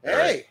 All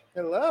right. Hey,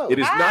 hello. It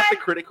is not Hi. the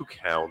critic who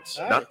counts,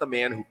 Hi. not the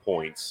man who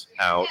points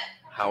out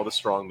how the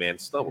strong man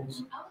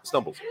stumbles,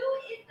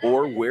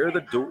 or where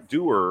the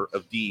doer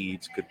of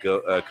deeds could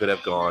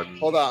have gone.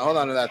 Hold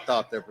on to that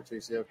thought there,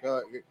 Patricia.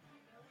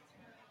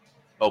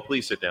 Oh,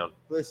 please sit down.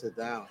 Please sit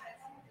down.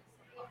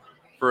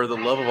 For the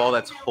love of all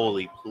that's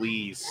holy,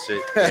 please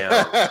sit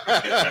down.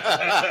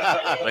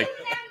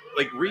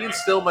 like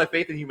reinstill my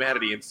faith in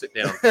humanity and sit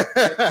down.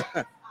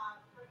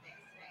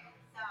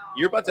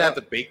 You're about to have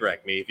to bake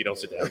rack me if you don't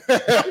sit down.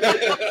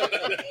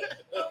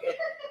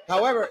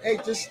 However, hey,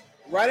 just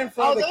right in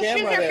front of the those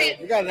shoes camera are there. fit.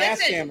 You got an ass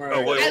Listen, camera.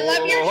 Oh, wait, I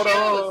love your hold shoes.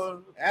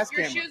 on. Ass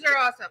Your camera. shoes are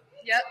awesome.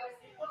 Yep.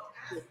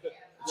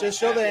 Just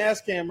show the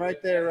ass cam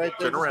right there, right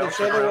there. Turn Just around,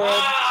 show turn the around.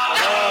 world.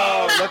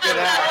 Oh, look at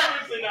that.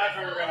 Obviously not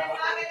very well.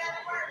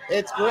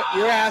 It's great.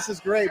 Your ass is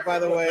great, by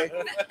the way.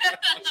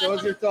 So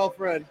is your tall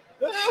friend.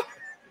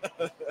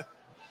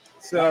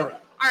 So,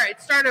 All right,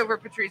 start over,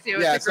 Patricio.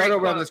 yeah, It's a start great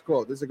over on quote. this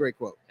quote. This is a great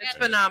quote. It's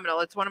phenomenal.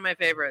 It's one of my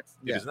favorites.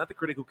 It is not the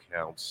critic who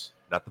counts,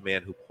 not the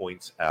man who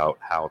points out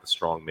how the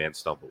strong man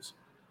stumbles,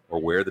 or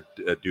where the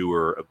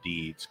doer of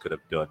deeds could have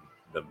done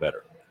them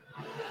better.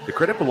 The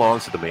credit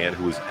belongs to the man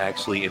who is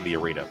actually in the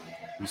arena,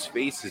 whose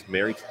face is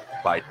marred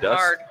by dust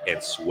Hard.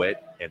 and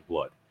sweat and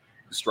blood,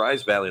 who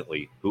strives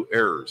valiantly, who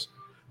errs,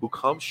 who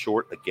comes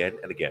short again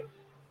and again,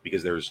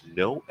 because there is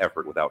no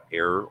effort without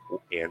error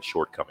and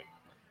shortcoming,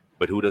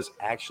 but who does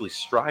actually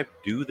strive to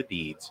do the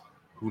deeds,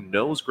 who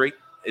knows great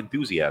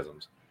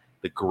enthusiasms,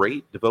 the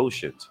great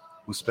devotions,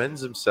 who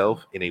spends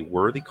himself in a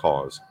worthy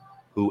cause,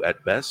 who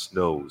at best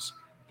knows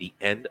the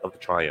end of the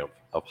triumph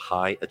of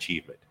high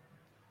achievement,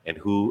 and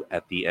who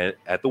at the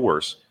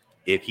worst,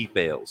 if he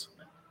fails,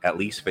 at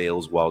least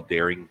fails while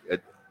daring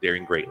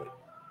greatly.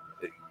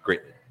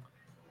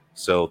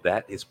 So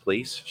that his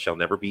place shall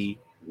never be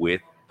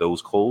with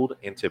those cold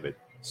and timid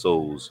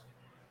souls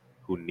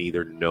who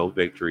neither know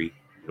victory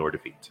nor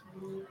defeat.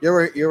 You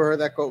ever heard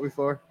that quote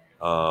before?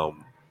 I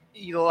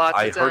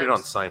heard it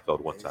on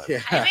Seinfeld one time.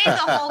 Yeah. I made the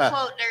whole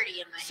quote dirty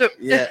in my head.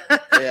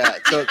 Yeah.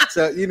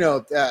 So you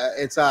know,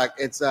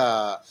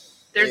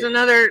 There's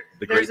another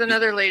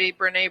lady,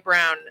 Brene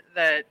Brown,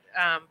 that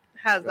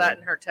has that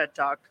in her TED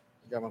Talk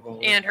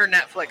and her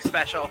Netflix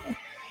special.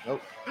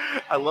 Nope.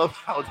 I love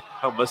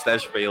how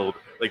Mustache failed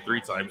like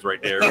 3 times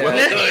right there. What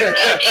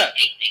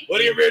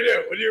are you gonna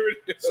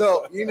do?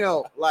 So you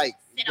know, like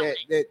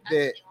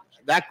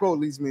that quote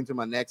leads me into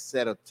my next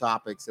set of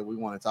topics that we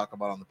want to talk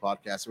about on the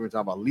podcast. We're going to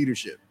talk about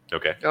leadership.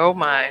 Okay. Oh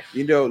my.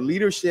 You know,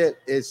 leadership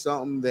is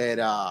something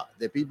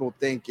that people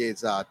think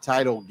is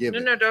title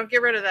given. No, don't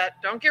get rid of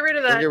that. Don't get rid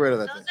of that. Don't get rid of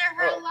that. Those are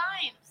her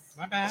lines.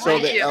 My bad. So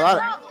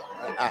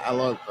I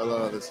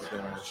love this is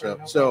going on the show.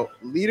 So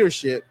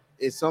leadership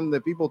is something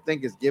that people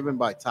think is given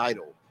by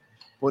title,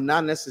 but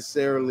not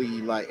necessarily.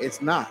 Like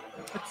it's not.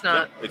 It's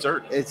not. No, it's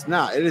earned. It's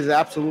not. It is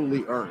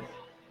absolutely earned.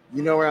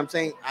 You know what I'm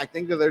saying? I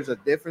think that there's a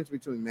difference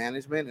between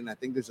management and I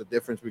think there's a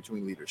difference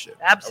between leadership.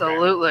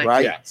 Absolutely.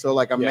 Right? Yeah. So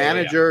like a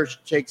manager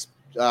checks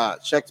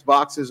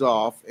boxes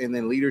off, and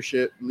then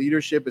leadership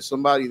is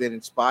somebody that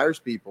inspires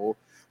people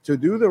to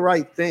do the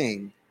right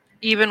thing.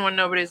 Even when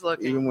nobody's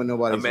looking. Even when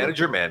nobody's looking. A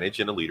manager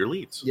manages and a leader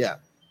leads. Yeah.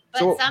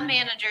 But some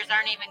managers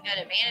aren't even good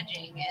at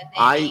managing it.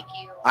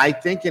 I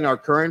think in our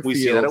current we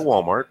field, see that at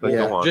Walmart, but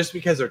go on. Just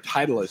because their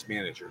title is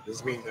manager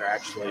doesn't mean they're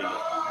actually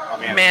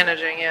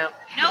managing. Yeah.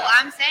 No,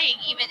 I'm saying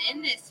even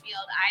in this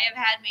field, I have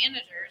had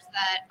managers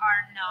that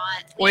are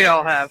not. We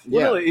all have.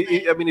 Well,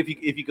 I mean, if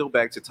you go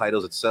back to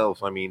titles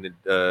itself, I mean,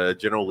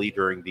 General Lee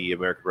during the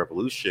American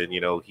Revolution,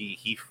 you know,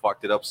 he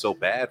fucked it up so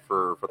bad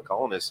for the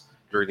colonists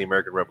during the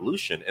American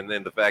Revolution, and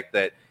then the fact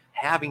that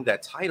having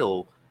that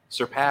title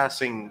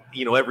surpassing,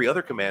 you know, every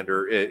other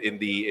commander in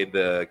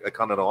the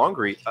Continental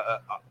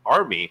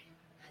Army,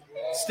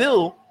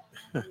 still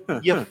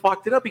you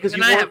fucked it up because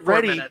you weren't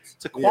ready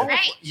to qualify.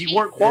 Right. You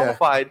weren't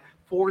qualified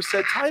for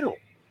said title.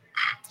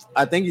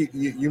 I think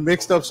you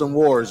mixed up some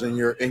wars in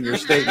your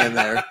statement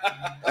there.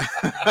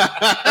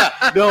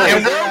 No,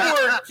 in World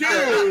War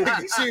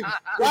II,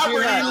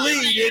 Robert E.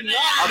 Lee did not.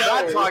 I'm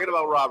not talking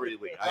about Robert E.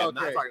 Lee. I am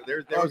not Okay. talking.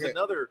 There was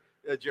another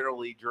General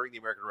Lee during the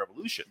American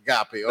Revolution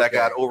that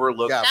got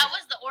overlooked. That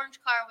was the orange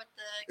car with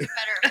the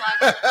Confederate flag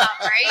on the top,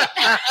 right?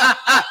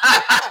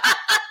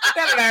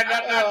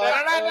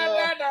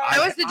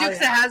 That was the Dukes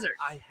of Hazzard.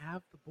 I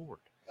have the board.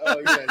 Oh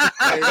yeah.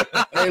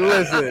 Hey,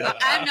 listen.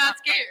 I'm not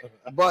scared.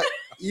 But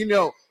you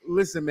know,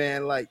 listen,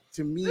 man. Like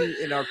to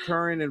me, in our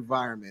current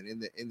environment,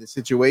 in the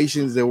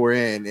situations that we're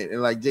in,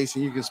 and like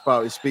Jason, you can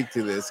probably speak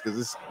to this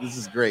because this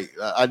is great.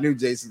 I knew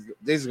Jason's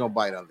gonna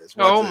bite on this.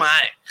 Oh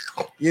my!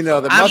 You know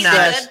the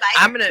mustache.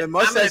 The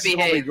mustache is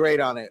gonna be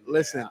great on it.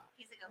 Listen,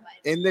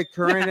 in the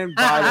current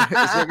environment,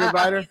 is he a good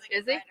biter?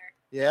 Is he?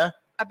 Yeah.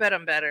 I bet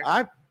I'm better.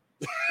 I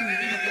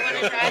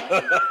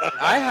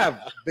have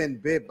been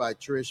bit by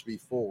Trish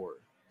before.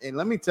 And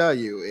let me tell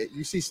you,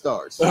 you see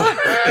stars.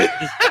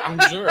 I'm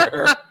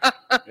sure.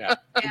 Yeah.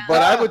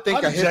 But I would think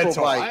I'm a hippo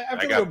gentle. bite.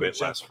 I got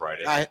bit last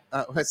Friday.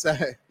 What's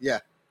that? Yeah.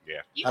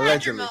 Yeah. You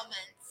had your Allegedly.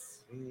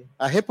 moments.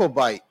 A hippo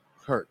bite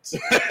hurts.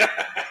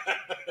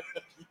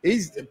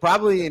 He's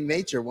probably in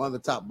nature one of the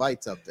top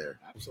bites up there.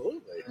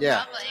 Absolutely.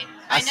 Yeah. Probably.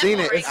 I seen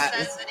it. Nipple ring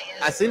says it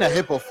is. I seen a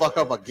hippo fuck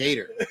up a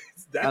gator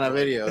on a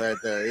video right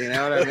there. You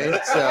know what I mean?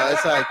 So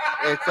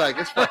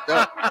it's fucked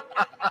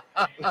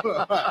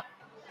up.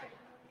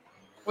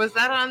 Was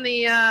that on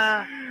the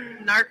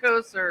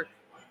Narcos or?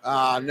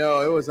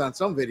 No, it was on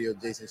some video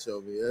Jason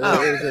showed me.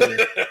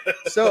 Oh.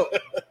 So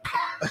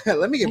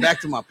let me get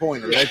back to my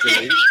point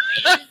allegedly.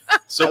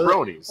 So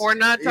bronies. We're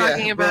not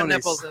talking about bronies.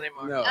 nipples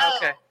anymore. No. Oh,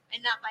 Okay.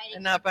 and not biting.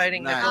 And not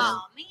biting Nice. nipples.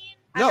 Oh man.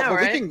 No, I know, but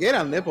right? we can get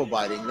on nipple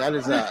biting. That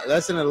is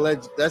that's an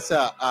alleged. That's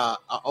a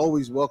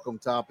always welcome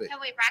topic. Can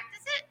we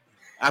practice it?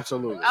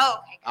 Absolutely. Oh,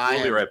 okay.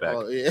 We'll be right back.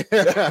 Oh, yeah.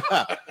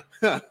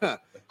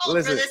 Hold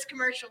Listen. for this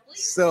commercial,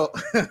 please. So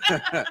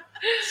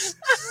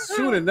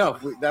soon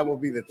enough, that will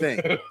be the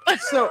thing.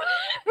 So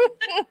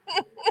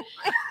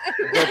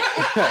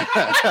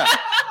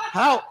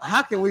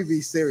how can we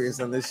be serious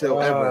on this show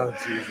ever?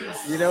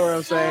 Jesus. You know what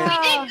I'm saying? We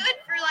did good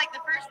for like the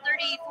first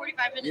 30,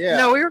 45 minutes. Yeah.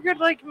 No, we were good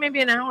like maybe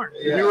an hour.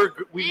 Yeah.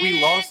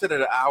 We lost it at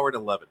 1 hour and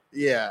 11.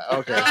 Yeah.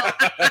 Okay.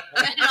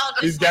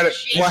 He's got it.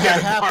 What He's had got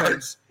it happened?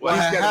 marked. What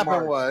He's had got it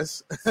happened marked.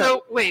 was.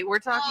 So wait, we're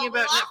talking Oh, we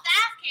about. lost the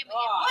ass cam again.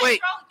 What's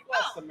Wait. wrong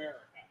with your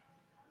phone?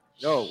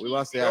 No, we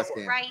lost the ass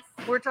game. Rice.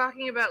 We're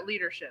talking about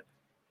leadership.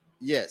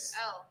 Yes.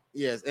 Oh.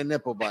 Yes, and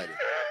nipple biting.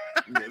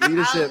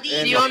 Leadership. lead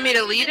And Do you want me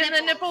to lead in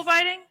the nipple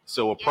biting?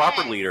 So a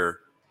proper Yes. leader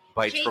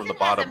bites Jason from the has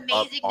bottom up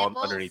amazing on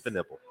nipples. underneath the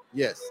nipple.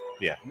 yes.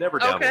 Yeah, never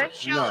downward. Okay.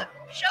 Show No. her.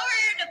 Show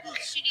her your nipples.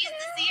 She needs to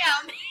see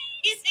how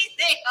amazing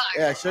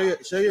they are. Yeah,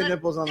 show your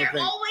nipples on the They're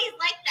thing. always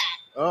like that.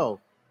 Oh.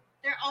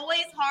 They're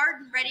always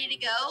hard and ready to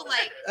go.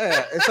 Like,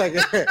 Yeah, it's like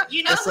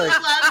you know it's who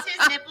like, loves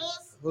his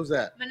nipples? who's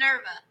that?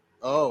 Minerva.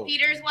 Oh.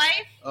 Peter's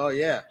wife? Oh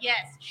yeah.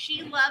 Yes,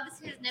 she loves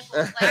his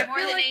nipples like more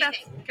than anything.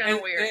 Kind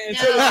of weird. And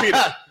so does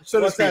Peter. So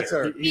does What's that, Peter.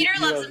 sir? Peter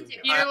loves them too.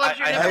 Peter loves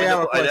your I nipples. have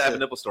a question.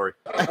 nipple story.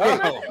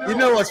 Hey, you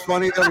know what's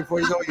funny though? Before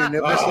you go with your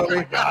nipple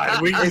story, God,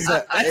 it's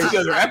that's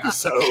another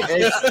episode.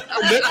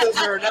 Nipples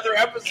are another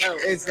episode.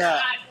 It's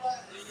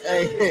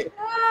hey,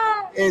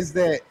 is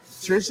that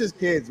Trisha's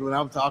kids when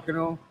I'm talking to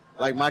them,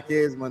 like my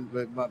kids, my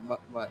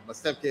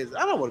stepkids, I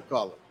don't know what to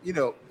call them. You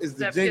know, is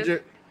the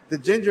Stepkids?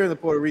 ginger and the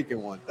Puerto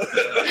Rican one.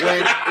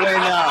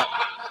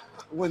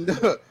 When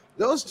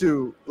those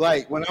two,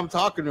 like when I'm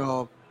talking to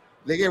them,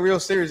 they get real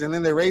serious and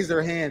then they raise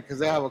their hand because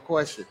they have a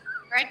question.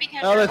 Right?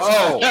 Because Oh, they're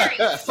that's-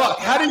 scary. Fuck,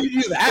 how do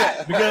you do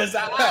that? Because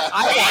I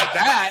want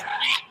that.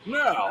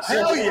 No.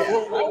 Hell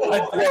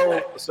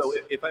yeah. So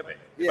if I may,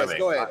 Yes,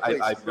 go ahead,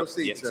 please. I've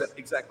Proceed, yeah, sir.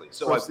 exactly.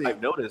 So Proceed.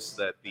 I've noticed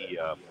that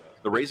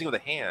the raising of the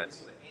hand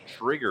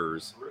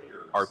triggers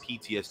our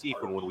PTSD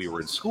from when we were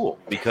in school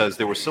because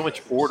there was so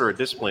much order and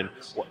discipline.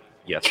 Well,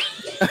 yes.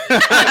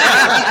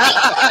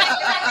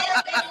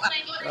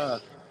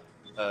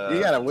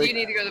 You gotta Do wait. you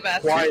need to go to the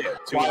bathroom?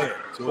 Quiet.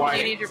 Do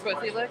you need your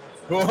pussy licked?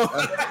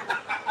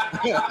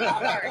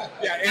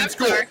 Yeah, in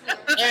school.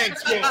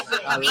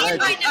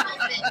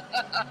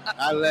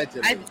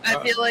 Allegedly. I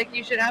feel like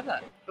you should have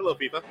that. Hello,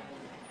 FIFA.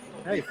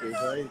 Hey, FIFA,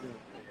 how you doing?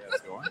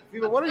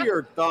 FIFA, what are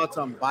your thoughts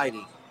on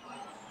biting?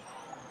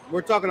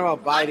 We're talking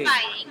about biting.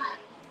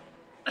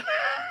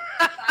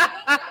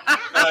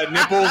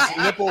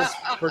 Nipples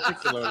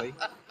particularly.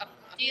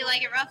 Do you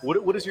like it rough?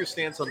 What is your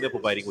stance on nipple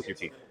biting with your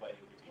teeth?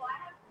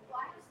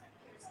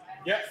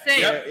 Yeah. Same.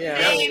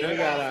 Yeah, Same. we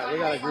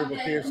got a group of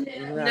peers.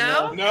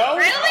 No? No?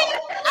 Really?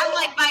 I'm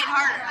like bite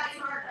harder.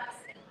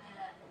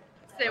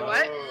 Say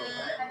what?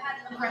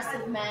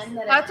 Aggressive men.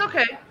 That's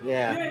okay.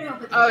 Yeah.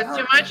 Oh, it's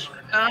too much?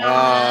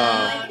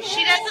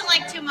 She doesn't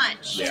like too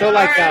much. So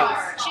like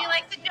She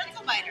likes a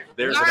gentle biter.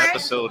 There's All an right.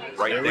 episode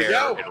right There we there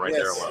go. and right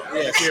there alone.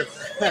 Yes.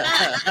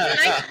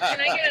 Can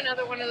I get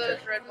another one of those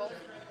Red Bulls?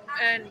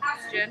 And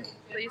gin,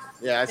 please?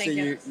 Yeah, I Thank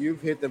see you've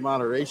hit the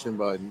moderation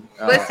button.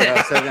 Listen.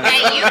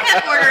 Hey, you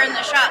kept ordering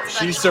the shots. She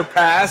buddy.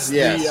 surpassed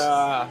Yes.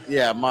 the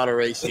yeah,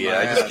 moderation.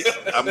 Yeah,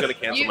 I'm gonna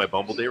cancel You- my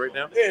Bumble day right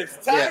now. it's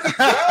time to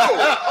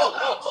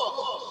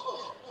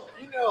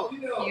go.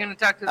 You gonna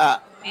talk to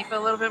FIFA a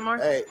little bit more?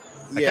 Hey,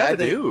 I yeah,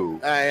 kinda do.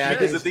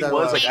 Because the thing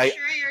was, like, Make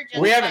sure you're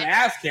gentle. We have an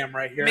ass cam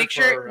right here. Make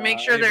sure- for, make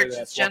sure anybody they're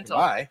that's walking gentle.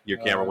 by. Your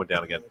camera went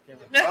down again.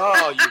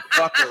 Oh, you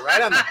fucker!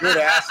 Right on the good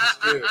asses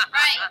too.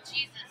 Right,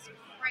 Jesus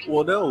Christ.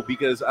 Well, no,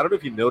 because I don't know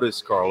if you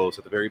noticed, Carlos,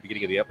 at the very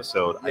beginning of the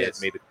episode, I had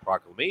Yes. made the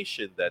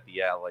proclamation that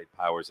the Allied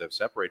powers have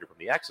separated from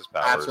the Axis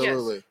powers,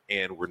 Absolutely.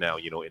 and we're now,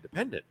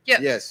 independent. Yeah.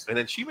 Yes. And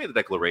then she made the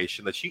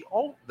declaration that she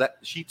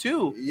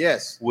too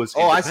Yes. was.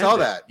 Oh, I saw independent.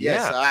 that.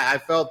 Yes, Yeah. I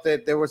felt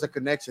that there was a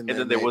connection. And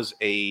then there was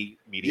a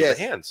meeting Yes. of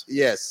the hands.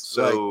 Yes.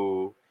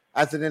 So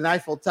as in an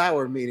Eiffel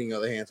Tower meeting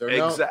of the hands, or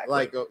no? Exactly.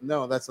 Like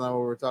no, that's not what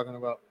we're talking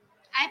about.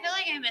 I feel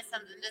like I missed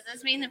something. Does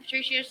this mean that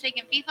Patricia's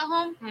taking FIFA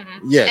home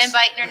Yes. and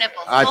biting her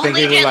nipples? I think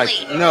Only he was like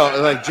gently.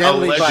 like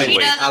gently Allegedly. biting. She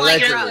doesn't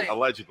like it Allegedly. rough.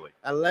 allegedly.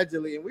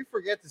 Allegedly, and we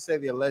forget to say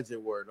the alleged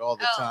word all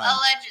the Oh, time.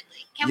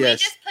 allegedly. Can we Yes.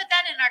 just put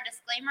that in our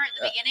disclaimer at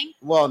the beginning?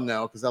 Well,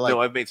 no, because I like. No,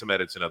 I've made some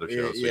edits in other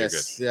shows, so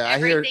yes, you're yeah,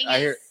 Everything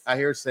I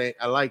hear saying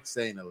I like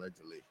saying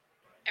allegedly.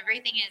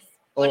 Everything is.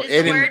 Oh, What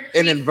is the word?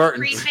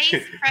 inadvertent. Preface?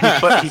 good.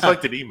 Preface? But he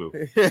fucked an emu.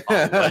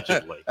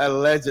 Allegedly.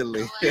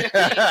 Allegedly.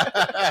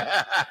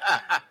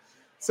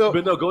 So,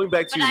 But no, going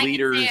back to But I can say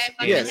leaders, I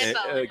fucked Yes. a hippo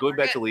and going we're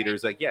back to good,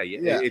 leaders, like Yeah.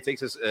 it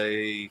takes us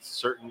a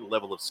certain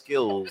level of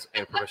skills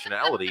and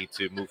professionality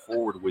to move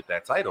forward with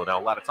that title. Now,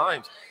 a lot of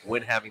times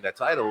when having that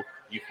title,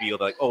 you feel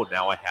like, oh,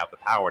 now I have the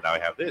power, now I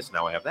have this,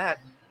 now I have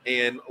that,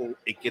 and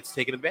it gets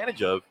taken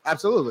advantage of.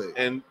 absolutely.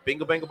 And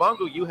bingo, bango,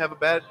 bongo, you have a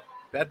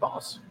bad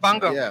boss.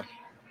 Bongo. Yeah.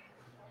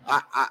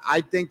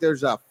 I think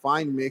there's a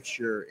fine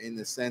mixture in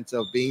the sense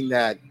of being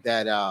that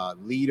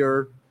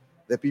leader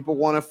that people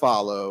want to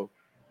follow,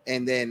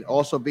 and then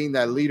also being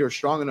that leader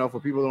strong enough where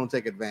people don't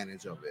take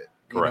advantage of it.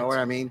 You Correct. know what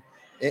I mean?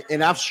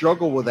 And I've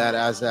struggled with that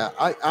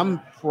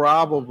I'm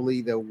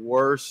probably the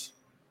worst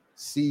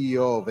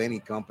CEO of any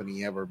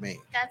company ever made.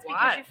 That's because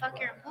Why? you fuck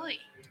your employee.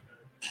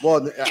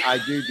 Well, I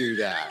do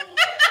that.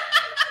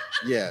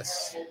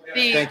 Yes.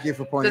 Thank you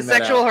for The pointing that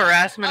sexual out.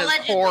 harassment is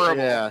Allegedly. horrible.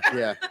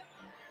 Yeah.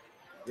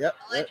 Yep.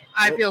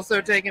 I feel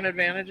so taken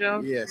advantage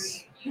of.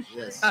 Yes.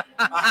 Yes.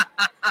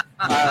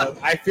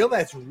 I feel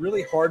that's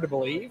really hard to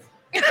believe.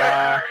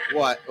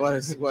 What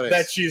is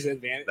That she's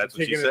advantage, That's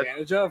what she taken said?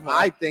 advantage of.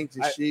 I think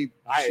that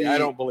I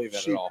don't believe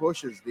that she at all.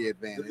 pushes the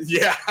advantage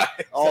Yeah,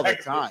 all the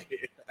exactly.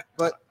 time.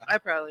 But I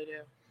probably do.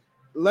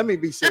 let me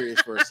be serious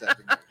for a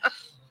second.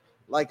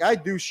 Like I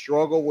do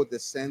struggle with the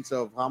sense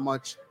of how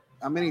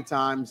many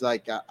times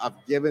like I've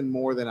given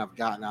more than I've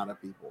gotten out of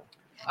people.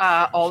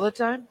 All the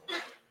time.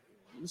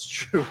 It's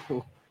true.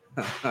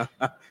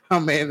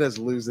 Amanda's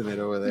losing it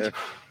over there.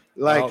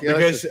 Like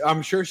because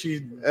I'm sure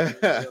she.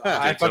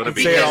 I fucking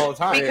say it all the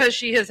time because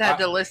she has had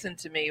to listen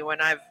to me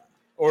when I've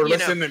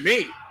listen to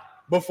me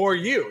before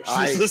you.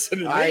 She's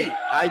listening to me.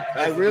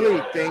 I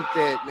really think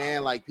that,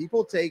 man, like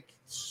people take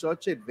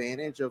such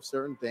advantage of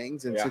certain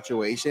things and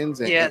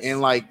situations, and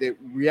like the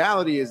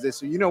reality is this.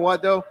 So you know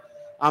what though?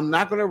 I'm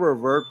not going to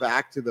revert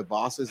back to the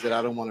bosses that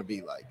I don't want to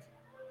be like.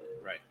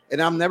 Right.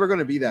 And I'm never going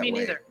to be that Me way.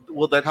 neither.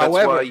 Well, that's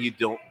why you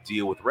don't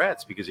deal with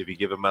rats, because if you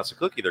give a mouse a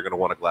cookie, they're going to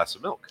want a glass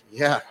of milk.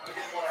 Yeah.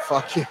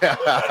 Fuck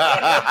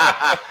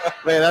yeah.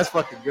 Man, that's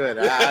fucking good.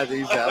 I'm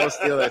going to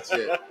steal that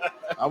shit.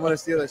 I'm going to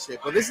steal that shit.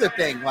 But this is the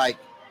thing. Like,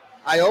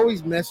 I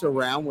always mess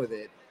around with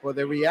it. But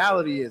the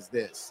reality is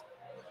this.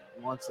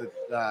 Once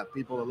the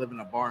people that live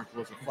in a barn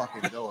close the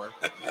fucking door,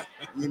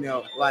 you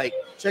know, like,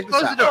 check this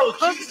out.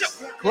 Close the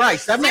door.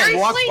 Christ, that man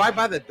walks Seriously? right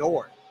by the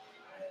door.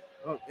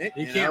 Oh,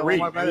 He can't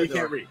read. He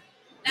can't read.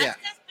 Yeah.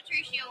 That's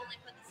Patricio only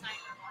put the sign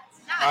on one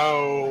side.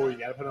 Oh, you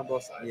got to put it on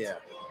both sides. Yeah.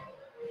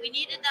 We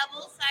need a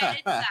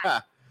double-sided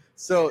sign.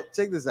 So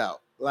check this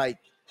out. Like,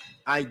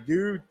 I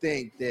do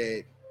think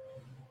that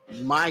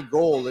my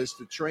goal is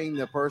to train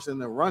the person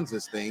that runs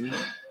this thing.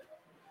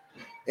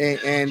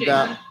 And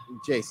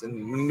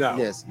Jason, no,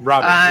 yes,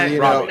 Robbie, you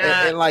know,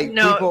 and like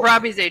no, people,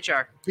 Robbie's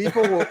HR.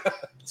 People will,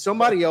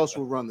 somebody else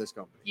will run this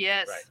company.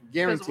 Yes,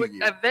 Guarantee you.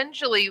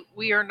 Eventually,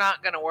 we are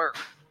not going to work.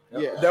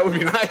 Yeah, that would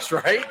be nice,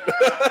 right?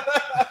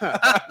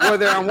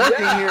 whether I'm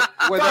working here,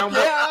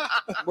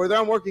 whether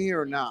I'm working here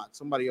or not,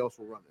 somebody else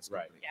will run this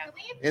company.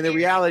 Right. And the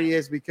reality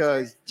is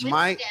because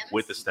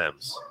with the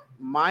stems,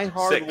 my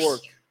hard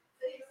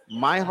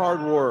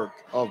work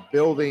of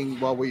building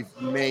what we've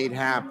made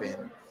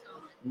happen,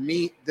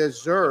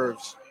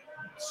 deserves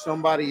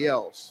somebody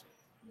else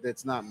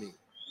that's not me.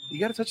 You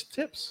got to touch the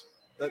tips.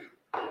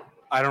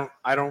 I don't.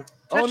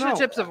 Touch the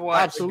tips of what?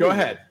 Absolutely. Go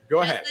ahead.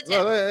 Go ahead.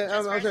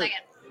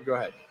 Go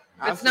ahead.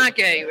 It's not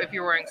gay if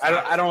you're wearing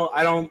socks. I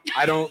don't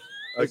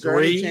Is there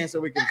any agree. chance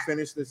that we can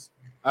finish this?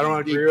 I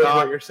don't agree with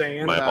what you're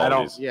saying. My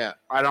apologies.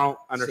 I don't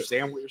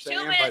understand what you're saying.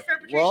 2 minutes But for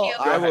Patricio.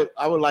 Well,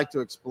 I would like to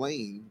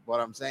explain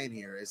what I'm saying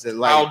here. Is that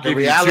like I'll the give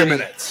reality? you 2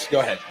 minutes. Go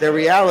ahead. The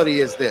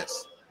reality is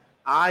this: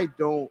 I'm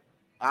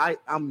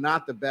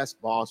not the best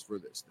boss for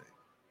this thing.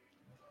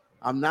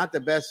 I'm not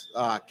the best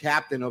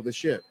captain of the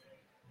ship,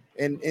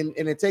 and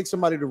it takes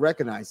somebody to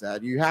recognize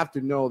that. You have to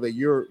know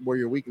that where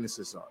your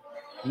weaknesses are.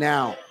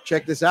 Now,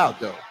 check this out,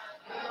 though.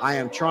 I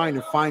am trying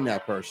to find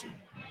that person,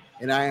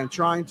 and I am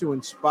trying to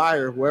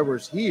inspire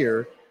whoever's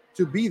here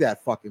to be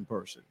that fucking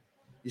person.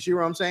 You see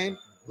what I'm saying?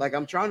 Like,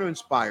 I'm trying to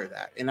inspire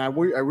that, and I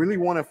really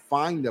want to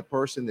find the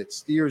person that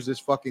steers this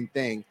fucking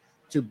thing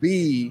to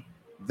be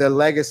the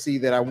legacy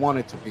that I want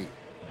it to be.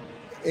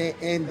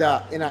 And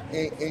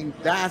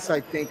that's, I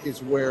think,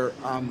 is where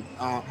I'm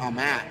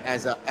at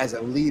as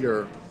a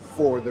leader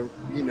for the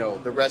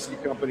rescue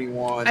company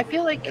one. I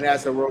feel like, and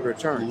as the road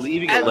returns,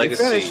 leaving a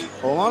legacy.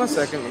 Hold on a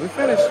second. Let me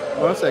finish.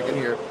 1 second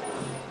here.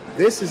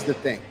 This is the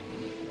thing.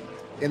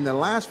 In the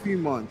last few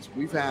months,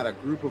 we've had a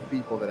group of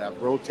people that have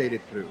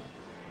rotated through.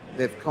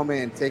 They've come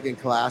in, taken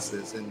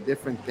classes and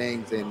different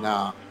things, and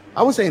I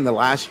would say in the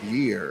last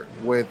year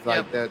with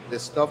like the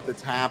stuff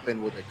that's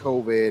happened with the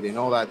COVID and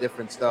all that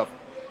different stuff.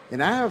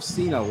 And I have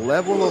seen a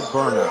level of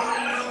burnout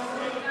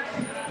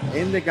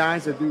in the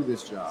guys that do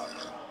this job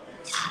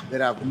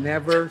that I've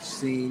never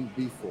seen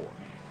before.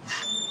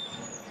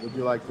 Would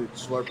you like to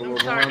slurp a little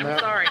more on that? I'm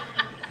sorry.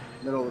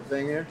 Middle of the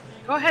thing here.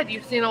 Go ahead.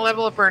 You've seen a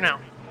level of burnout.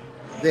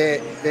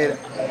 That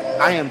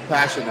I am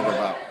passionate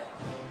about.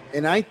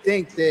 And I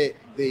think that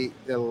the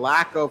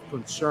lack of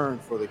concern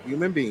for the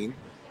human being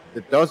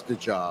that does the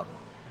job,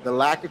 the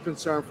lack of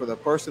concern for the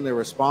person that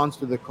responds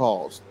to the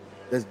calls,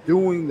 that's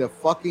doing the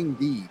fucking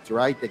deeds,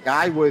 right? The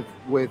guy with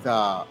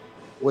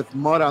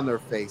mud on their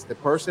face, the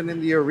person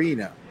in the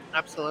arena.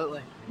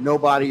 Absolutely.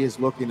 Nobody is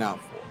looking out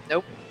for.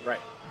 Nope.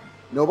 Right.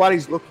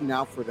 Nobody's looking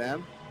out for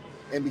them.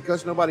 And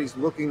because nobody's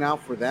looking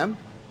out for them,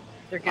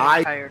 they're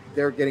getting tired.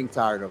 They're getting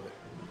tired of it.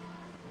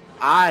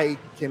 I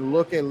can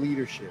look at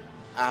leadership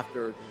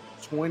after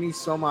 20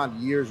 some odd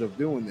years of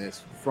doing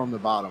this from the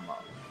bottom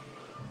up.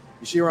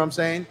 You see what I'm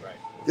saying? Right.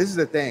 This is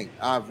the thing.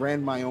 I've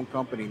ran my own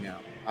company now.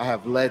 I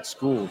have led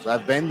schools.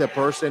 I've been the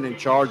person in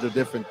charge of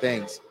different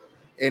things.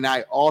 And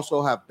I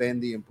also have been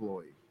the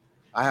employee.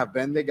 I have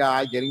been the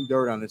guy getting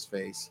dirt on his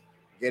face,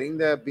 being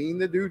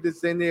the dude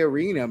that's in the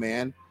arena,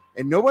 man.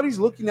 And nobody's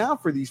looking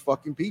out for these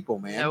fucking people,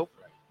 man. Nope.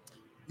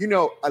 You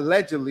know,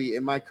 allegedly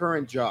in my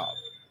current job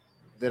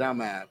that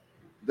I'm at,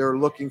 they're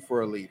looking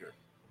for a leader.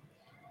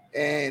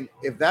 And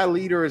if that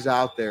leader is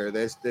out there,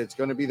 that's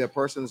going to be the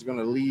person that's going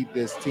to lead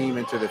this team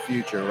into the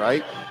future,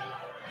 right?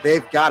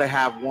 They've got to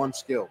have one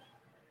skill.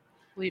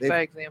 Lead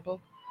by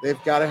example.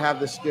 They've got to have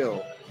the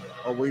skill,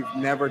 or we've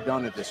never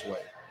done it this way.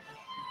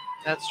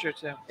 That's true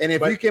too. And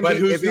if who's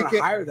going to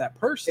hire that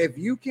person? If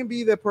you can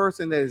be the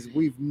person that is,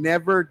 we've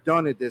never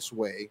done it this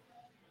way,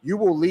 you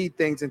will lead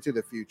things into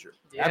the future.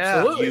 Yeah.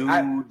 Absolutely.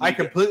 I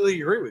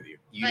completely agree with you.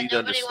 You need to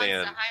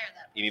understand.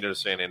 You need to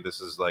understand, and this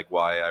is like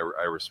why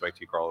I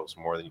respect you, Carlos,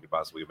 more than you could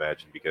possibly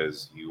imagine,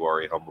 because you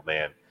are a humble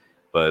man.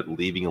 but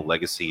leaving a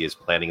legacy is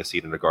planting a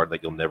seed in a garden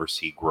that you'll never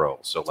see grow.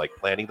 So like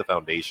planting the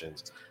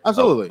foundations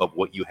Absolutely. of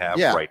what you have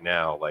Yeah. right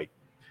now, like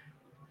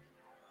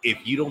if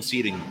you don't see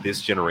it in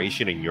this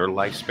generation, in your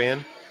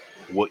lifespan,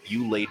 what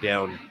you lay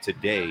down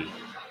today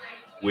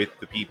with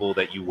the people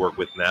that you work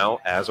with now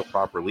as a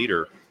proper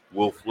leader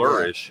will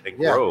flourish and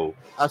grow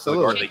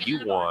Absolutely. the garden that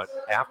you want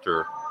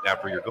after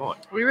you're gone.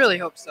 We really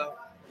hope so.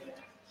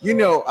 You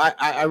know,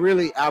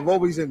 I've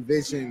always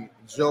envisioned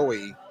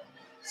Zoe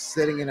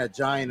sitting in a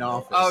giant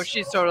office. Oh,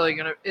 she's totally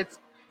gonna.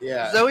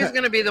 Yeah. Zoe's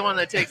gonna be the one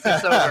that takes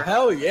this over.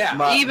 Hell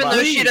yeah! Even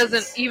though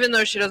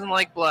she doesn't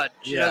like blood,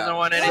 she doesn't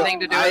want anything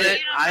to do with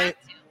it.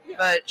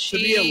 But to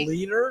be a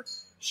leader,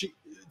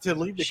 to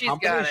lead the she's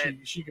company, got it.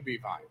 she could be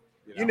fine.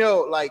 You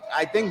know, like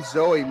I think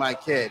Zoe, my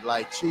kid,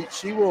 like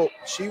she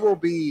will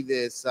be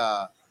this.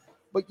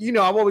 But you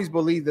know, I've always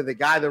believed that the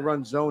guy that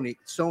runs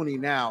Sony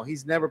now,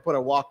 he's never put a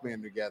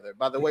Walkman together.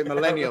 By the way,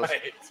 millennials,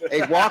 a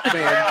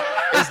Walkman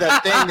is the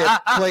thing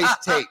that plays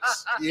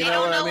tapes. You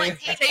know what I mean?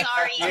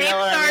 You know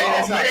what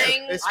I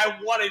mean? It's like- I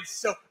wanted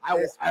so. I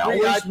it's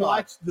always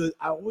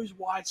pre-iPod.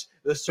 watch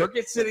the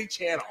Circuit City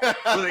channel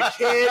when a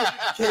kid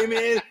came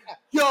in.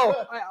 Yo,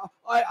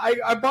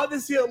 I bought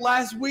this here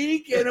last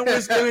week and it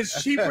was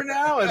cheaper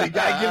now, and the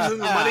guy gives him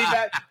the money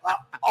back. I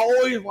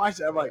always watch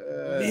that. I'm like,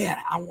 man,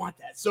 I want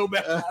that so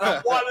bad.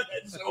 I wanted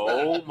it so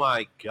bad. Oh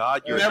my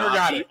God! You're Never not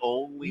got the it.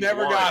 only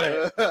Never one. got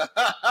it.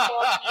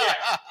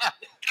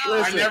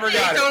 Listen, I never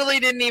got He it. totally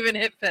didn't even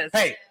hit fist.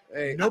 Hey,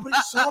 nobody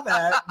saw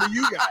that but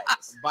you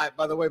guys.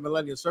 By the way,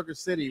 Millennial Circuit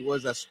City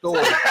was a store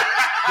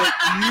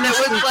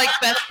That was like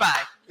Best Buy.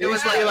 It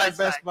was like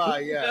Best Buy,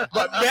 yeah.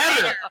 But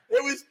better.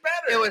 It was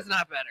better. It was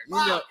not better. You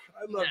know,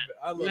 I love it.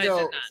 I love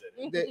you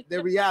it. know,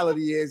 the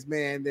reality is,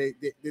 man,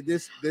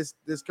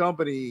 this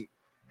company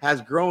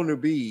has grown to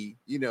be,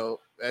 you know,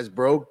 as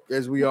broke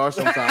as we are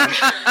sometimes,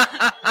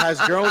 has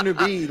grown to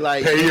be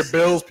like Pay your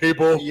bills,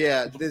 people.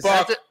 Yeah, this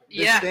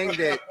Yeah. thing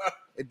that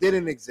it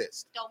didn't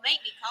exist. Don't make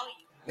me call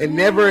you. It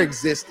never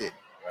existed.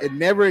 It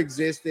never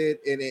existed,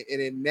 and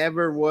it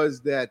never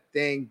was that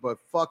thing. But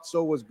fuck,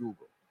 so was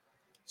Google.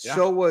 Yeah.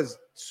 So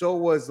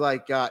was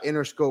like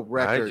Interscope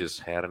Records. I just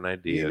had an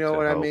idea. You know to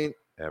what I help mean?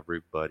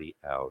 Everybody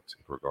out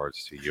in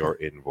regards to your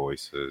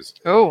invoices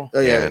Oh,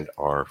 yeah. and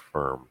our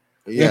firm.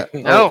 Yeah.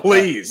 Oh,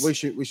 please. We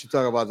should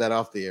talk about that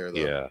off the air,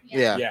 though.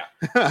 Yeah. Yeah.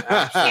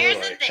 Here's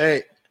the thing.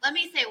 Hey, Let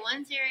me say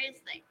one serious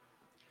thing.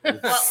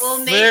 What will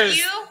make There's-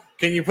 you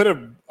Can you put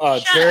a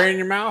Shut cherry up. in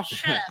your mouth?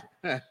 shut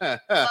up?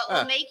 What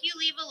will make you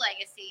leave a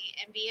legacy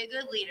and be a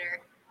good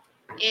leader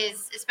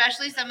is,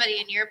 especially somebody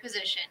in your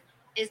position,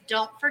 is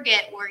don't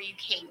forget where you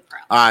came from.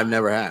 I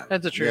never have.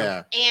 That's a true.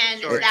 Yeah. And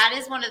Sure. that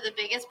is one of the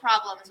biggest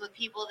problems with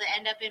people that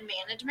end up in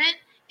management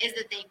is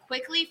that they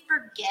quickly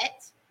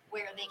forget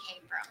where they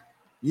came from.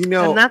 You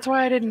know, And that's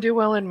why I didn't do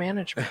well in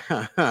management.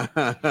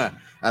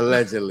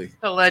 allegedly.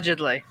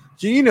 Allegedly.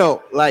 So, you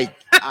know, like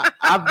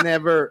I've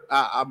never.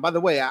 By the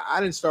way, I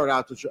didn't start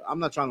out to. I'm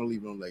not trying to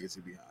leave no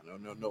legacy behind.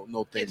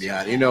 No thing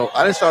behind. You know,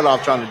 I didn't start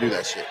off trying to do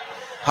that shit.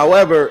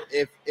 However,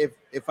 if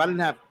I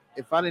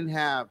didn't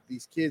have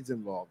these kids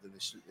involved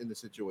in the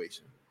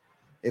situation,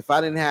 if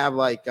I didn't have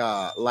like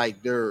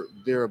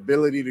their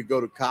ability to go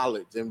to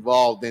college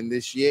involved in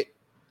this shit,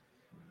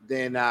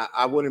 then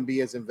I wouldn't be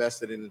as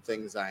invested in the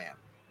things I am.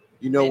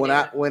 You know, when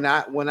I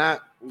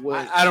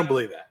I don't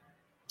believe that.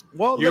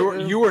 well,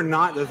 You are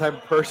not the type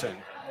of person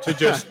to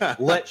just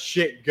let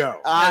shit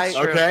go. I-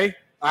 Okay?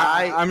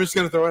 I'm just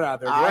gonna throw it out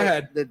there. Go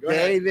ahead. The Go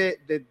day ahead.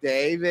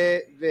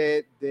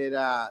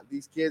 that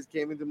these kids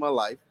came into my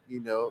life, you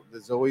know, the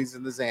Zoes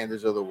and the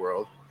Xanders of the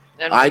world,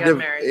 And we got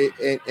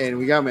married. and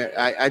we got married.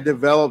 I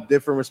developed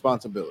different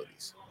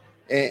responsibilities,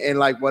 and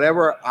like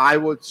whatever I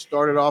would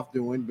started off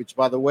doing, which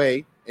by the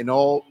way, in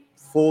all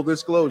full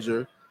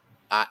disclosure,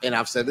 and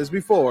I've said this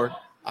before,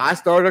 I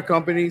started a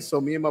company so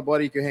me and my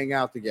buddy could hang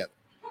out together.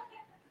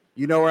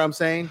 You know what I'm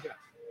saying?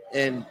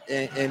 And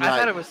I like,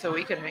 thought it was so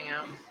we could hang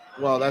out.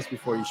 well, that's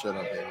before you shut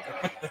up, David.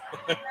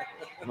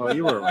 Well,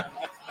 you were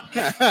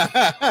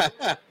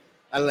right.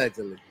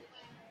 Allegedly.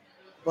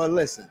 But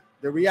listen,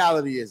 the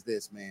reality is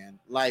this, man.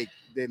 Like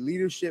the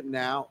leadership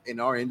now in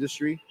our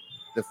industry,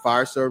 the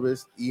fire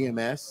service,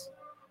 EMS,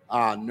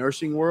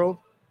 nursing world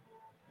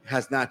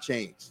has not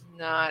changed.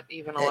 Not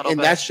even a And, little and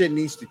bit. that shit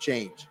needs to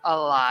change. A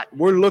lot.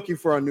 We're looking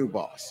for a new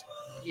boss.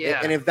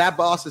 Yeah. And if that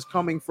boss is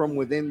coming from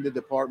within the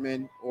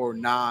department or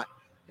not,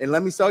 and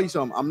let me tell you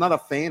something, I'm not a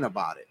fan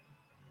about it.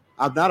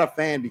 I'm not a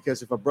fan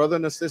because if a brother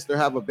and a sister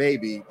have a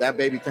baby, that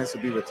baby tends to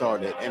be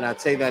retarded. And I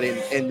say that I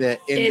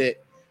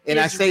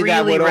say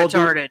that with all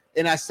retarded.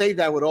 and I say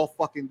that with all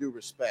fucking due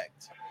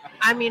respect.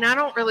 I mean, I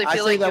don't really I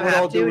feel say like that you with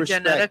all have due to.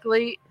 respect.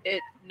 Genetically,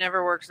 it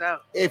never works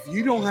out. If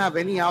you don't have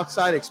any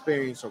outside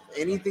experience of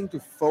anything to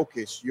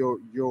focus your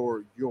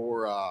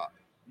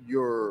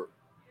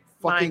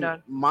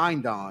fucking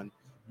mind on,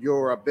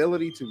 your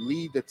ability to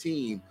lead the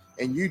team,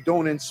 and you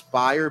don't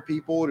inspire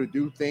people to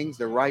do things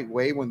the right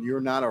way when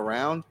you're not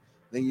around,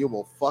 then you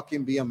will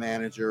fucking be a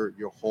manager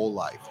your whole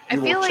life. I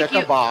You feel will like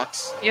check a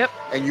box. Yep.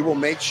 And you will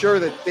make sure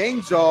that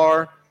things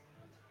are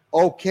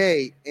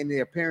okay in the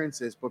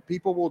appearances, but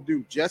people will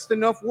do just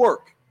enough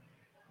work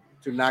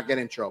to not get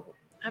in trouble.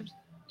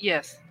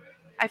 Yes.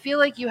 I feel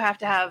like you have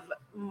to have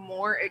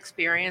more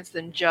experience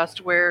than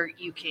just where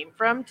you came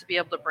from to be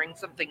able to bring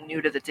something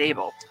new to the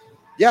table.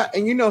 Yeah,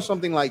 and you know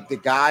something like the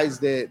guys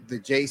that the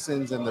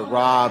Jasons and the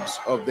Robs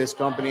of this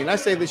company, and I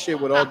say this shit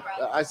with all,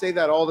 I say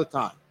that all the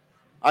time.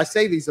 I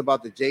say these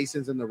about the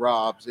Jasons and the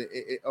Robs that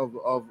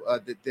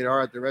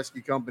are at the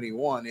Rescue Company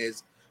One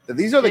is that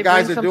these are the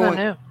guys that are doing.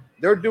 New.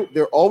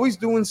 They're always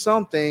doing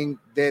something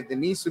that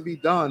needs to be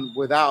done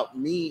without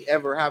me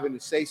ever having to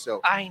say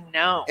so. I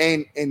know.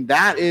 And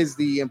that is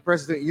the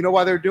impressive thing. You know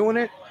why they're doing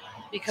it?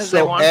 Because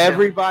they want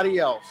everybody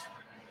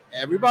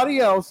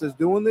else is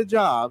doing the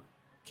job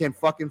can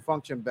fucking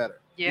function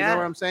better. Yeah. You know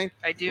what I'm saying?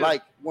 I do.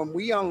 Like when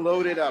we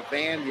unloaded a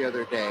van the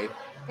other day,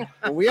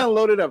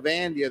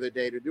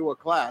 to do a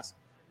class,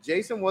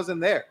 Jason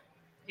wasn't there.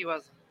 He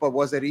wasn't. But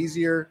was it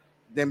easier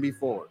than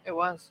before? It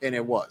was. And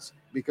it was.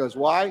 Because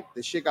why?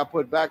 The shit got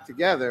put back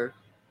together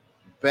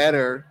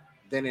better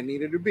than it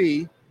needed to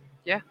be.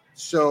 Yeah.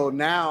 So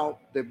now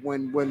that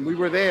when we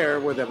were there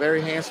with a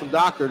very handsome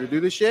doctor to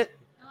do the shit,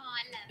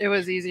 it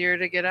was easier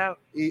to get out.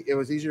 It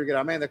was easier to get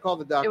out. Man, they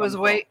called the doctor. It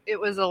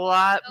was a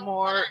lot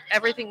more.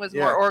 Everything was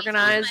more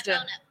organized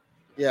and.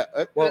 Yeah.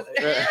 Well.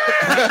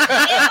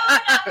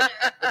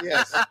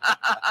 Yes.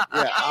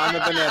 Yeah. On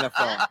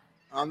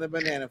the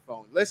banana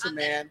phone. Listen,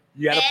 man.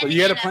 You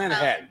gotta plan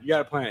ahead.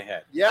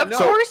 Yeah. Of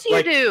course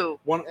you do.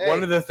 One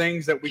of the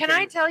things that we can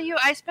I tell you,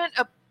 I spent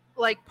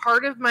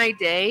part of my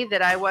day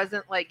that I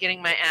wasn't getting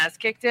my ass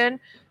kicked in,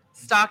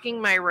 stocking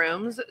my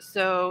rooms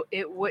so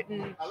it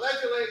wouldn't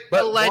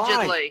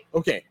allegedly.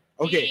 Okay.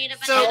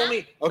 Tell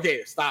me.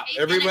 Okay, stop.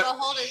 Everybody,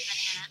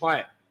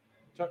 quiet.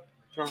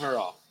 Turn her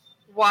off.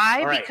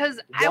 Why? Right. Because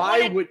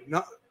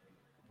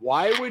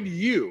why would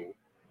you,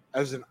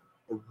 as a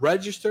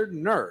registered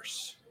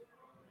nurse,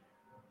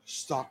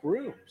 stock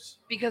rooms?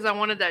 Because I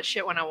wanted that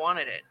shit when I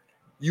wanted it.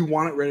 You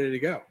want it ready to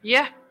go.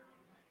 Yeah.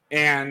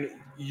 And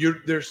you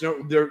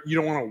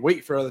don't want to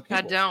wait for other people.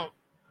 I don't.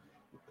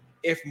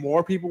 If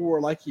more people were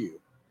like you,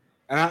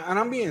 and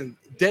I'm being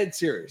dead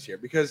serious here,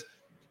 because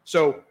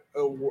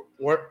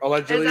we're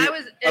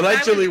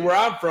allegedly where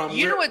I'm from.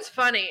 You know what's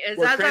funny is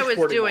as I was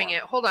doing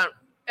it. Hold on.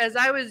 As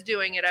I was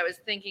doing it, I was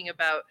thinking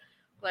about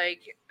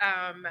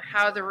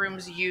how the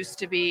rooms used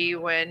to be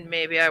when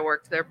maybe I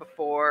worked there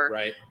before,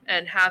 right?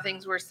 And how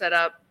things were set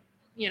up,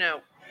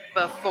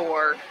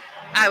 before.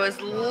 I was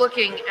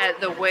looking at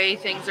the way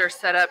things are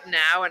set up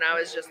now, and I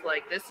was just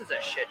like, "This is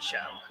a shit show."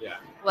 Yeah.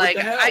 Like,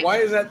 what the hell? Why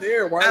is that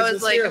there? Why I is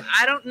was this here?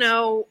 I don't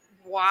know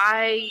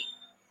why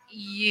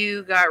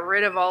you got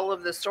rid of all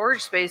of the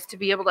storage space to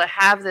be able to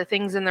have the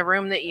things in the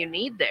room that you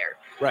need there.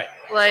 Right.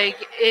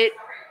 It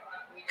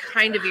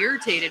kind of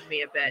irritated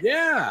me a bit.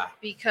 Yeah.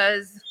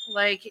 Because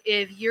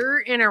if you're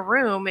in a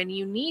room and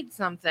you need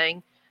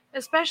something,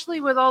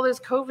 especially with all this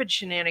COVID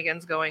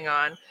shenanigans going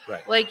on,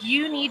 right.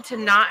 You need to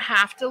not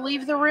have to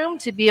leave the room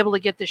to be able to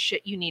get the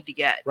shit you need to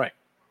get. Right.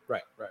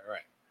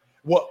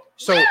 Well,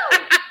 so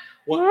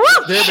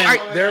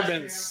there have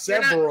been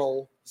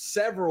several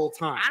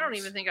times. I don't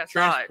even think I saw it.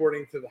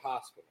 Transporting to the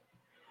hospital.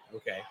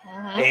 Okay.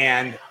 Mm-hmm.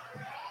 And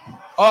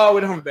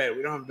we don't have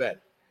a bed.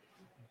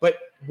 But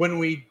when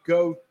we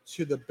go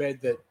to the bed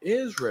that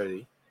is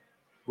ready,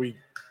 we,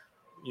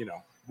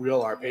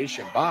 wheel our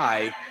patient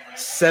by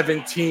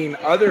 17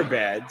 other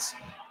beds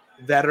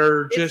that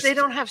are just. They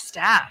don't have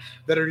staff.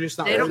 That are just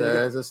not.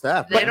 There's a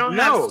staff. They don't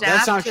have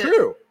staff. That's not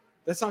true.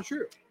 That's not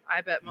true.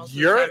 I bet most of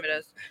the time it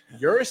is.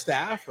 You're a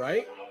staff,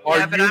 right?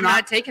 Yeah, but I'm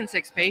not taking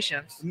 6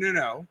 patients.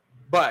 No.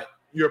 But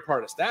you're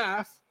part of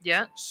staff.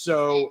 Yeah.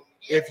 So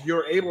if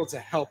you're able to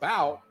help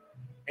out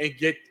and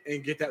get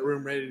that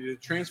room ready to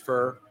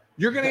transfer,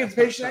 you're going to get the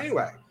patient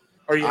anyway.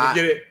 Are you going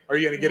to get it? Are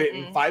you going to get it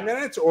in 5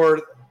 minutes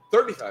or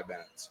 35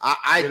 minutes?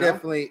 I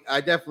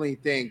definitely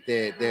think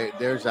that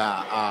there's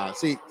a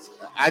see.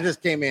 I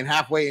just came in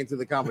halfway into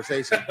the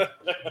conversation,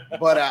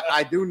 but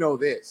I do know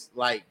this.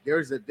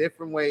 There's a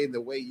different way in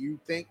the way you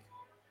think,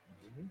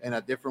 and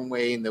a different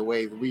way in the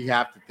way we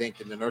have to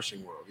think in the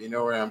nursing world. You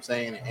know what I'm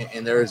saying?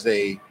 And there's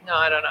a. No,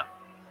 I don't know.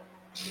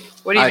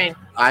 What do you mean?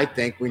 I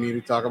think we need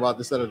to talk about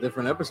this at a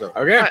different episode.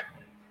 Okay.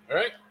 All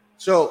right.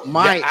 So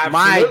my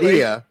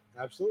idea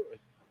absolutely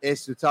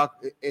is to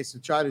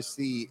try to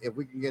see if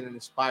we can get an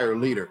inspired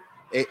leader,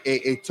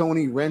 a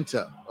Tony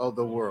Renta of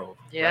the world.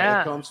 Yeah.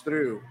 That comes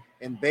through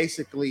and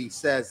basically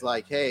says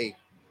hey,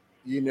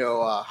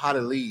 how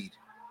to lead,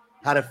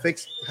 how to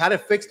fix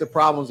the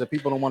problems that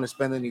people don't want to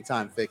spend any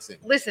time fixing.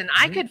 Listen,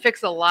 I could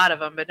fix a lot of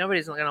them, but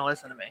nobody's going to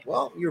listen to me.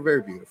 Well, you're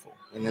very beautiful,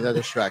 and that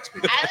distracts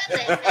me.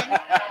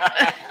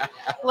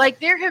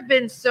 There have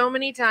been so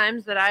many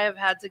times that I have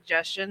had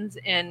suggestions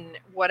in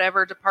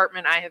whatever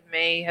department I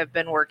may have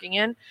been working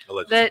in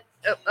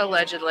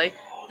allegedly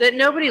that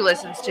nobody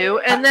listens to,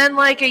 and then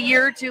a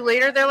year or two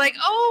later they're like,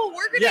 "Oh,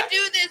 we're gonna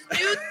do this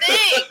new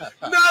thing."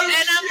 No, and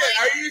I'm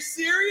are you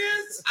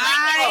serious?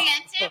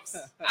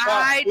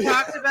 I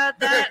talked about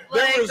that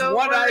there was over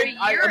one a year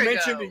I ago.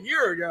 mentioned a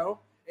year ago,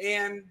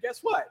 And guess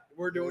what?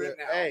 We're doing it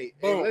now. Hey,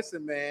 Boom.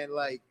 listen, man.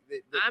 Like,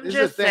 I'm this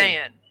just is the thing.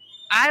 saying.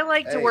 I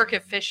like to Hey. work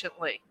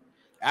efficiently.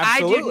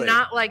 Absolutely. I do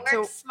not like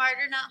Work to.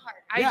 smarter, not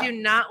harder. I do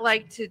not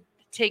like to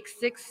take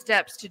 6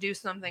 steps to do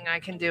something I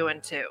can do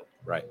in 2.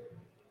 Right.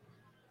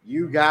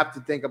 You got to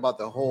think about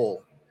the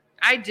whole,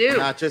 I do.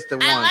 not just the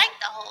one. I like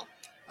the whole.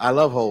 I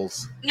love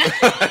holes.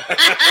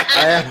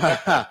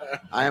 I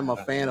am a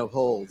fan of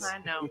holes. I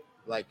know.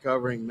 Like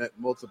covering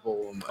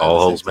multiple.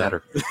 All holes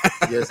matter.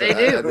 Yes, They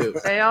I do.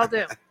 They all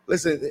do.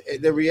 Listen,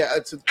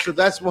 so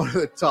that's one of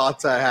the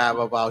thoughts I have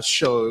about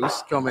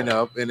shows coming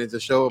up, and it's a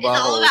show It's about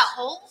all holes. about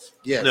holes.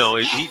 Yes. No,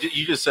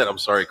 you just said, I'm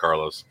sorry,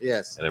 Carlos.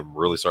 Yes. And I'm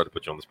really sorry to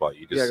put you on the spot.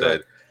 You just Yeah, go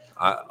said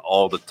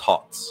all the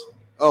tots.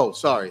 Oh,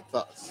 sorry.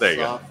 Thoughts. There you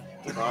go.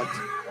 Thoughts.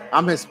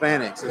 I'm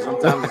Hispanic, so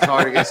sometimes it's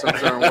hard to get some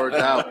certain words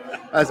out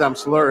as I'm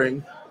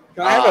slurring.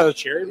 Can I have a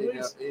cherry, You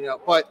please? know,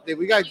 but did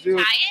we guys do?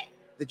 Tie it?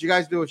 Did you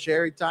guys do a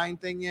cherry tying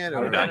thing yet?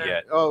 Or? Not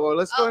yet. Oh well,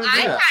 let's go Oh, ahead I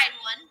and do tied that.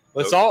 one.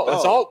 Let's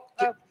all.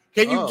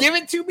 Can you Oh. give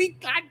it to me?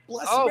 God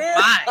bless Oh me.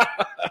 my!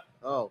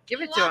 Oh, Give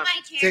You it to him. want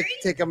my cherry?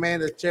 take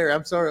Amanda's cherry.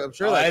 I'm sorry. I'm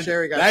sure that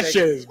cherry got that taken.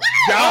 shit is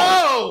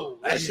Oh,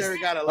 gone. that cherry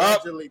got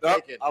allegedly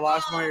taken. I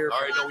lost my ear.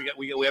 All right, no,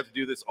 we have to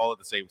do this all at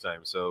the same time.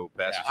 So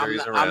pass your I'm cherries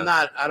not, around. I'm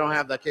not. I don't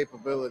have that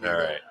capability. All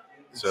right.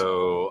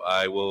 So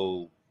I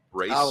will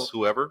brace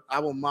whoever. I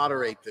will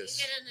moderate this.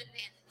 Get an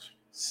advantage.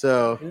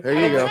 So there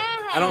you go.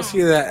 I don't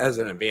see that as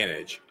an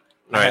advantage.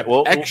 All right. I have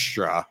Well,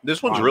 extra.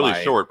 this one's on really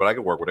my- short, but I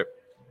can work with it.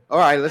 All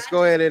right, let's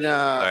go ahead and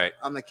right.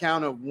 on the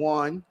count of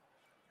 1.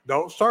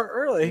 Don't start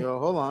early. Yo,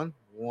 hold on.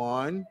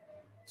 1,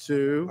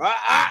 2, Wait,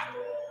 I've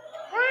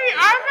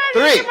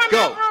been 3. using my Go.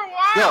 mouth for a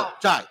Go. while.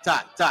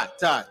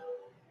 Tie.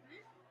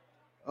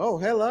 Oh,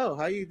 hello.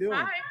 How you doing?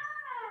 Hi.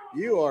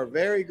 You are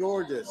very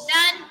gorgeous.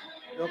 Done.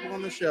 Welcome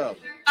on the show.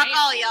 Fuck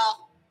all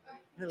y'all.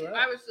 Hello.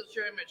 I was still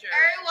chewing my cherry.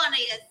 Every one of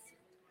you.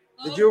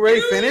 Did you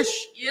already finish?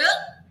 Yep.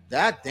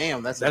 That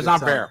damn. That's a That's good not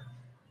sign. fair.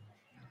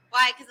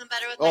 Why? Because I'm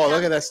better with Oh, my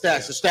look at that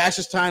stash. The stash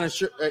is tying a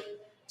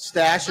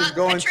stash is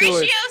going to Patricio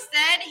it.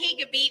 said he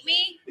could beat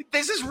me.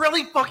 This is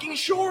really fucking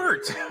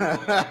short.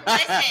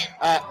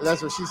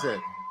 That's what she said.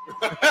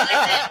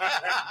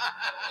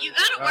 You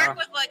got to work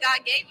with what God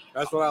gave you.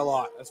 That's what I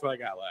lost. That's what I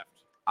got left.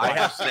 I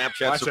have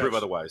Snapchat Watch to prove this.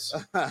 otherwise.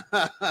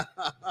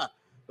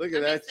 Look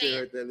at that shit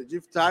right there. Did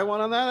you tie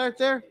one on that right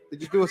there?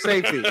 Did you do a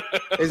safety?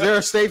 Is there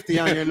a safety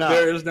on your knot?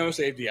 There is no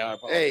safety. I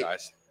Hey,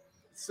 apologize.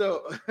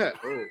 so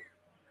ooh.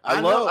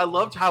 I know.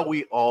 loved how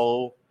we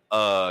all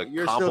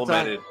You're still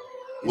complimented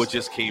what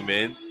just came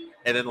in,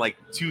 and then like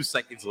 2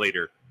 seconds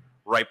later,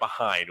 right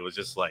behind, it was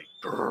just like.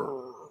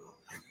 What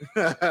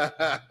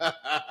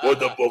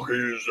the fuck are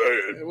you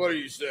saying? What are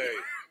you saying?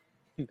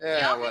 Y'all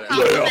Yeah, can whatever.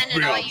 compliment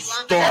it all you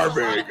want, but that's a lot of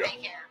starving. fake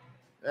hair.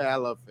 Yeah, I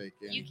love fake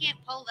hair. You can't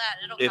pull that.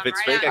 It'll If come it's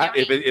right fake, out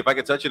your if I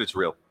can touch it, it's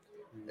real.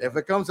 If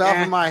it comes off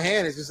of my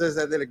hand, it just says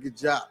I did a good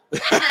job.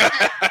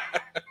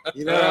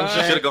 You know what I'm She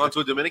should saying? have gone to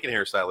a Dominican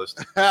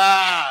hairstylist.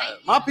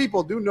 My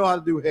people do know how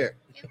to do hair.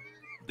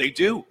 They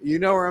do. You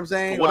know what I'm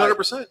saying?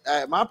 100%.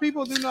 Like, my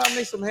people do know how to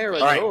make some hair.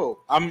 Like, All right. oh,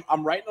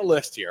 I'm writing a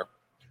list here.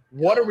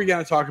 What are we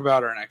going to talk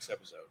about our next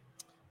episode?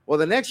 well,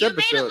 the next You made a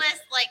episode.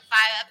 list like 5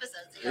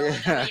 episodes ago. And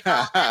nobody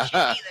followed that shit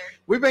either.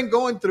 We've been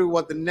going through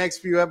what the next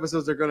few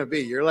episodes are going to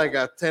be. You're like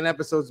 10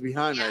 episodes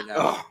behind right now.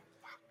 Oh,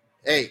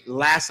 Hey,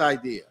 last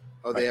idea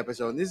of the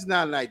episode. And this is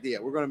not an idea.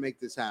 We're going to make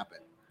this happen.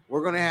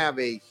 We're going to have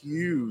a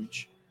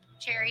huge,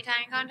 Cherry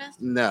tying contest?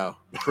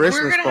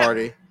 Christmas gonna have-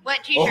 party.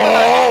 What t-shirt?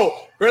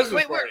 oh Christmas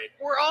Wait, party.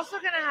 we're also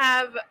gonna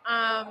have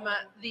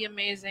the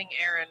amazing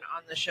Aaron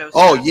on the show.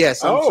 Oh, soon.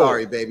 yes. I'm Oh.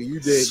 sorry, baby. You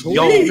did. Sweet.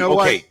 Yo, You know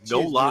okay, what? no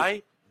She's-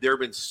 lie. There have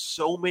been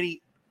so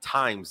many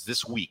times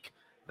this week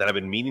that I've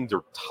been meaning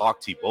to talk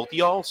to both of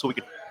y'all so we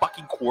could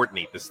fucking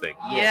coordinate this thing.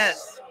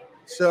 Yes.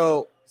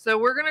 So, So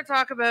we're gonna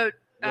talk about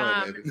Go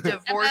ahead, baby.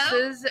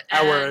 divorces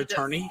Our and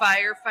attorney?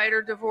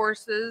 firefighter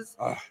divorces,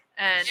 Ugh,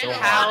 and There's a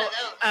how lot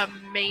of those.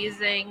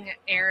 amazing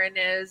Aaron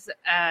is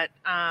at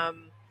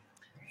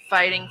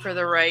fighting for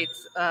the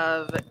rights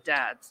of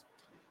dads.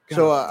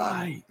 so, Right.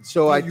 I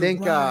You're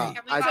think, right.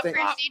 Can we I call think,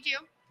 Christy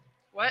too?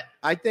 What?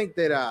 I think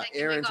that Can we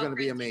Aaron's go going to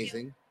be Christy?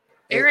 amazing.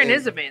 Aaron And-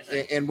 is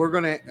amazing. And we're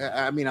going to,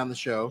 I mean, on the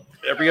show.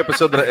 Every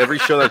episode every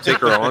show that I take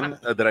her on,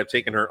 that I've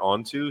taken her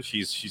onto,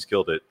 she's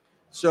killed it.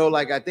 So,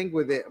 like, I think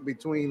with it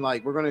between,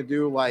 like, we're going to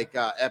do, like,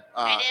 I did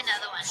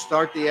another one.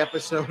 start the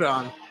episode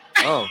on.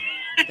 Oh,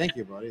 thank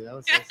you, buddy. That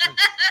was awesome.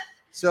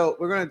 So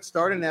we're going to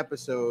start an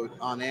episode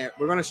on air.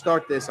 We're going to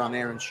start this on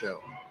Aaron's show.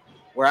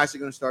 We're actually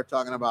going to start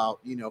talking about,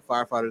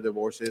 firefighter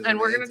divorces. And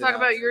we're the gonna ins talk and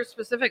about outs. yours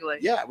specifically.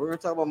 Yeah, we're going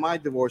to talk about my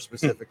divorce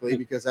specifically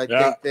because I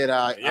Yeah. think that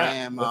I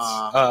am.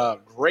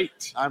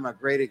 Great. I'm a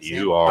great example.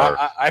 You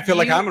are. I feel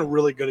like You- I'm a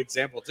really good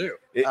example too.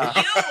 It- You are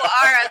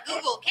a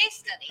Google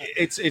case study.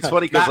 it's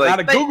funny because Not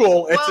a But-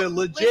 Google. It's well, a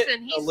legit.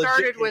 Listen, he a legit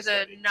started case with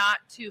a study. not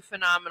too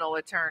phenomenal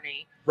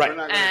attorney. We're right.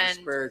 not going to And-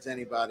 disparage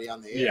anybody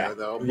on the air, Yeah.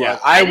 though. Yeah,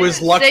 but- I was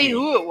didn't lucky. Say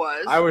who it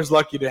was. I was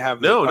lucky to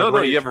have. no. a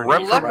great You have a attorney.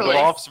 rep from Luckily. the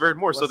office very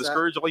more. So What's that?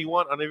 discourage all you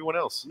want on everyone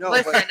else. No,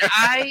 Listen, but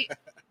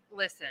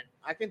Listen,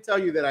 I can tell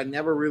you that I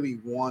never really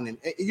won, and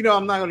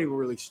I'm not going to even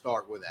really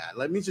start with that.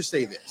 Let me just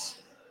say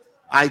this: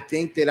 I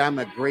think that I'm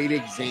a great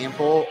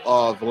example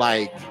of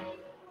like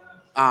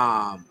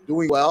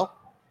doing well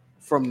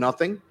from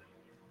nothing,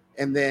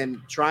 and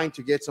then trying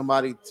to get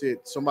somebody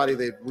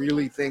that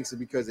really thinks that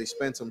because they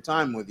spend some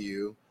time with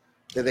you,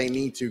 that they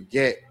need to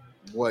get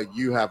what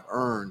you have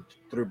earned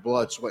through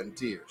blood, sweat, and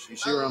tears. You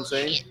see what I'm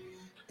saying?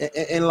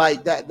 And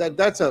like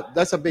that's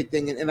a big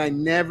thing. And I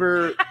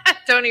never.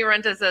 Tony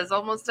Renta says,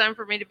 almost time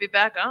for me to be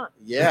back on.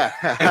 Yeah.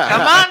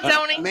 Come on,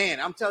 Tony. Man,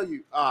 I'm telling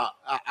you, I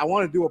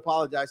want to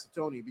apologize to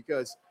Tony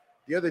because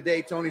the other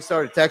day Tony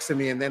started texting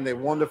me, and then the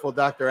wonderful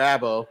Dr.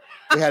 Abbo,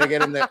 we had to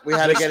get him. We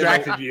had to get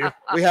him.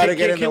 We had to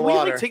get him the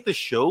water. Can we take the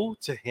show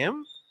to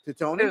him? To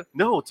Tony?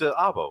 No, to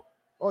Abbo.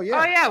 Oh yeah.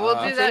 Oh yeah, we'll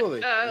do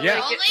absolutely. that. Yeah.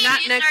 Like, not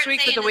next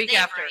week, but the week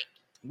after.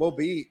 We'll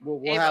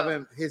have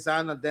him his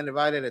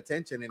undivided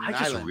attention in I an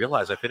just island.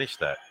 realized I finished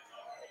that.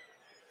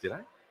 Did I?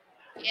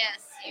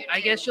 Yes.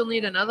 I guess you'll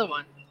need another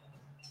one.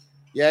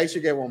 Yeah, you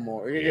should get one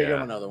more. You can get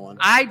him another one.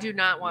 I do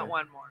not want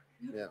one more.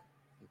 Yeah.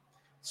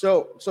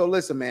 So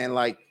listen, man.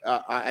 Like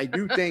I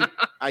do think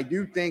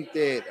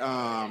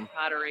that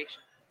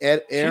Moderation.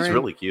 Aaron, she's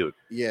really cute.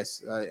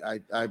 Yes,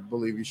 I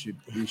believe you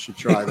should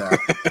try that.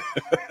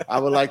 I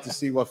would like to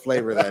see what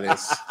flavor that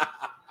is.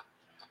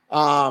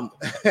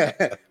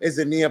 Is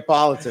it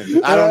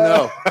Neapolitan? I don't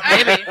know.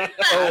 Maybe.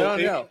 I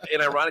don't know.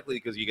 And ironically,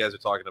 because you guys are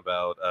talking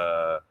about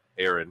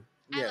Aaron,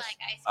 yes,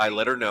 I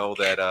let her know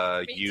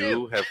that Me you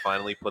too. have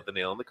finally put the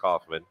nail in the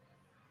coffin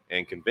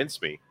and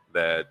convinced me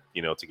that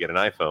to get an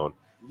iPhone.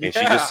 And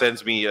she just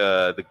sends me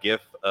the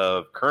gif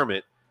of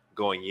Kermit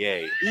going,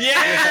 "Yay!"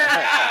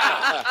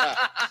 Yeah.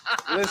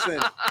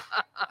 Listen,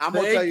 I'm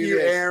gonna tell Thank you you,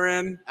 this.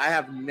 Aaron. I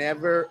have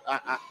never.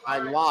 I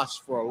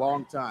lost for a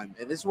long time,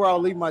 and this is where I'll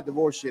leave my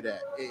divorce shit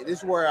at. This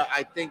is where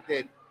I think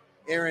that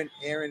Aaron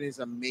is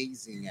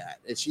amazing at,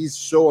 and she's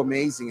so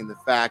amazing in the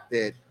fact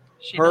that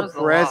She her knows the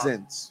law.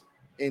 presence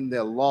in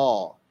the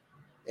law,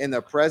 in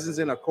the presence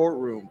in a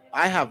courtroom.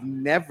 I have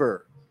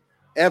never,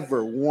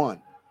 ever won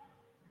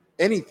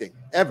anything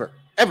ever,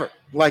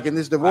 like in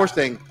this divorce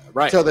thing.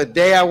 Right. Till the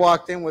day I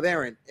walked in with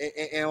Aaron,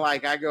 and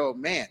like I go,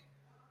 man,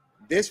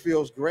 this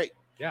feels great.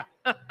 Yeah,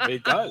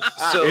 it does.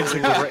 So- it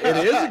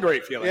is a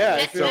great feeling. Yeah,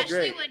 it feels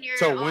Especially great. when you're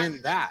To on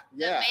win that.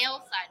 the Yeah. male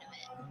side of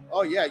it.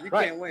 Oh yeah, you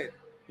Right. can't win.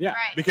 Yeah,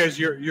 Right. because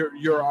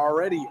you're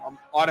already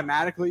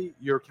automatically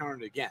you're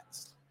counted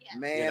against. Yeah.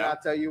 Man, know? I'll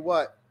tell you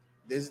what,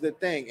 this is the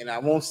thing, and I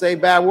won't say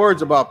bad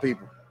words about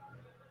people,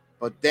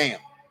 but damn,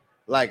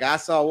 like I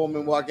saw a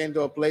woman walk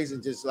into a place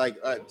and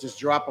just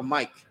drop a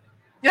mic.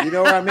 You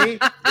know what I mean?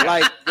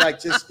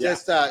 Just go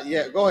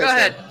ahead. Go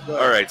ahead. Sam. Go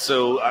All right,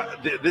 so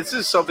this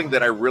is something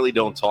that I really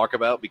don't talk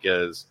about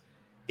because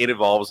it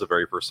involves the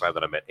very first time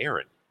that I met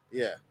Aaron.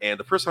 Yeah. And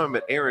the first time I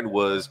met Aaron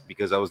was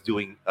because I was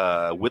doing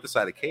With the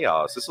Side of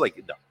Chaos. This is like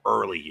in the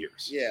early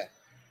years. Yeah.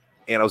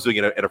 And I was doing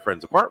it at a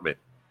friend's apartment.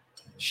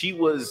 She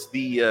was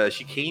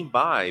she came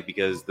by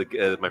because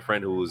my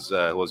friend who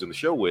I was doing the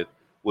show with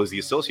was the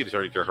associate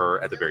attorney to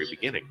her at the very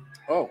beginning.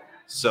 Oh.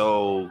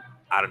 So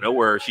out of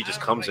nowhere, she just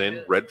comes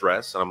in, red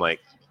dress, and I'm like,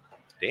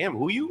 "Damn,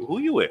 who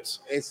you is?"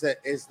 It's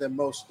the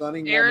most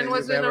stunning. Aaron woman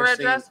was you've in a ever red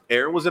seen. dress.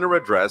 Aaron was in a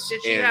red dress.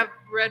 Did she and have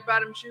red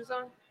bottom shoes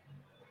on?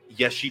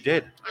 Yes, she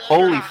did.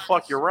 Holy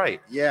fuck, you're right.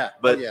 Yeah.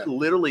 But yeah.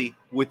 literally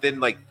within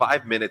like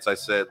 5 minutes, I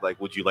said,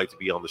 like, "Would you like to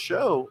be on the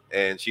show?"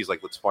 And she's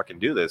like, "Let's fucking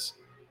do this."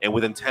 And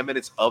within 10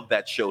 minutes of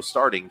that show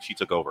starting, she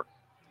took over.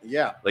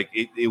 Yeah. Like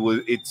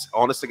it's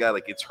honest to God,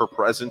 like it's her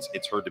presence,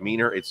 it's her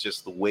demeanor, it's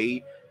just the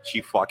way she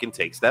fucking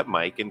takes that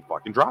mic and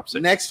fucking drops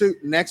it. Next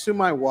to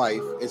my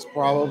wife is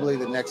probably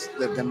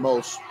the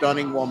most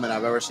stunning woman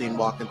I've ever seen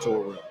walk into a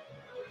room.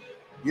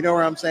 You know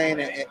what I'm saying?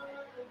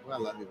 Well, I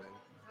love you,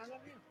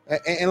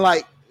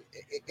 baby.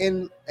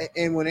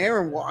 And when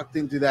Aaron walked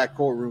into that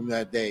courtroom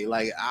that day,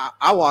 like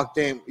I walked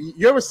in.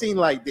 You ever seen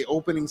like the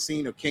opening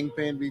scene of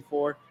Kingpin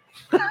before?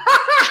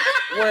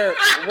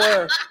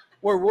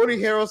 where Woody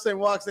Harrelson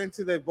walks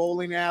into the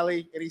bowling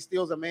alley and he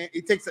steals a man.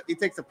 He takes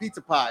a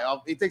pizza pie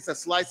off. He takes a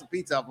slice of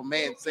pizza off a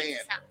man's hand.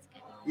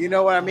 You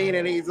know what I mean?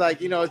 And he's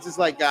like, it's just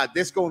like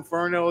Disco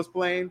Inferno is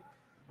playing.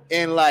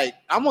 And like,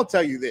 I'm gonna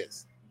tell you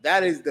this: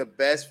 that is the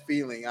best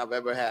feeling I've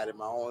ever had in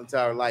my whole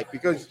entire life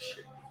because.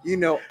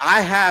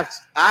 I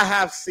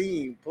have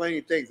seen plenty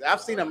of things.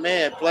 I've seen a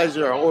man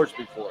pleasure a horse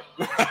before.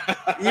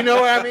 You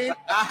know what I mean?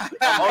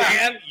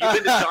 You've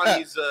been to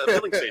Johnny's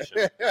filling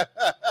station.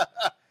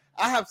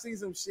 I have seen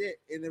some shit,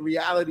 and the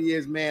reality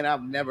is, man,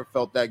 I've never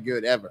felt that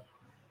good ever.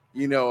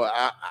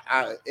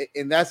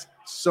 And that's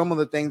some of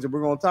the things that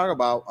we're going to talk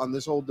about on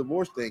this whole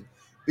divorce thing,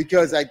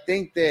 because I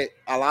think that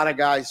a lot of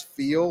guys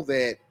feel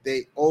that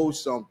they owe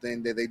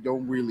something that they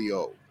don't really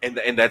owe. And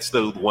that's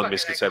the one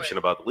misconception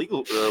about the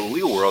legal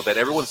world, that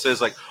everyone says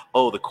like,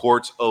 oh, the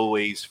courts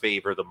always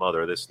favor the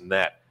mother, this and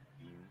that.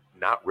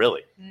 Not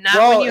really.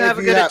 Not when you have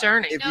a good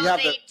attorney. If No, you have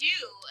they do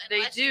They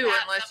unless do you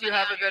have unless you somebody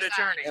have on a good your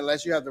side. attorney.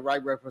 Unless you have the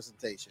right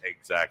representation.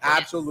 Exactly.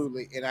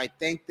 Absolutely. And I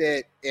think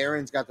that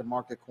Aaron's got the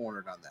market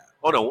cornered on that.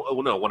 Oh no,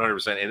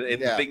 100%.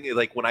 And Yeah. the thing,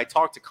 like when I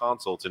talk to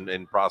consults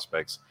and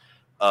prospects,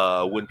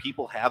 when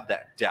people have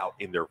that doubt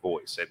in their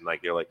voice and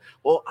like they're like,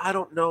 well, I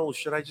don't know,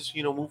 should I just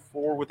move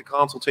forward with the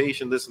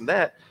consultation, this and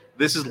that?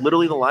 This is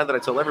literally the line that I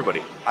tell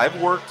everybody.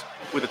 I've worked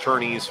with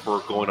attorneys for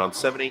going on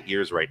 7-8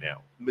 years right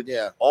now. But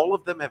all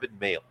of them have been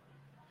male.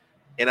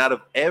 And out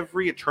of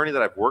every attorney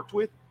that I've worked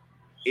with,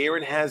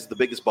 Erin has the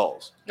biggest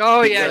balls.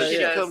 Oh, yeah, Because she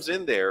does. comes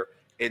in there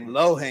and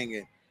low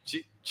hanging.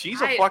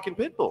 She's a fucking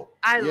pit bull.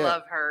 I Yeah.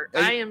 love her.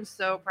 And- I am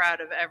so proud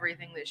of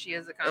everything that she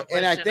has accomplished.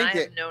 And I think have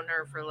that- known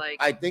her for like.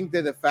 I think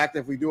that the fact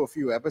that if we do a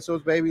few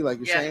episodes, baby, like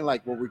you're Yeah. saying,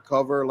 like where we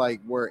cover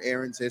like where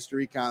Erin's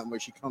history, where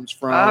she comes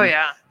from, Oh,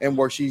 yeah. and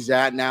where she's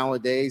at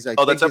nowadays.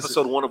 Oh, that's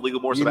episode 1 of Legal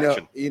Morse of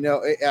Action.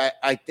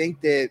 I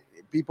think that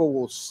people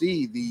will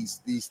see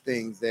these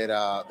things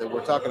that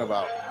we're talking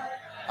about.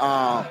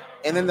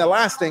 And then the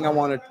last thing I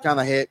want to kind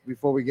of hit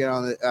before we get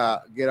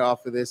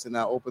off of this and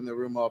open the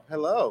room up.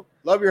 Hello,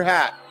 love your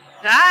hat.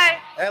 Hi.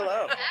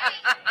 Hello.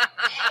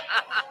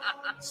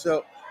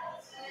 So,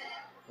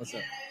 what's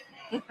up?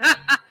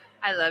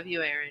 I love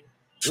you, Aaron.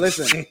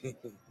 Listen,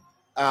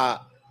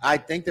 I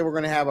think that we're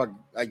gonna have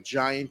a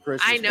giant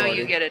Christmas. I know party.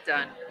 you get it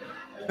done.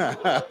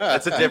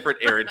 That's a different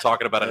Aaron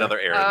talking about another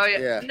Aaron. Oh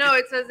yeah. No,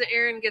 it says that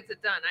Aaron gets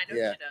it done. I know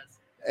Yeah.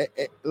 she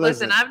does.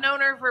 Listen, I've known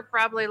her for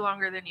probably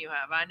longer than you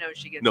have. I know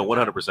she gets No, it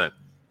done. 100%.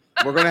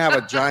 we're gonna have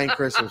a giant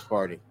Christmas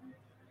party.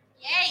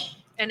 Yay!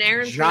 And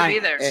Aaron's gonna be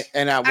there.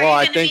 And Are well, you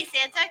I gonna think be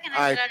Santa? Can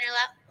I sit on your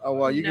lap? Oh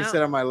well, you No. can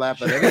sit on my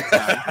lap at any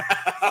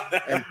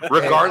time.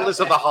 Regardless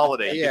of the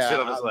holiday, you yeah, can sit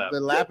on his lap. the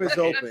lap is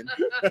open.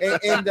 and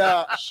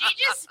She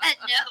just said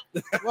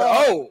no.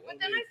 well, But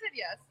then I said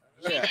yes.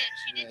 She did.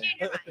 She did change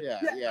her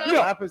mind. yeah, the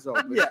lap is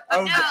open. No, wait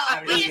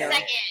a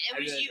second. It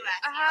was you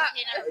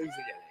asking.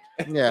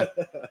 Okay, no. Yeah.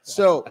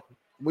 So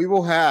we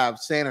will have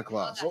Santa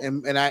Claus,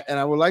 and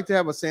I would like to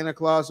have a Santa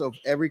Claus of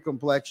every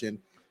complexion.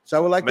 So I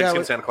would like Mexican to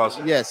have Santa Claus?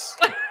 Yes,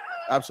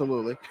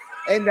 absolutely.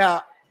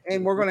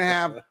 And we're gonna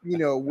have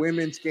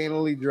women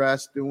scantily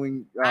dressed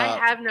doing. I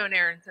have known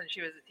Aaron since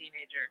she was a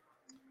teenager.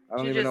 I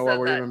don't She even just know why said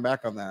we're that. even back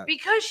on that.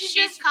 Because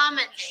she's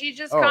commented. She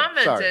just Oh,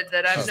 commented sorry.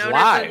 that I've She's known her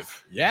live.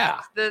 since, Yeah.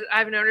 that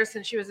I've known her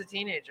since she was a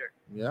teenager.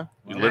 Yeah.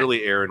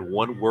 Literally, Aaron,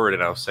 one word,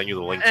 and I'll send you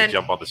the link to And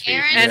jump on the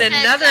speed. And says,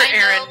 another "I know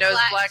Aaron knows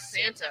Black Black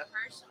Santa Santa.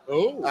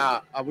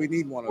 Oh. We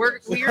need one of We're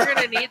those.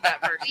 gonna need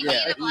that person. We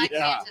need a Black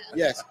Santa.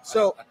 Yes.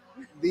 So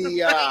the We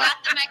got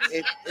the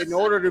Mexicans. in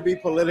order to be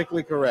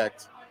politically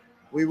correct,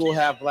 we will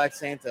have Black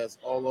Santas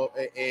all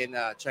over in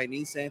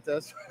Chinese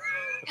Santas.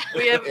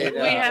 We have And,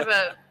 we have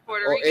a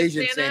Puerto or Rican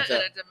Asian Santa, Santa.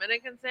 and a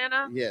Dominican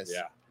Santa. Yes.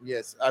 Yeah.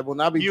 Yes. I will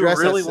not be You dressed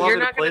really as want You're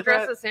me to not gonna play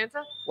dress that? as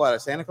Santa? what, a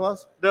Santa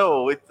Claus?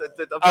 No,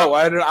 Oh,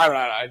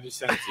 I just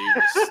sent it to you.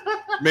 Just,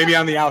 maybe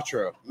on the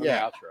outro. On the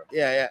Yeah. outro.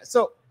 Yeah.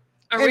 So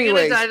Are we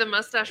Anyways, gonna dye the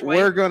mustache white?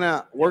 we're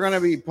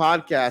gonna be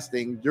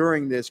podcasting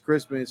during this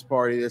Christmas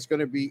party that's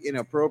gonna be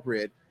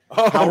inappropriate.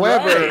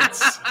 However,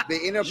 the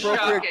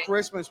inappropriate Shocking.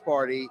 Christmas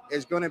party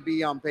is gonna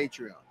be on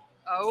Patreon. You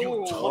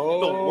Oh,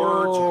 took the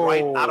words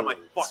right out of my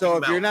fucking So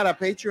if mouth. you're not a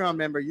Patreon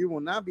member, you will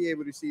not be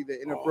able to see the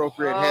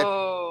inappropriate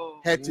oh.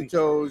 head to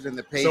toes and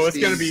the pasties. So it's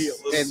gonna be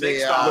and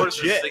the $6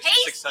 legit.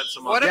 66 cents a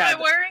month. What am Yeah, I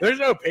wearing? There's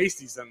no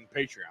pasties on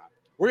Patreon.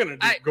 We're gonna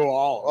just go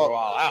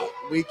all out.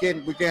 we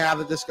can have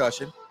a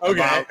discussion Okay.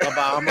 about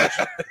how much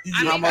I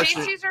how mean, much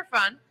pasties are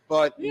fun.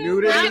 but Well,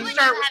 nudity I would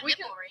start. have We can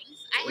nipple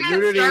rings. we I can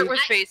Nudity. start with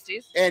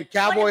pasties. and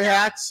cowboy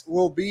hats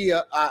will be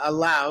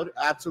allowed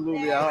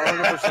absolutely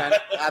 100%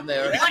 on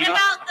there. What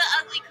about the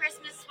ugly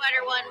Christmas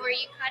sweater one where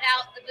you cut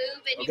out the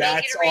boob and you make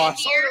That's it a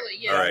awesome. reindeer? Totally,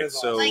 yeah. All right,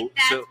 is so Like,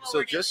 that's so what so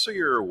we're just so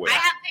you're aware, I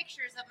have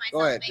pictures of myself.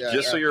 Go ahead, making yeah.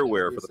 just so it. you're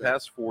aware, for You the said.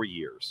 past 4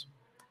 years,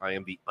 I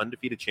am the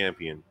undefeated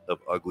champion of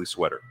ugly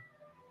sweater.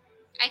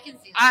 I can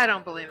see I that.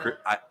 don't believe it.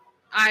 I,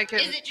 I can.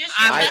 Is it just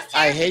your I'm, chest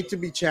I hair? hate to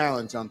be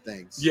challenged on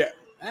things. Yeah.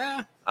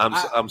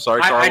 I'm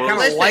sorry, I Carlos. kinda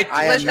listen, like-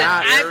 I am listen,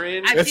 not-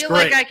 Aaron, I It's feel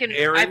great. like I can.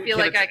 Aaron, I feel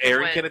like I can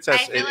Aaron win. can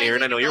attest. I feel And like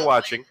Aaron, we I know can you're both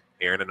watching.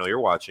 Aaron, I know you're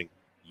watching.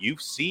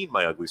 You've seen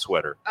my ugly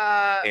sweater,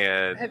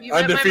 and Have you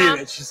met my mom?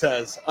 Undefeated, she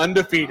says.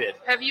 Undefeated.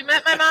 Have you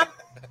met my mom?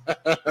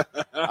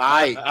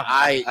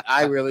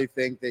 I really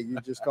think that you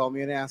just called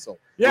me an asshole.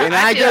 Yeah, and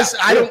I I feel- just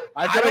I don't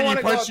I I feel don't like want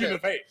you to go punched you in there.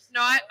 the face.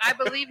 No, I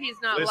believe he's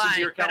not listen to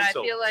lying, your but I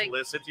counsel. feel like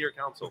Listen to your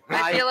counsel.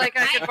 I feel like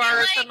I I could feel borrow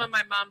like- some of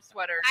my mom's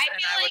sweaters I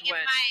and feel I like would if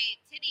win.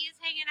 my titty is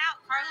hanging out,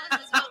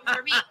 Carlos is voting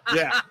for me.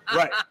 Yeah,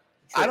 right.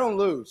 I don't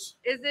lose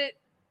Is it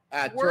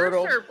at worse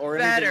Turtle or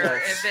anything better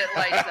else. if it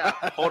lights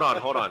up? Hold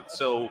on.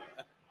 So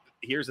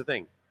here's the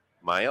thing: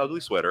 my ugly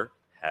sweater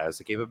has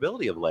the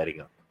capability of lighting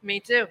up. Me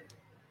too.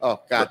 Oh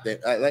God!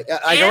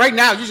 Right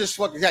now, you just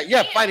fucking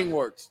yeah. Fighting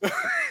works. And,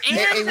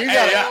 And you Hey,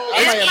 got yeah.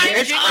 I might have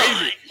It's to-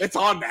 crazy. It's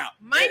on now.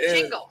 mine It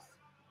is. tingles.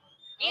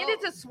 And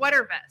it's a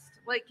sweater vest.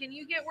 Like, can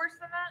you get worse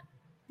than that?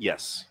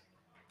 Yes.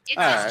 It's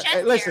All his right. chest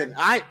Hey, listen,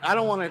 hair. I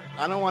don't want to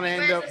He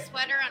end up. wears a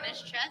sweater on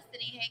his chest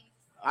and he hangs.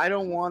 I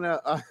don't want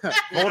to.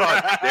 Hold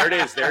on. There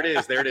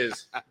it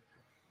is.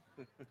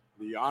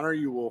 The honor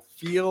you will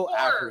feel Horror.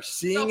 after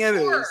seeing The it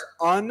horror. is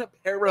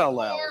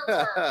unparalleled.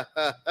 Horror.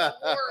 The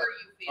horror you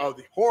feel. Oh,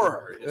 the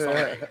horror is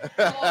Horror.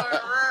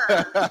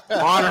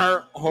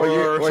 honor,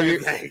 horror.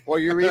 Well,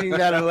 you're reading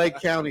that in Lake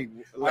County.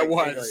 I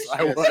was.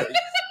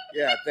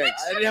 Yeah,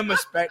 thanks. I didn't have my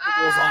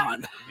spectacles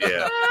on.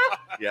 Yeah.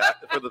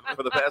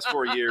 For the past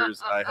 4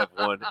 years, I have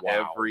won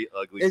every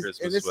ugly Christmas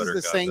And this is sweater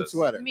the same contest.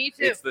 sweater. Me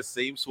too. It's the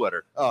same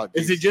sweater. Oh,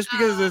 Is it just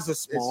because it's a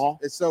small?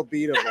 It's so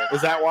beatable.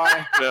 Is that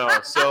why? No,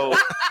 so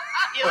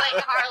You're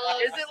like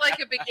Carlos. Is it like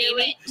a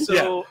bikini?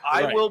 So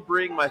I right. will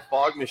bring my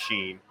fog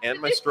machine and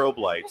my strobe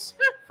lights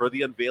for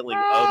the unveiling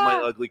of my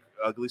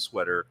ugly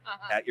sweater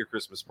at your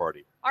Christmas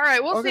party. All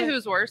right, we'll Okay. see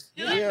who's worse.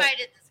 Who Yeah.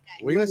 invited this guy?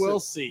 We Listen. will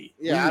see.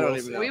 Yeah, I don't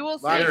even know. We will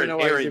see. I don't even know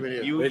why he's Aaron, even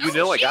here. you No,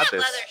 know I she got had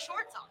this. leather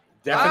shorts on.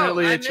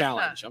 Definitely Oh, I a missed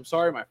challenge. that. I'm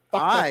sorry, my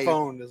fucking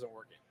phone isn't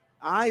working.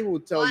 I will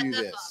tell What you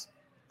the this. fuck?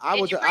 I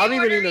Did would. you I don't even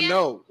pre-order need to yet?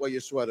 know what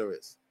your sweater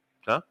is.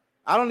 Huh?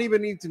 I don't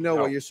even need to know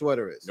No. what your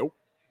sweater is. Nope.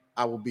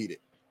 I will beat it.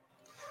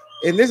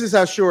 And this is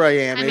how sure I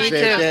am. I Is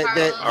mean,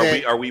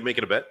 that, too. Are we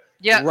making a bet?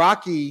 Yeah.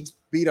 Rocky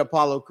beat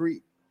Apollo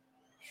Creed,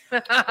 Oh.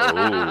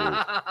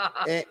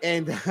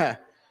 and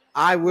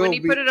I will. When he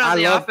put it on I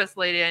The love- Office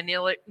Lady, I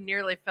nearly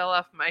fell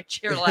off my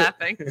chair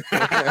laughing.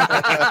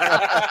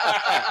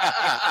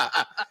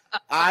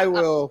 I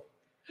will.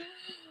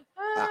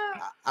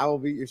 I will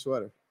beat your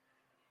sweater.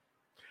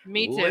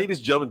 Me too. Ladies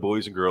and gentlemen,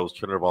 boys and girls,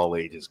 children of all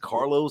ages,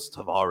 Carlos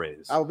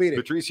Tavares, I'll beat it.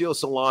 Patricio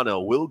Solano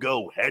will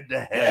go head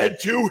to Head head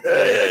to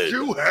head.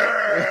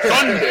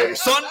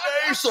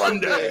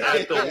 Sunday.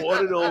 at the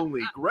one and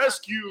only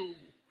Rescue,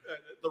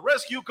 the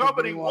Rescue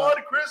Company Company One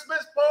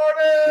Christmas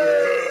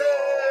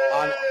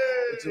Party,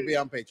 Which will be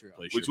on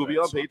Patreon. which will be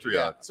on Patreon.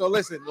 Yeah. So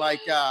listen,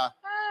 like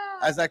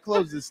as I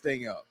close this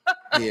thing up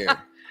here,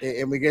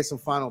 and we get some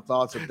final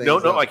thoughts of things. No,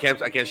 up. I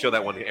can't show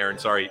that one, Aaron.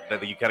 Sorry,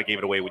 that you kind of gave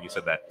it away when you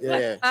said that.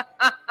 Yeah.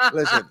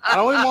 Listen, I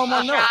don't even want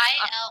to know. Try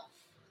elf.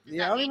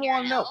 Yeah, I don't even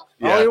want to know.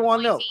 Yeah. I don't even want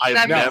to know. I've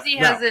That never, means he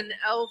has an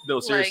elf No,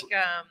 seriously.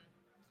 like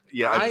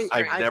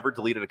I've never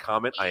deleted a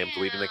comment. I am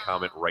deleting a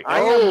comment right now.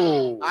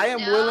 I am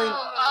No. willing.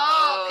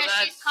 Oh, because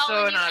she's that's so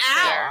calling you not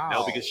out. fair.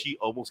 No, because she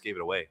almost gave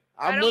it away.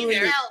 I'm don't willing.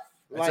 care. To, Elf.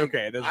 It's like,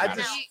 okay. It doesn't I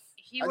matter. just-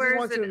 He I just wears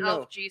want you an to know.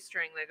 elf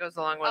G-string that goes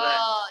along with it.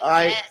 Oh,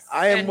 I yes.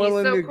 I am And he's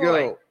willing so to coy.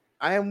 go.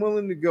 I am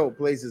willing to go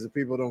places that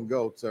people don't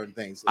go. Certain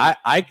things.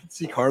 I can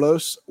see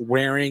Carlos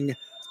wearing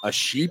a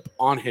sheep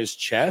on his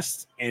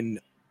chest and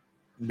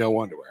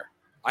no underwear.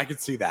 I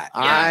could see that.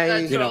 I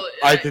you know,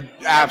 I could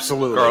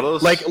absolutely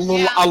Carlos? like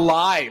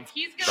alive,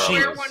 He's gonna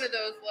wear Carlos. one of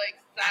those like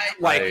side.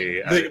 like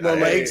I- the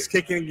legs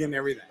kicking and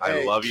everything. I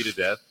Hey. love you to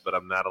death, but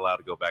I'm not allowed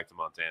to go back to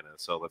Montana.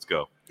 So let's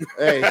go.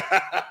 Hey,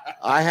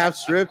 I have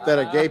stripped at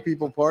a gay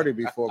people party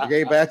before,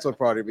 gay bachelor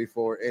party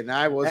before, and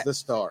I was the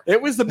star.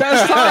 It was the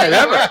best time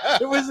ever.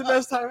 It was the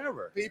best time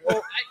ever. People,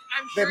 I'm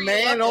the sure you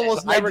man loved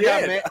almost it. I never got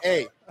did. married.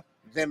 Hey,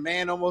 the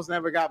man almost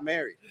never got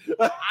married, I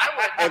would.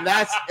 and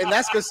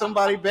that's because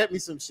somebody bet me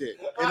some shit.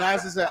 And I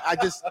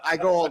just I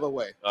go all the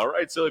way. All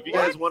right. So if you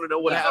guys want to know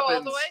what You go all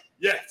happens, the way?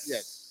 Yes.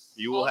 Yes.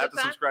 you will All have the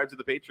to time? subscribe to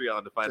the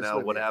Patreon to find Just out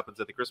with what me. happens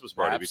at the Christmas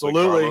party between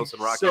Absolutely. Carlos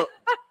and Rocky. So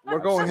we're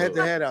going head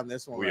to head on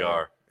this one. We right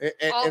are. now.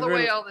 And- All and the way,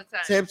 really, all the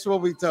time. tips will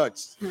be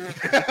touched.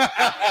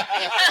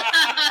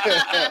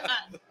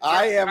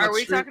 I am. Are a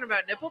we stream, talking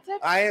about nipple tips?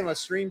 I am a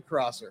stream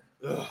crosser.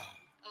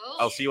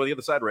 I'll see you on the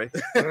other side, Ray.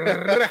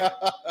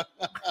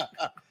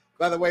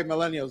 By the way,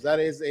 millennials, that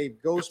is a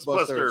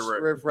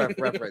Ghostbusters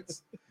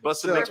reference.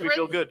 Busted So- makes me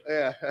feel good.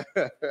 Yeah.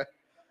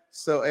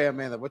 So, hey,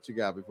 Amanda, what you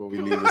got before we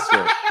leave this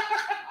show?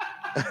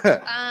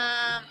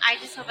 I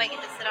just hope I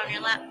get to sit on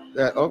your lap.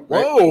 Oh,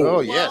 Whoa. Oh,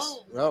 yes.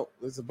 Whoa. No,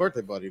 it's a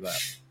birthday buddy lap.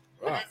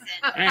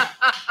 Listen,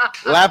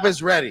 Lap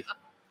is ready.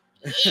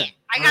 yeah,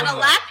 I got a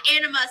lap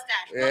and a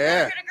mustache. What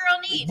Yeah. more could a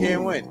girl You need?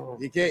 can't win.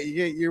 You can't.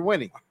 You're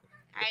winning. All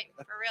right,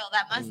 for real,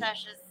 that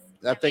mustache is.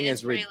 That thing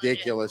it's is pretty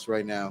ridiculous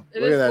right now. It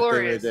Look is at that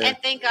glorious. thing right And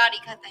there. thank God he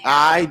cut the hair.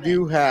 I a little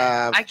do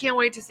have. I can't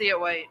wait to see it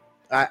white.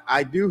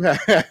 I do have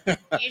bit.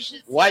 You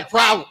should see white it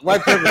problem. White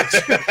privilege.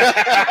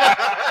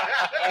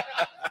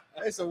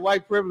 It's a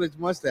white privilege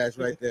mustache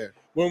right there.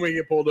 When we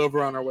get pulled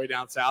over on our way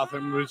down south,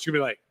 and we're just gonna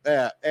be like,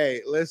 Yeah.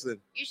 Hey,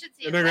 listen. You should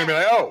see and it they're gonna be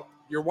wet. like, "Oh,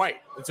 you're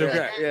white. It's Yeah.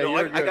 okay." Yeah, No,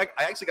 you're good.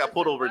 I actually got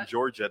pulled over in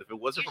Georgia. And if it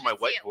wasn't You for my should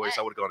see white it voice, wet.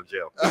 I would have gone to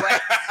jail.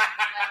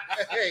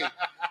 Hey, Are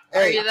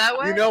hey, you that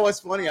way? you know what's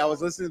funny? I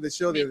was listening to the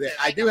show the Me other day. too.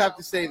 I do have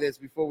to say this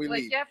before we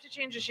Like leave. you have to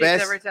change the shades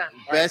Best- every time.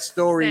 Best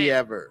story Same.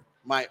 ever.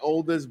 My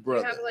oldest You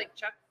brother. have like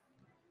Chuck.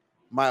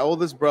 My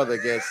oldest brother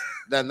gets.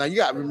 Now you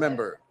got to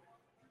remember.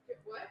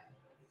 What?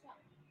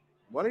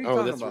 What are you Oh,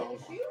 talking that's about?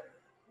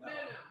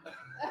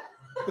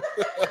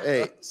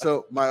 Hey,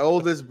 so my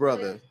oldest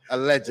brother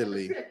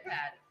allegedly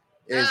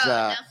is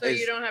So is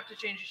you don't have to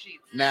change your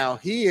sheets. now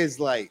he is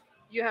like,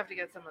 You have to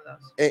get some of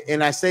those.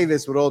 and I say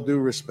this with all due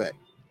respect.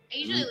 I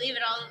usually leave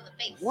it all in the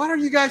face. What are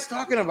you guys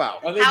talking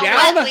about? Are they How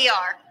down? wet we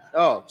are.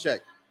 Oh,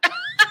 check.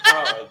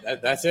 Oh,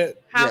 that's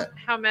it.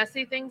 How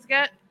messy things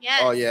get.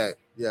 Yes. Oh yeah,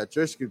 yeah.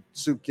 Trish could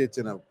soup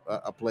kitchen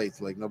a plate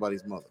like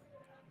nobody's mother.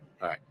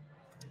 All right.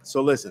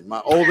 So listen,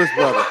 my oldest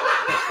brother.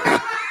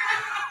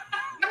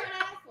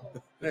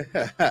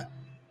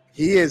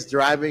 He is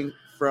driving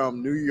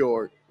from New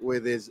York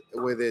with his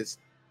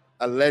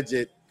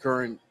alleged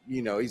current,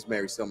 he's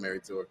still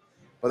married to her,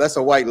 but that's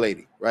a white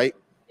lady, right?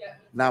 Yeah.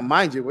 Now,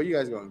 mind you, where you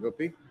guys going? Go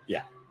pee?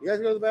 Yeah. You guys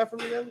go to the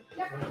bathroom together?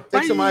 Yeah.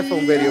 Take some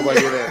iPhone video while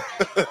you're there.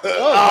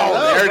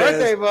 Oh, there it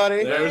birthday, is.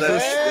 buddy. There's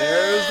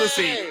the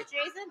seat.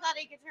 Jason thought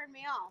he could turn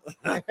me off.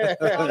 I'm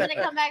gonna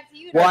come back to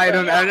you. Well, I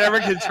never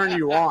can turn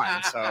you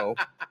on, so.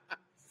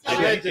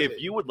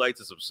 If you would like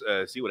to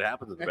see what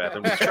happens in the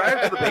bathroom,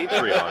 subscribe to the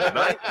Patreon.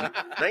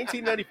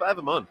 $19.95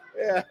 a month.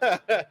 Yeah.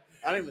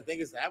 I don't even think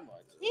it's that much.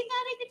 He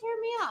thought he could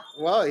turn me off.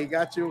 Well, he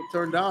got you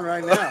turned on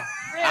right now.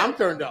 I'm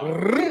turned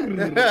on.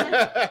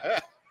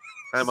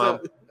 Hi, Mom.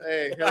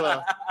 Hey,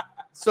 hello.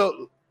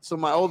 So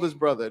my oldest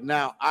brother.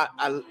 Now,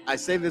 I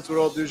say this with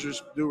all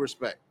due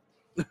respect.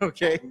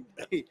 Okay,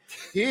 he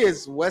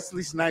is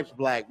Wesley Snipes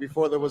black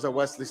before there was a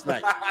Wesley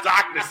Snipes.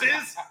 Darkness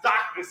is.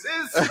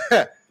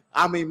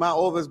 I mean, my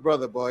oldest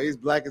brother, boy, he's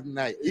black as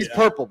night. He's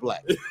purple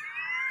black.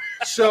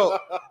 So,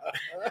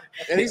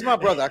 and he's my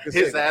brother. I can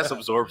say His ass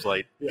absorbs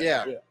light.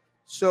 Yeah.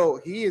 So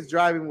he is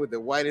driving with the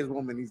whitest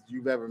woman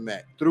you've ever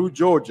met through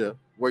Georgia,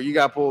 where you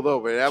got pulled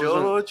over.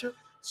 Georgia.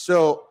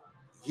 So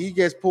he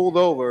gets pulled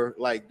over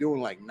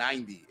doing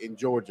 90 in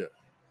Georgia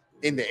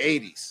in the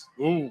 80s.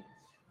 Ooh.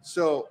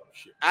 So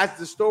as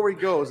the story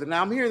goes, and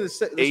now I'm hearing the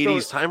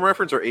 80s time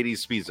reference or 80s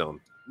speed zone?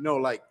 No,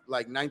 like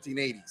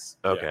 1980s.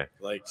 Okay.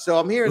 So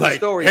I'm hearing the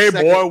story. Hey,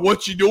 boy,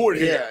 what you doing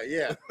here?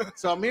 Yeah.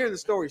 So I'm hearing the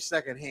story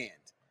secondhand.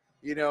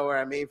 You know what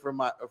I mean? From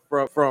one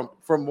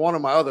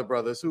of my other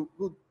brothers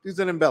who's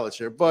an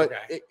embellisher, but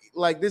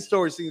this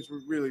story seems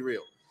really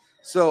real.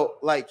 So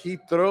he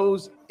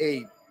throws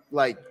a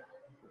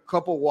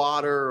cup of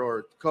water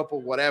or cup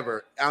of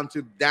whatever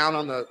down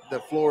on the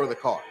floor of the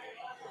car,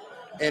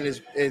 and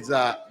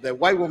the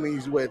white woman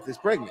he's with is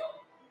pregnant.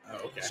 Oh,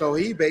 okay. So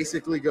he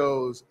basically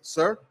goes,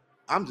 "Sir,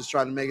 I'm just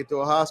trying to make it to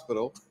a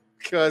hospital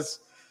because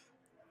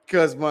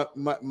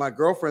my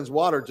girlfriend's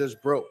water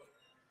just broke."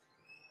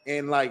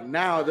 And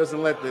now it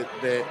doesn't let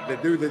the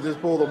dude that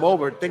just pulled him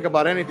over think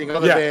about anything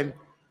other than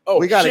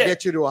we got to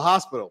get you to a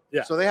hospital.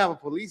 Yeah. So they have a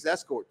police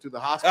escort to the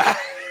hospital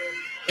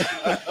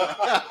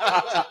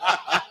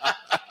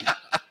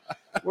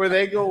where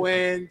they go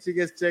in, she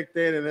gets checked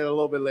in, and then a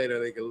little bit later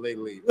they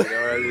leave. You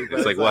know what I mean?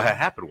 It's like what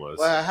happened was.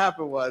 What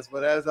happened was,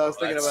 but as I was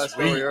thinking about that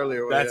story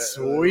earlier, That's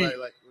sweet.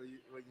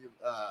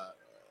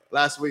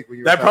 Last week when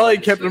you that probably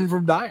kept him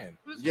from dying.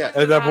 Yeah,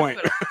 at that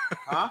point.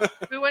 Huh?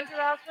 Who went to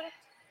the hospital?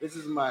 This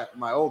is my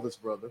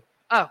oldest brother.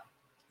 Oh.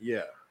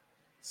 Yeah.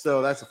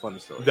 So that's a funny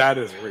story. That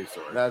is a great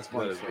story. That's a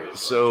funny story.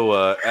 So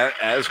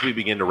as we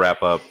begin to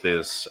wrap up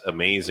this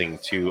amazing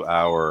 2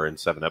 hour and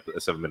 7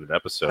 minute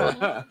episode,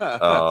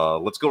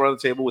 let's go around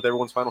the table with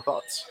everyone's final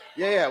thoughts.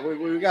 Yeah.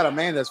 We got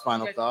Amanda's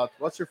final thought.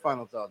 What's your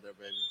final thought there,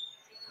 baby?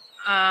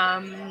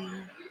 I'm not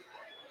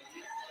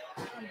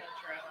sure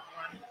I have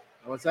one.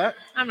 What's that?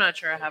 I'm not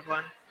sure I have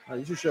one. Oh,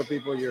 you should show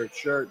people your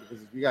shirt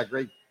because you got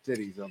great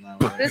titties on that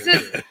one. This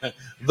is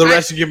the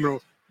rest of the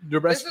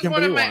rest this is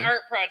one of my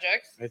art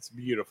projects. It's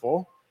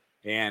beautiful,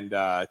 and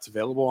it's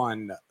available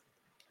on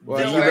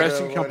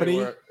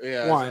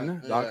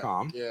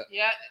TheWrestlingCompany1.com. Yeah,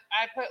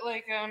 I put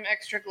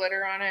extra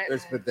glitter on it.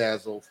 It's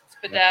bedazzled.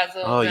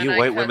 Oh, you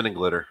white women in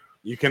glitter.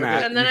 You can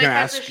and then I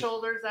cut the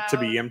shoulders out to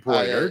be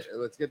embroidered.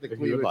 Let's get the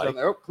cleavage on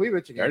there. Oh,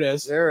 cleavage again. There it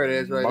is. There it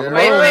is, right there.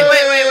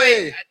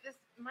 Wait. This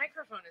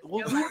microphone is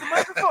the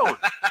microphone.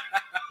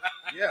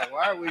 Yeah,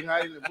 why are we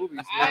hiding the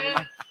boobies? I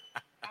don't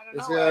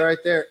It's know. right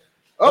there.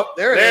 Oh,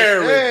 there it is. There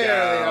we They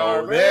go.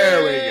 are.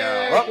 There we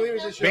Hey, go.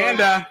 cleavage is showing.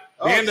 Banda,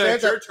 Oh,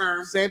 it's your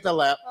turn. Santa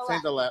lap.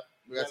 Santa lap.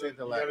 We got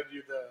Santa lap. gotta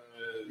do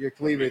Your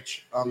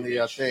cleavage on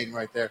the thing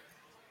right there.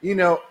 You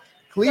know, So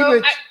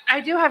cleavage. I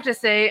do have to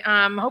say,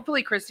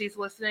 hopefully Christy's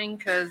listening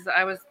because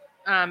I was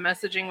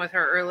messaging with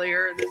her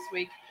earlier this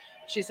week.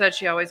 She said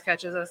she always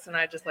catches us, and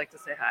I'd just like to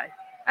say hi.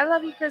 I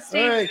love you,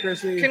 Christy. All right,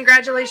 Christy.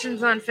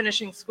 Congratulations on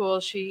finishing school.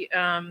 She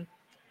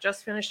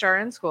just finished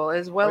RN school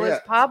as well as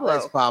Pablo.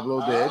 As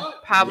Pablo did.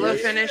 Pablo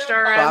Yes. finished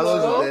RN Pablo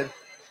school. did.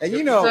 And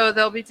you know, So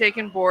they'll be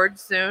taking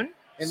boards soon.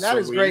 and that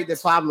is great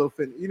that Pablo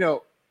finished. You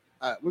know,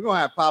 we're gonna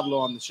have Pablo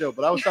on the show,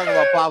 but I was talking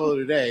about Pablo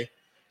today.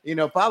 You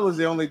know, Pablo's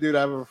the only dude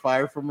I've ever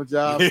fired from a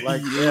job.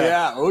 Like,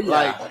 Yeah. Oh, yeah.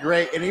 like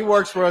great, and he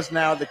works for us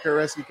now at the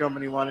Koreski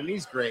Company one, and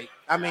he's great.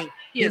 I mean,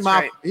 He is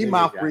mouth great. he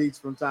mouth breathes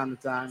from time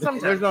to time.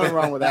 Sometimes. There's nothing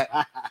wrong with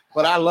that.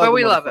 But I love. But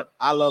we the love motherfucker. him.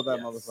 I love that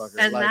motherfucker.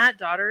 And Like, that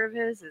daughter of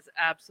his is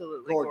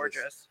absolutely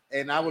gorgeous.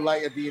 And I would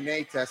like a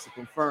DNA test to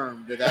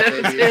confirm that That's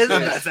baby his. is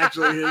That's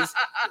actually his.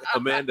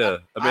 Amanda,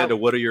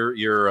 what are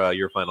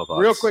your final thoughts?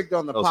 Real quick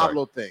on the Oh, sorry.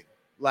 Pablo thing.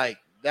 Like,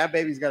 that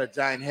baby's got a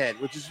giant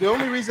head, which is the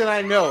only reason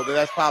I know that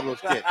that's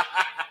Pablo's kid.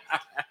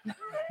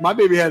 My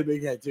baby had a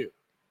big head too.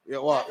 Yeah,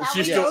 well,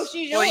 She's yes.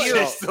 still. Well,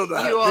 you still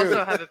does. you also Dude,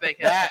 have a big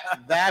head.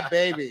 that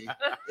baby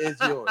is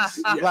yours.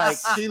 Yes. Like,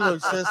 she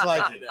looks just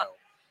like I you. know.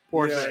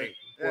 Poor Yeah. thing.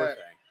 Poor thing.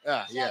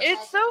 Yeah.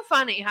 It's so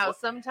funny how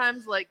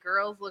sometimes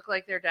girls look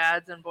like their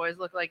dads and boys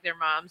look like their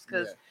moms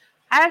because Yeah.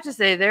 I have to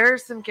say there are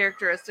some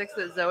characteristics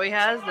that Zoe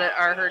has that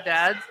are her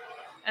dad's.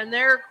 And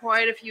there are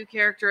quite a few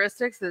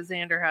characteristics that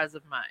Xander has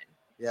of mine.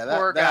 Yeah,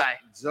 Poor guy.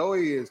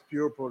 Zoe is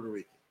pure Puerto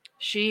Rican.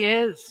 She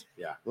is.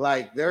 Yeah.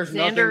 Like there's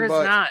Xander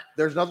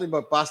nothing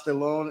but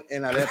pastelón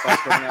and arepas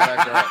coming out of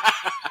that girl.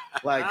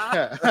 Like,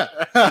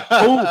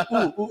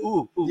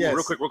 ooh. Yes.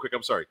 Real quick.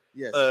 I'm sorry.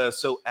 Yes.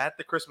 So at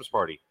the Christmas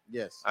party,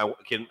 Yes.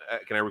 can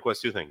I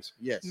request two things?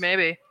 Yes.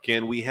 Maybe.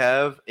 Can we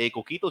have a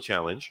coquito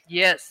challenge?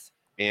 Yes.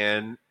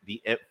 And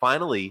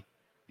finally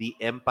the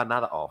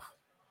empanada off.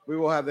 We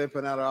will have the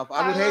empanada off.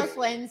 Carlos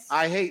wins.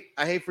 I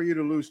hate for you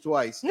to lose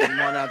twice in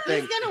one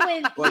thing. He's gonna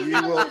win. But He's you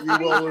gonna will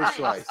lose lose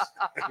three twice.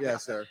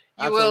 Yes, sir.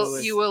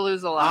 You will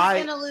lose a lot.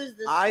 He's gonna lose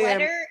the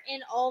sweater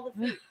and all the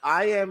food.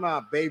 I am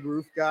a Babe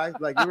Ruth guy.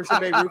 Like you ever seen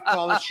Babe Ruth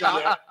call his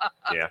shot?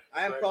 Yeah.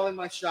 I am calling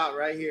my shot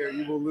right here.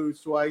 You will lose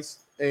twice,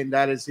 and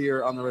that is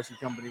here on the Wrestling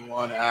Company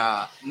One.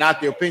 Not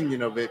the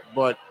opinion of it,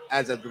 but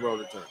as at the road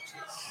returns.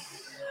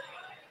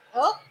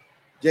 Oh.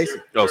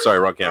 Jason. Oh, sorry,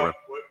 wrong camera.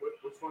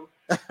 Which one?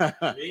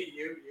 Me,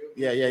 you.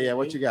 Yeah.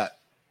 What you got?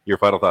 Your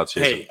final thoughts,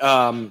 Jason.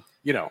 Hey,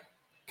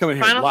 coming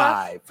here Final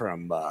live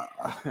from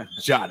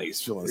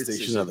Johnny's filling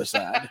station on the other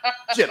side.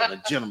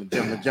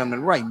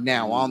 Gentlemen, right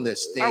now on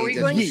this stage. Are we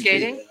going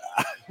skating?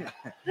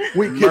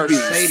 We could be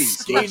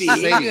Mercedes.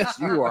 Mercedes,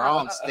 you are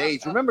on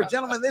stage. Remember,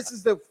 gentlemen, this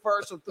is the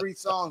first of 3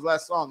 songs.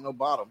 Last song, no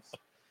bottoms.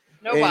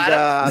 No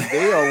bottoms.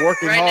 They are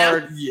working Right now?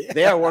 hard. Yeah.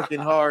 They are working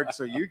hard,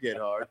 so you get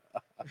hard.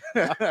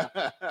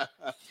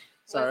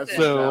 Sorry, Listen,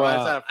 So,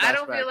 I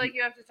don't feel like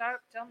you have to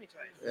tell me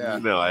twice. Yeah.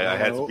 No, I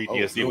had some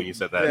PTSD when you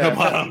said that. Yeah. No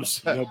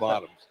bottoms. No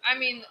bottoms. I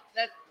mean,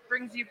 that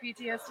brings you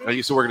PTSD, I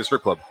used to work in a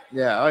strip club.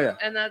 Yeah. Oh yeah.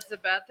 and that's a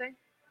bad thing.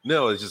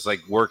 No, it's just like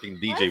working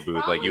DJ What's booth.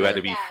 wrong Like you had to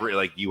with be that? free.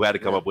 Like you had to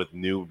come up with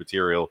new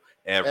material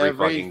every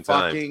fucking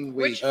time. week.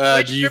 Which do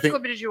you strip think-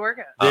 club did you work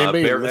at?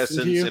 Anybody Bear listen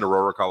to Essence you? in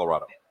Aurora,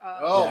 Colorado.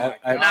 Oh, Yeah,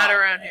 my Not God.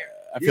 around here.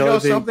 I You feel know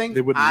like something?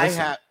 they wouldn't I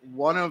listen. had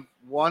one of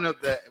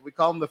the, we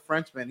call him the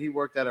Frenchman. He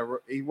works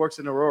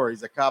in Aurora.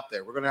 He's a cop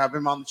there. We're gonna have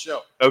him on the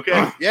show.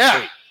 Okay.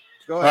 Yeah.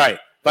 Go All ahead. right.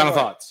 Final Go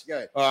ahead. thoughts. Go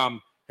ahead.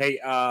 Hey,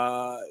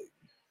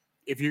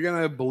 if you're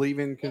gonna believe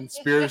in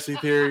conspiracy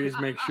theories,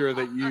 make sure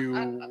that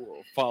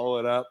you follow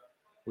it up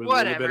with a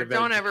little Whatever. bit of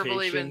Don't ever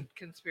believe in education.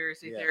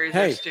 conspiracy Yeah. theories.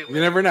 They're Hey, stupid.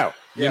 you never know.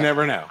 You Yeah.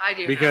 never know. I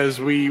do because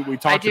we I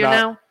talked do about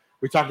know.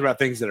 we talked about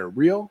things that are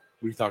real.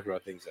 We talked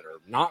about things that are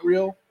not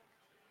real,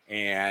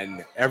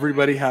 and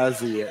everybody has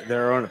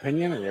their own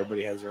opinion, and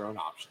everybody has their own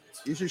options.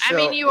 You should I show.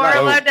 mean, you are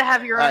allowed to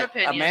have your own Like,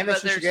 opinion. Amanda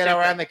but they're should get stupid.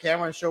 around the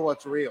camera and show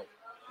what's real.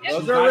 Yeah.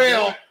 Those She's are not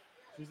real. doing-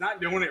 She's not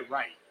doing it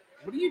right.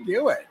 What are you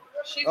doing?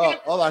 She's Oh, gonna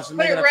hold on. She's put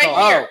making it a right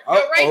call. here. Go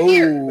right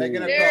here. Making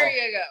a There call.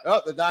 you go.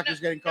 Oh, the doctor's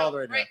getting called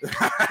right right. now.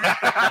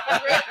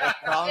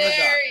 Calling the There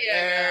doctor. you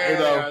There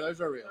go. you go.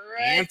 Those are real.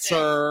 Right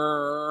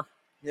Answer.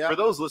 Yeah. For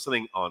those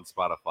listening on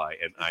Spotify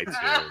and iTunes,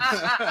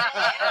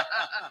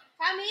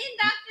 Come in,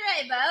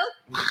 Dr.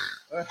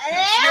 Abo.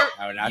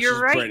 Oh, now You're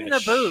she's right in the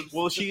British. boobs.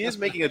 well, she is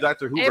making a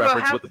Doctor Who Hey, but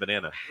reference how- with the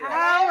banana.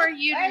 How are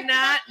you Where's the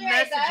not Dr.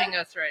 Abo? messaging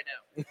us right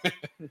now?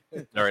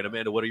 All right,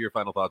 Amanda, what are your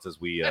final thoughts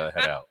as we head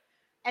out?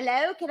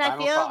 Hello, can I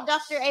Final feel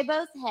thoughts. Dr.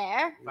 Abo's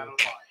hair? Final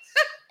thoughts.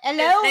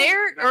 Hello. His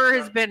hair or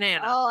his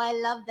banana? Oh, I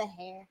love the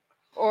hair.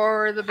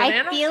 Or the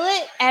banana? I feel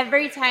it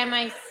every time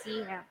I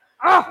see him.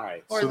 All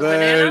right. Or So the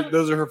banana?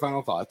 those are her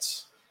final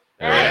thoughts.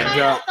 All My right.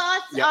 final uh,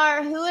 thoughts yeah.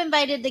 are who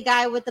invited the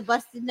guy with the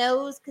busted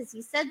nose because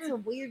he said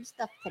some weird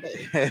stuff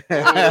today.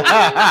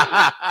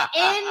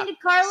 And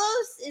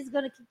Carlos is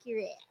gonna kick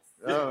your ass.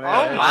 Oh,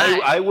 my.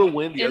 I will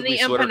win the In ugly the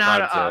sweater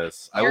empanada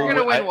contest. You're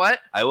gonna win what?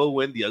 I will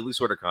win the ugly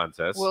sweater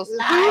contest. Well,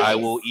 I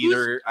will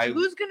either.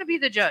 Who's gonna be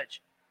the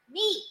judge?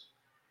 Me.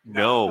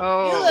 No,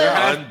 Oh, There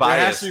has- unbiased.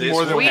 there has to be This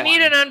more than one. we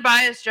need an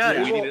unbiased judge.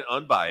 We need an We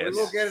unbiased.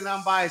 will get an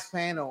unbiased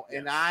panel,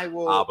 and I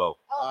will. Abo.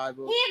 I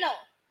will. Panel.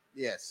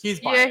 Yes. He's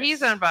Yeah, biased.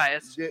 he's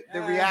unbiased.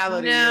 The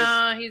reality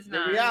No, he's is. The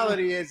not.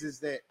 reality is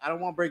that I don't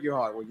want to break your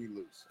heart when you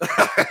lose.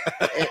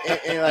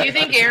 And like-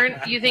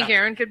 You think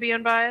Aaron could be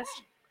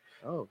unbiased?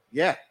 Oh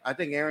yeah, I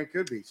think Aaron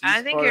could be. She's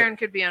I think part of- Aaron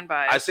could be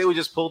unbiased. I say we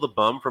just pull the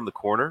bum from the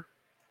corner,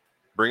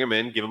 bring him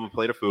in, give him a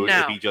plate of food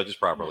No. if he judges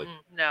properly.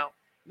 No.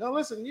 No,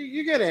 listen,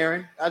 you get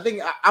Aaron. I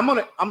think I'm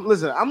gonna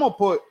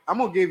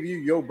give you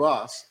your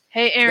boss.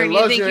 Hey, Aaron, that you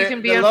loves think your- you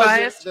can be that loves your-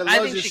 unbiased? that I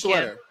loves think your she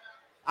sweater. can.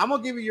 I'm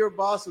gonna give you your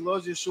boss who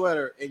loves your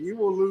sweater, and you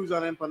will lose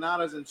on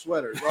empanadas and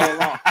sweaters all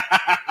along.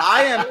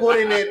 I am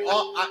putting it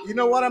on. You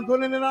know what I'm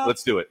putting it on?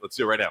 Let's do it. Let's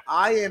do it right now.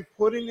 I am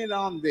putting it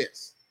on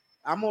this.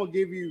 I'm gonna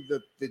give you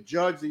the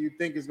judge that you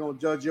think is gonna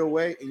judge your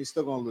way, and you're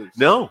still gonna lose.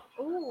 No,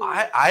 Ooh.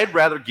 I'd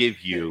rather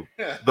give you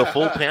the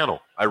full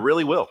panel. I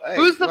really will. Hey,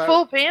 Who's the well,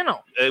 full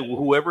panel?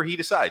 Whoever he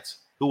decides.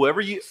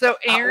 Whoever you. So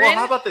Aaron. Well,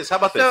 how about this? How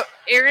about this? So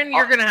Aaron,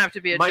 you're gonna have to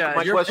be a My- judge.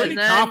 my You're question-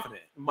 pretty and then,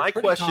 confident. My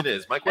question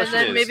is. and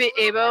then maybe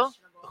Abo.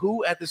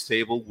 Who at this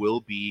table will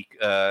be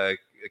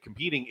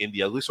competing in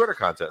the ugly sweater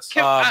contest?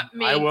 Me.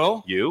 I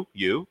will. You.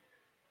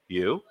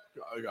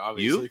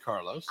 Obviously,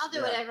 Carlos. I'll do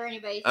Yeah. whatever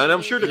anybody. And I'm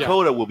says. sure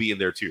Dakota will be in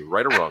there too,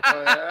 right or wrong.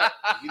 Oh, yeah.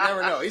 You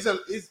never know. He's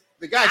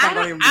the guy's I'm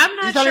not even. not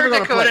he's sure even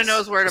gonna Dakota place.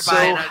 knows where to So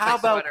buy an how ugly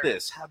about sweater.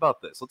 this? How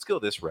about this? Let's go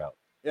this route.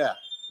 Yeah.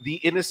 The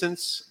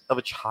innocence of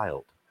a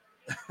child.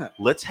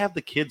 Let's have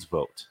the kids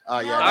vote. Oh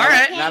yeah, All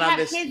right. not on Can't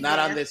this, have not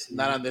on kids this,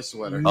 not on this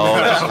sweater. Oh,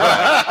 that's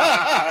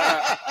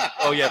right.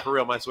 Oh yeah, for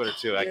real, my sweater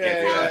too. I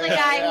can't do I'm that. the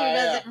guy who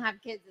doesn't have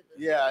kids in this.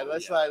 Yeah,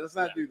 let's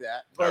not do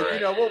that. But All right. you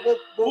know,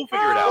 we'll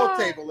figure it out. We'll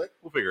table it.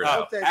 We'll figure it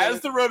out. We'll table As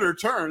it. the rotor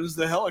turns,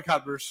 the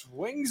helicopter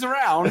swings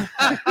around,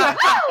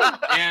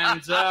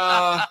 and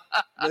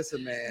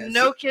Listen, man.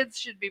 No kids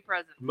should be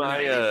present. My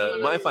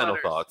final Sweaters.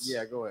 thoughts.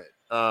 Yeah, go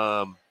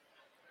ahead.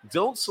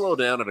 Don't slow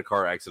down in a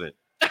car accident,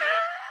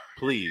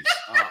 please.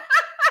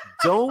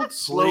 Don't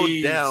slow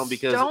Please. down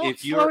because Don't if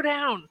slow you're,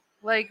 down.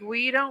 Like,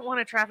 we don't want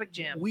a traffic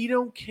jam. we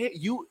don't care.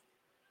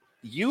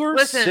 You're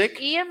Listen, sick.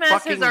 EMS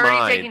fucking has already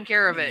mind. taken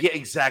care of it. Yeah,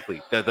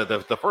 exactly.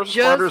 The first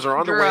Just responders are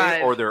on the way,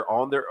 drive. or they're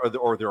on there,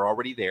 or they're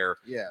already there.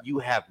 Yeah. You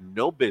have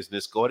no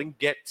business. Go ahead and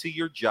get to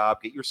your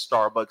job. Get your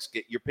Starbucks.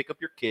 Pick up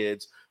your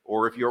kids.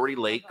 Or if you're already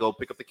late, go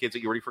pick up the kids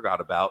that you already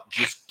forgot about.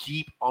 Just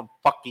keep on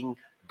fucking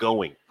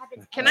going.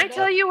 Can I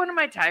tell you one of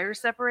my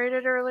tires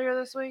separated earlier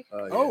this week?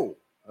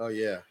 Oh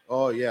yeah.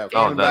 Oh yeah. Oh,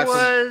 Coming back nice. from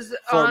Was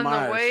Fort on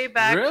Myers. the way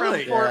back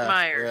Really? from Fort Yeah,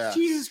 Myers. yeah.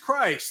 Jesus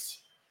Christ,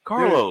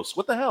 Carlos,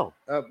 what the hell?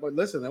 But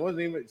listen, it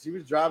wasn't even. She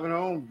was driving her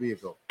own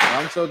vehicle.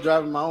 I'm still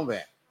driving my own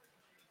van.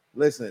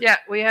 Listen. Yeah,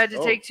 we had to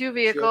Oh, take two she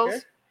vehicles,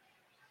 okay?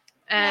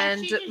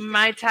 and Yeah, she just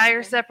my got tire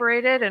tired.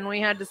 separated, and we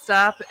had to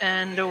stop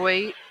and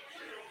wait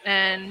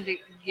and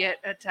get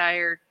a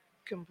tire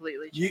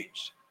completely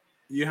changed.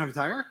 you have a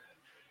tire?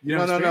 You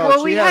No, have no, a no. spare?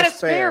 Well, we she had has a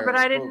spare, but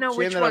I didn't know She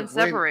which ended one up-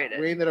 separated.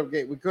 We ended up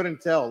we couldn't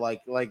tell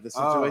like the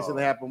situation Oh,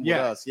 that happened with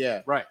yeah. us.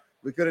 Yeah. Right.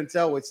 We couldn't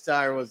tell which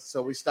tire was,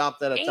 so we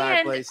stopped at a tire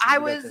And place.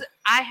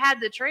 I had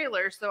the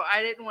trailer, so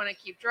I didn't want to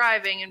keep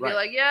driving and Right. be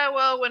like, yeah,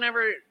 well,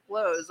 whenever it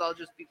blows, I'll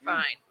just be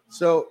fine.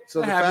 So the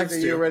That fact happens that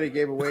you too. already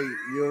gave away,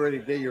 you already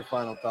did your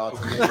final thoughts.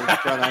 And maybe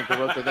trying to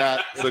go to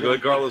that. So go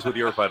ahead, Carlos, with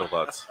your final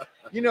thoughts.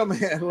 You know, man.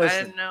 I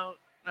Listen. didn't know.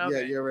 Yeah,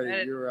 Okay. you're I already.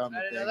 didn't- You're on the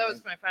I didn't know thing, that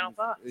was my final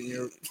thought.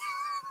 and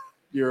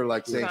you're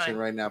like Fine. sanctioned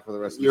right now for the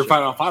rest of Your the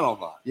show. final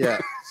thought. Yeah.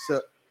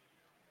 So.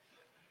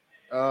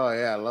 Oh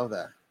yeah, I love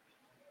that.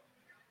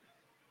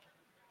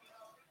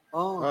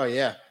 Oh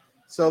yeah.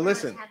 So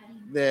listen,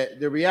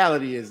 the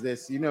reality is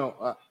this. You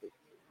know,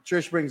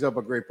 Trish brings up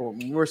a great point.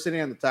 When we were sitting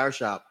in the tire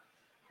shop,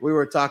 we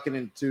were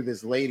talking to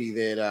this lady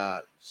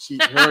that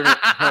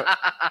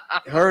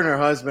her and her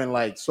husband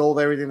like sold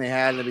everything they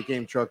had and they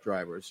became truck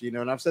drivers. You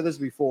know, and I've said this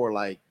before.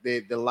 Like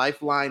the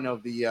lifeline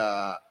of the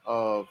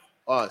of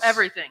us,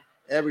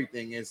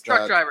 everything is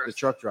Truck drivers. The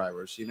truck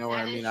drivers. You know what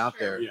I mean? Out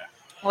there. Yeah.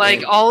 Like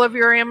And all of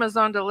your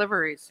Amazon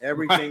deliveries.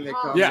 everything that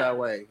comes Yeah. that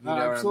way. You know what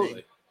I mean?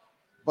 Absolutely.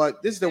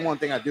 But this is the one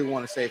thing I do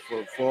want to say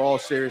for all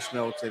serious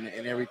notes and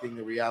everything,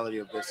 the reality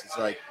of this is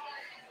like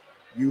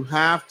you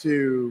have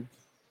to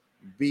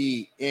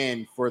be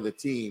in for the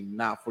team,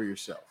 not for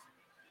yourself.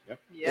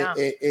 Yeah.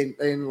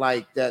 And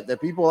like that the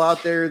people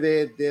out there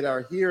that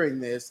are hearing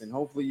this, and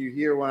hopefully you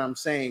hear what I'm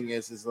saying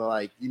is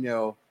like, you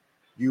know,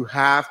 you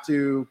have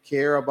to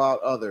care about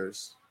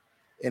others.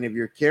 And if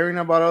you're caring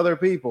about other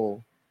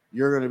people,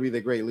 you're going to be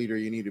the great leader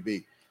you need to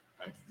be.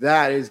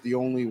 That is the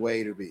only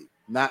way to be,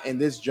 not in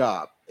this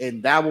job.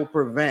 And that will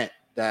prevent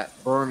that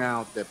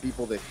burnout, that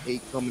people that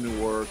hate coming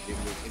to work,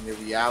 and the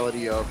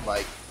reality of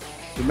like,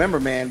 remember,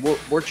 man,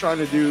 we're trying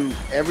to do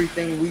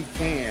everything we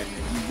can,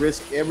 and we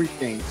risk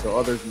everything so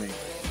others may.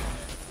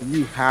 And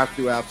you have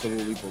to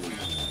absolutely believe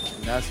it.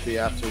 And that's the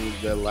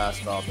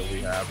last thought that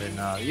we have.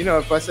 And you know,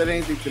 if I said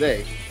anything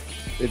today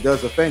that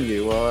does offend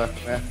you, well,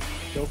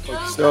 go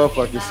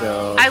fuck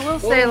yourself. I will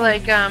say,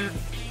 like,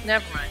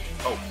 never mind.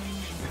 Oh.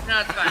 No,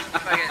 it's fine.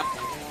 Fuck it.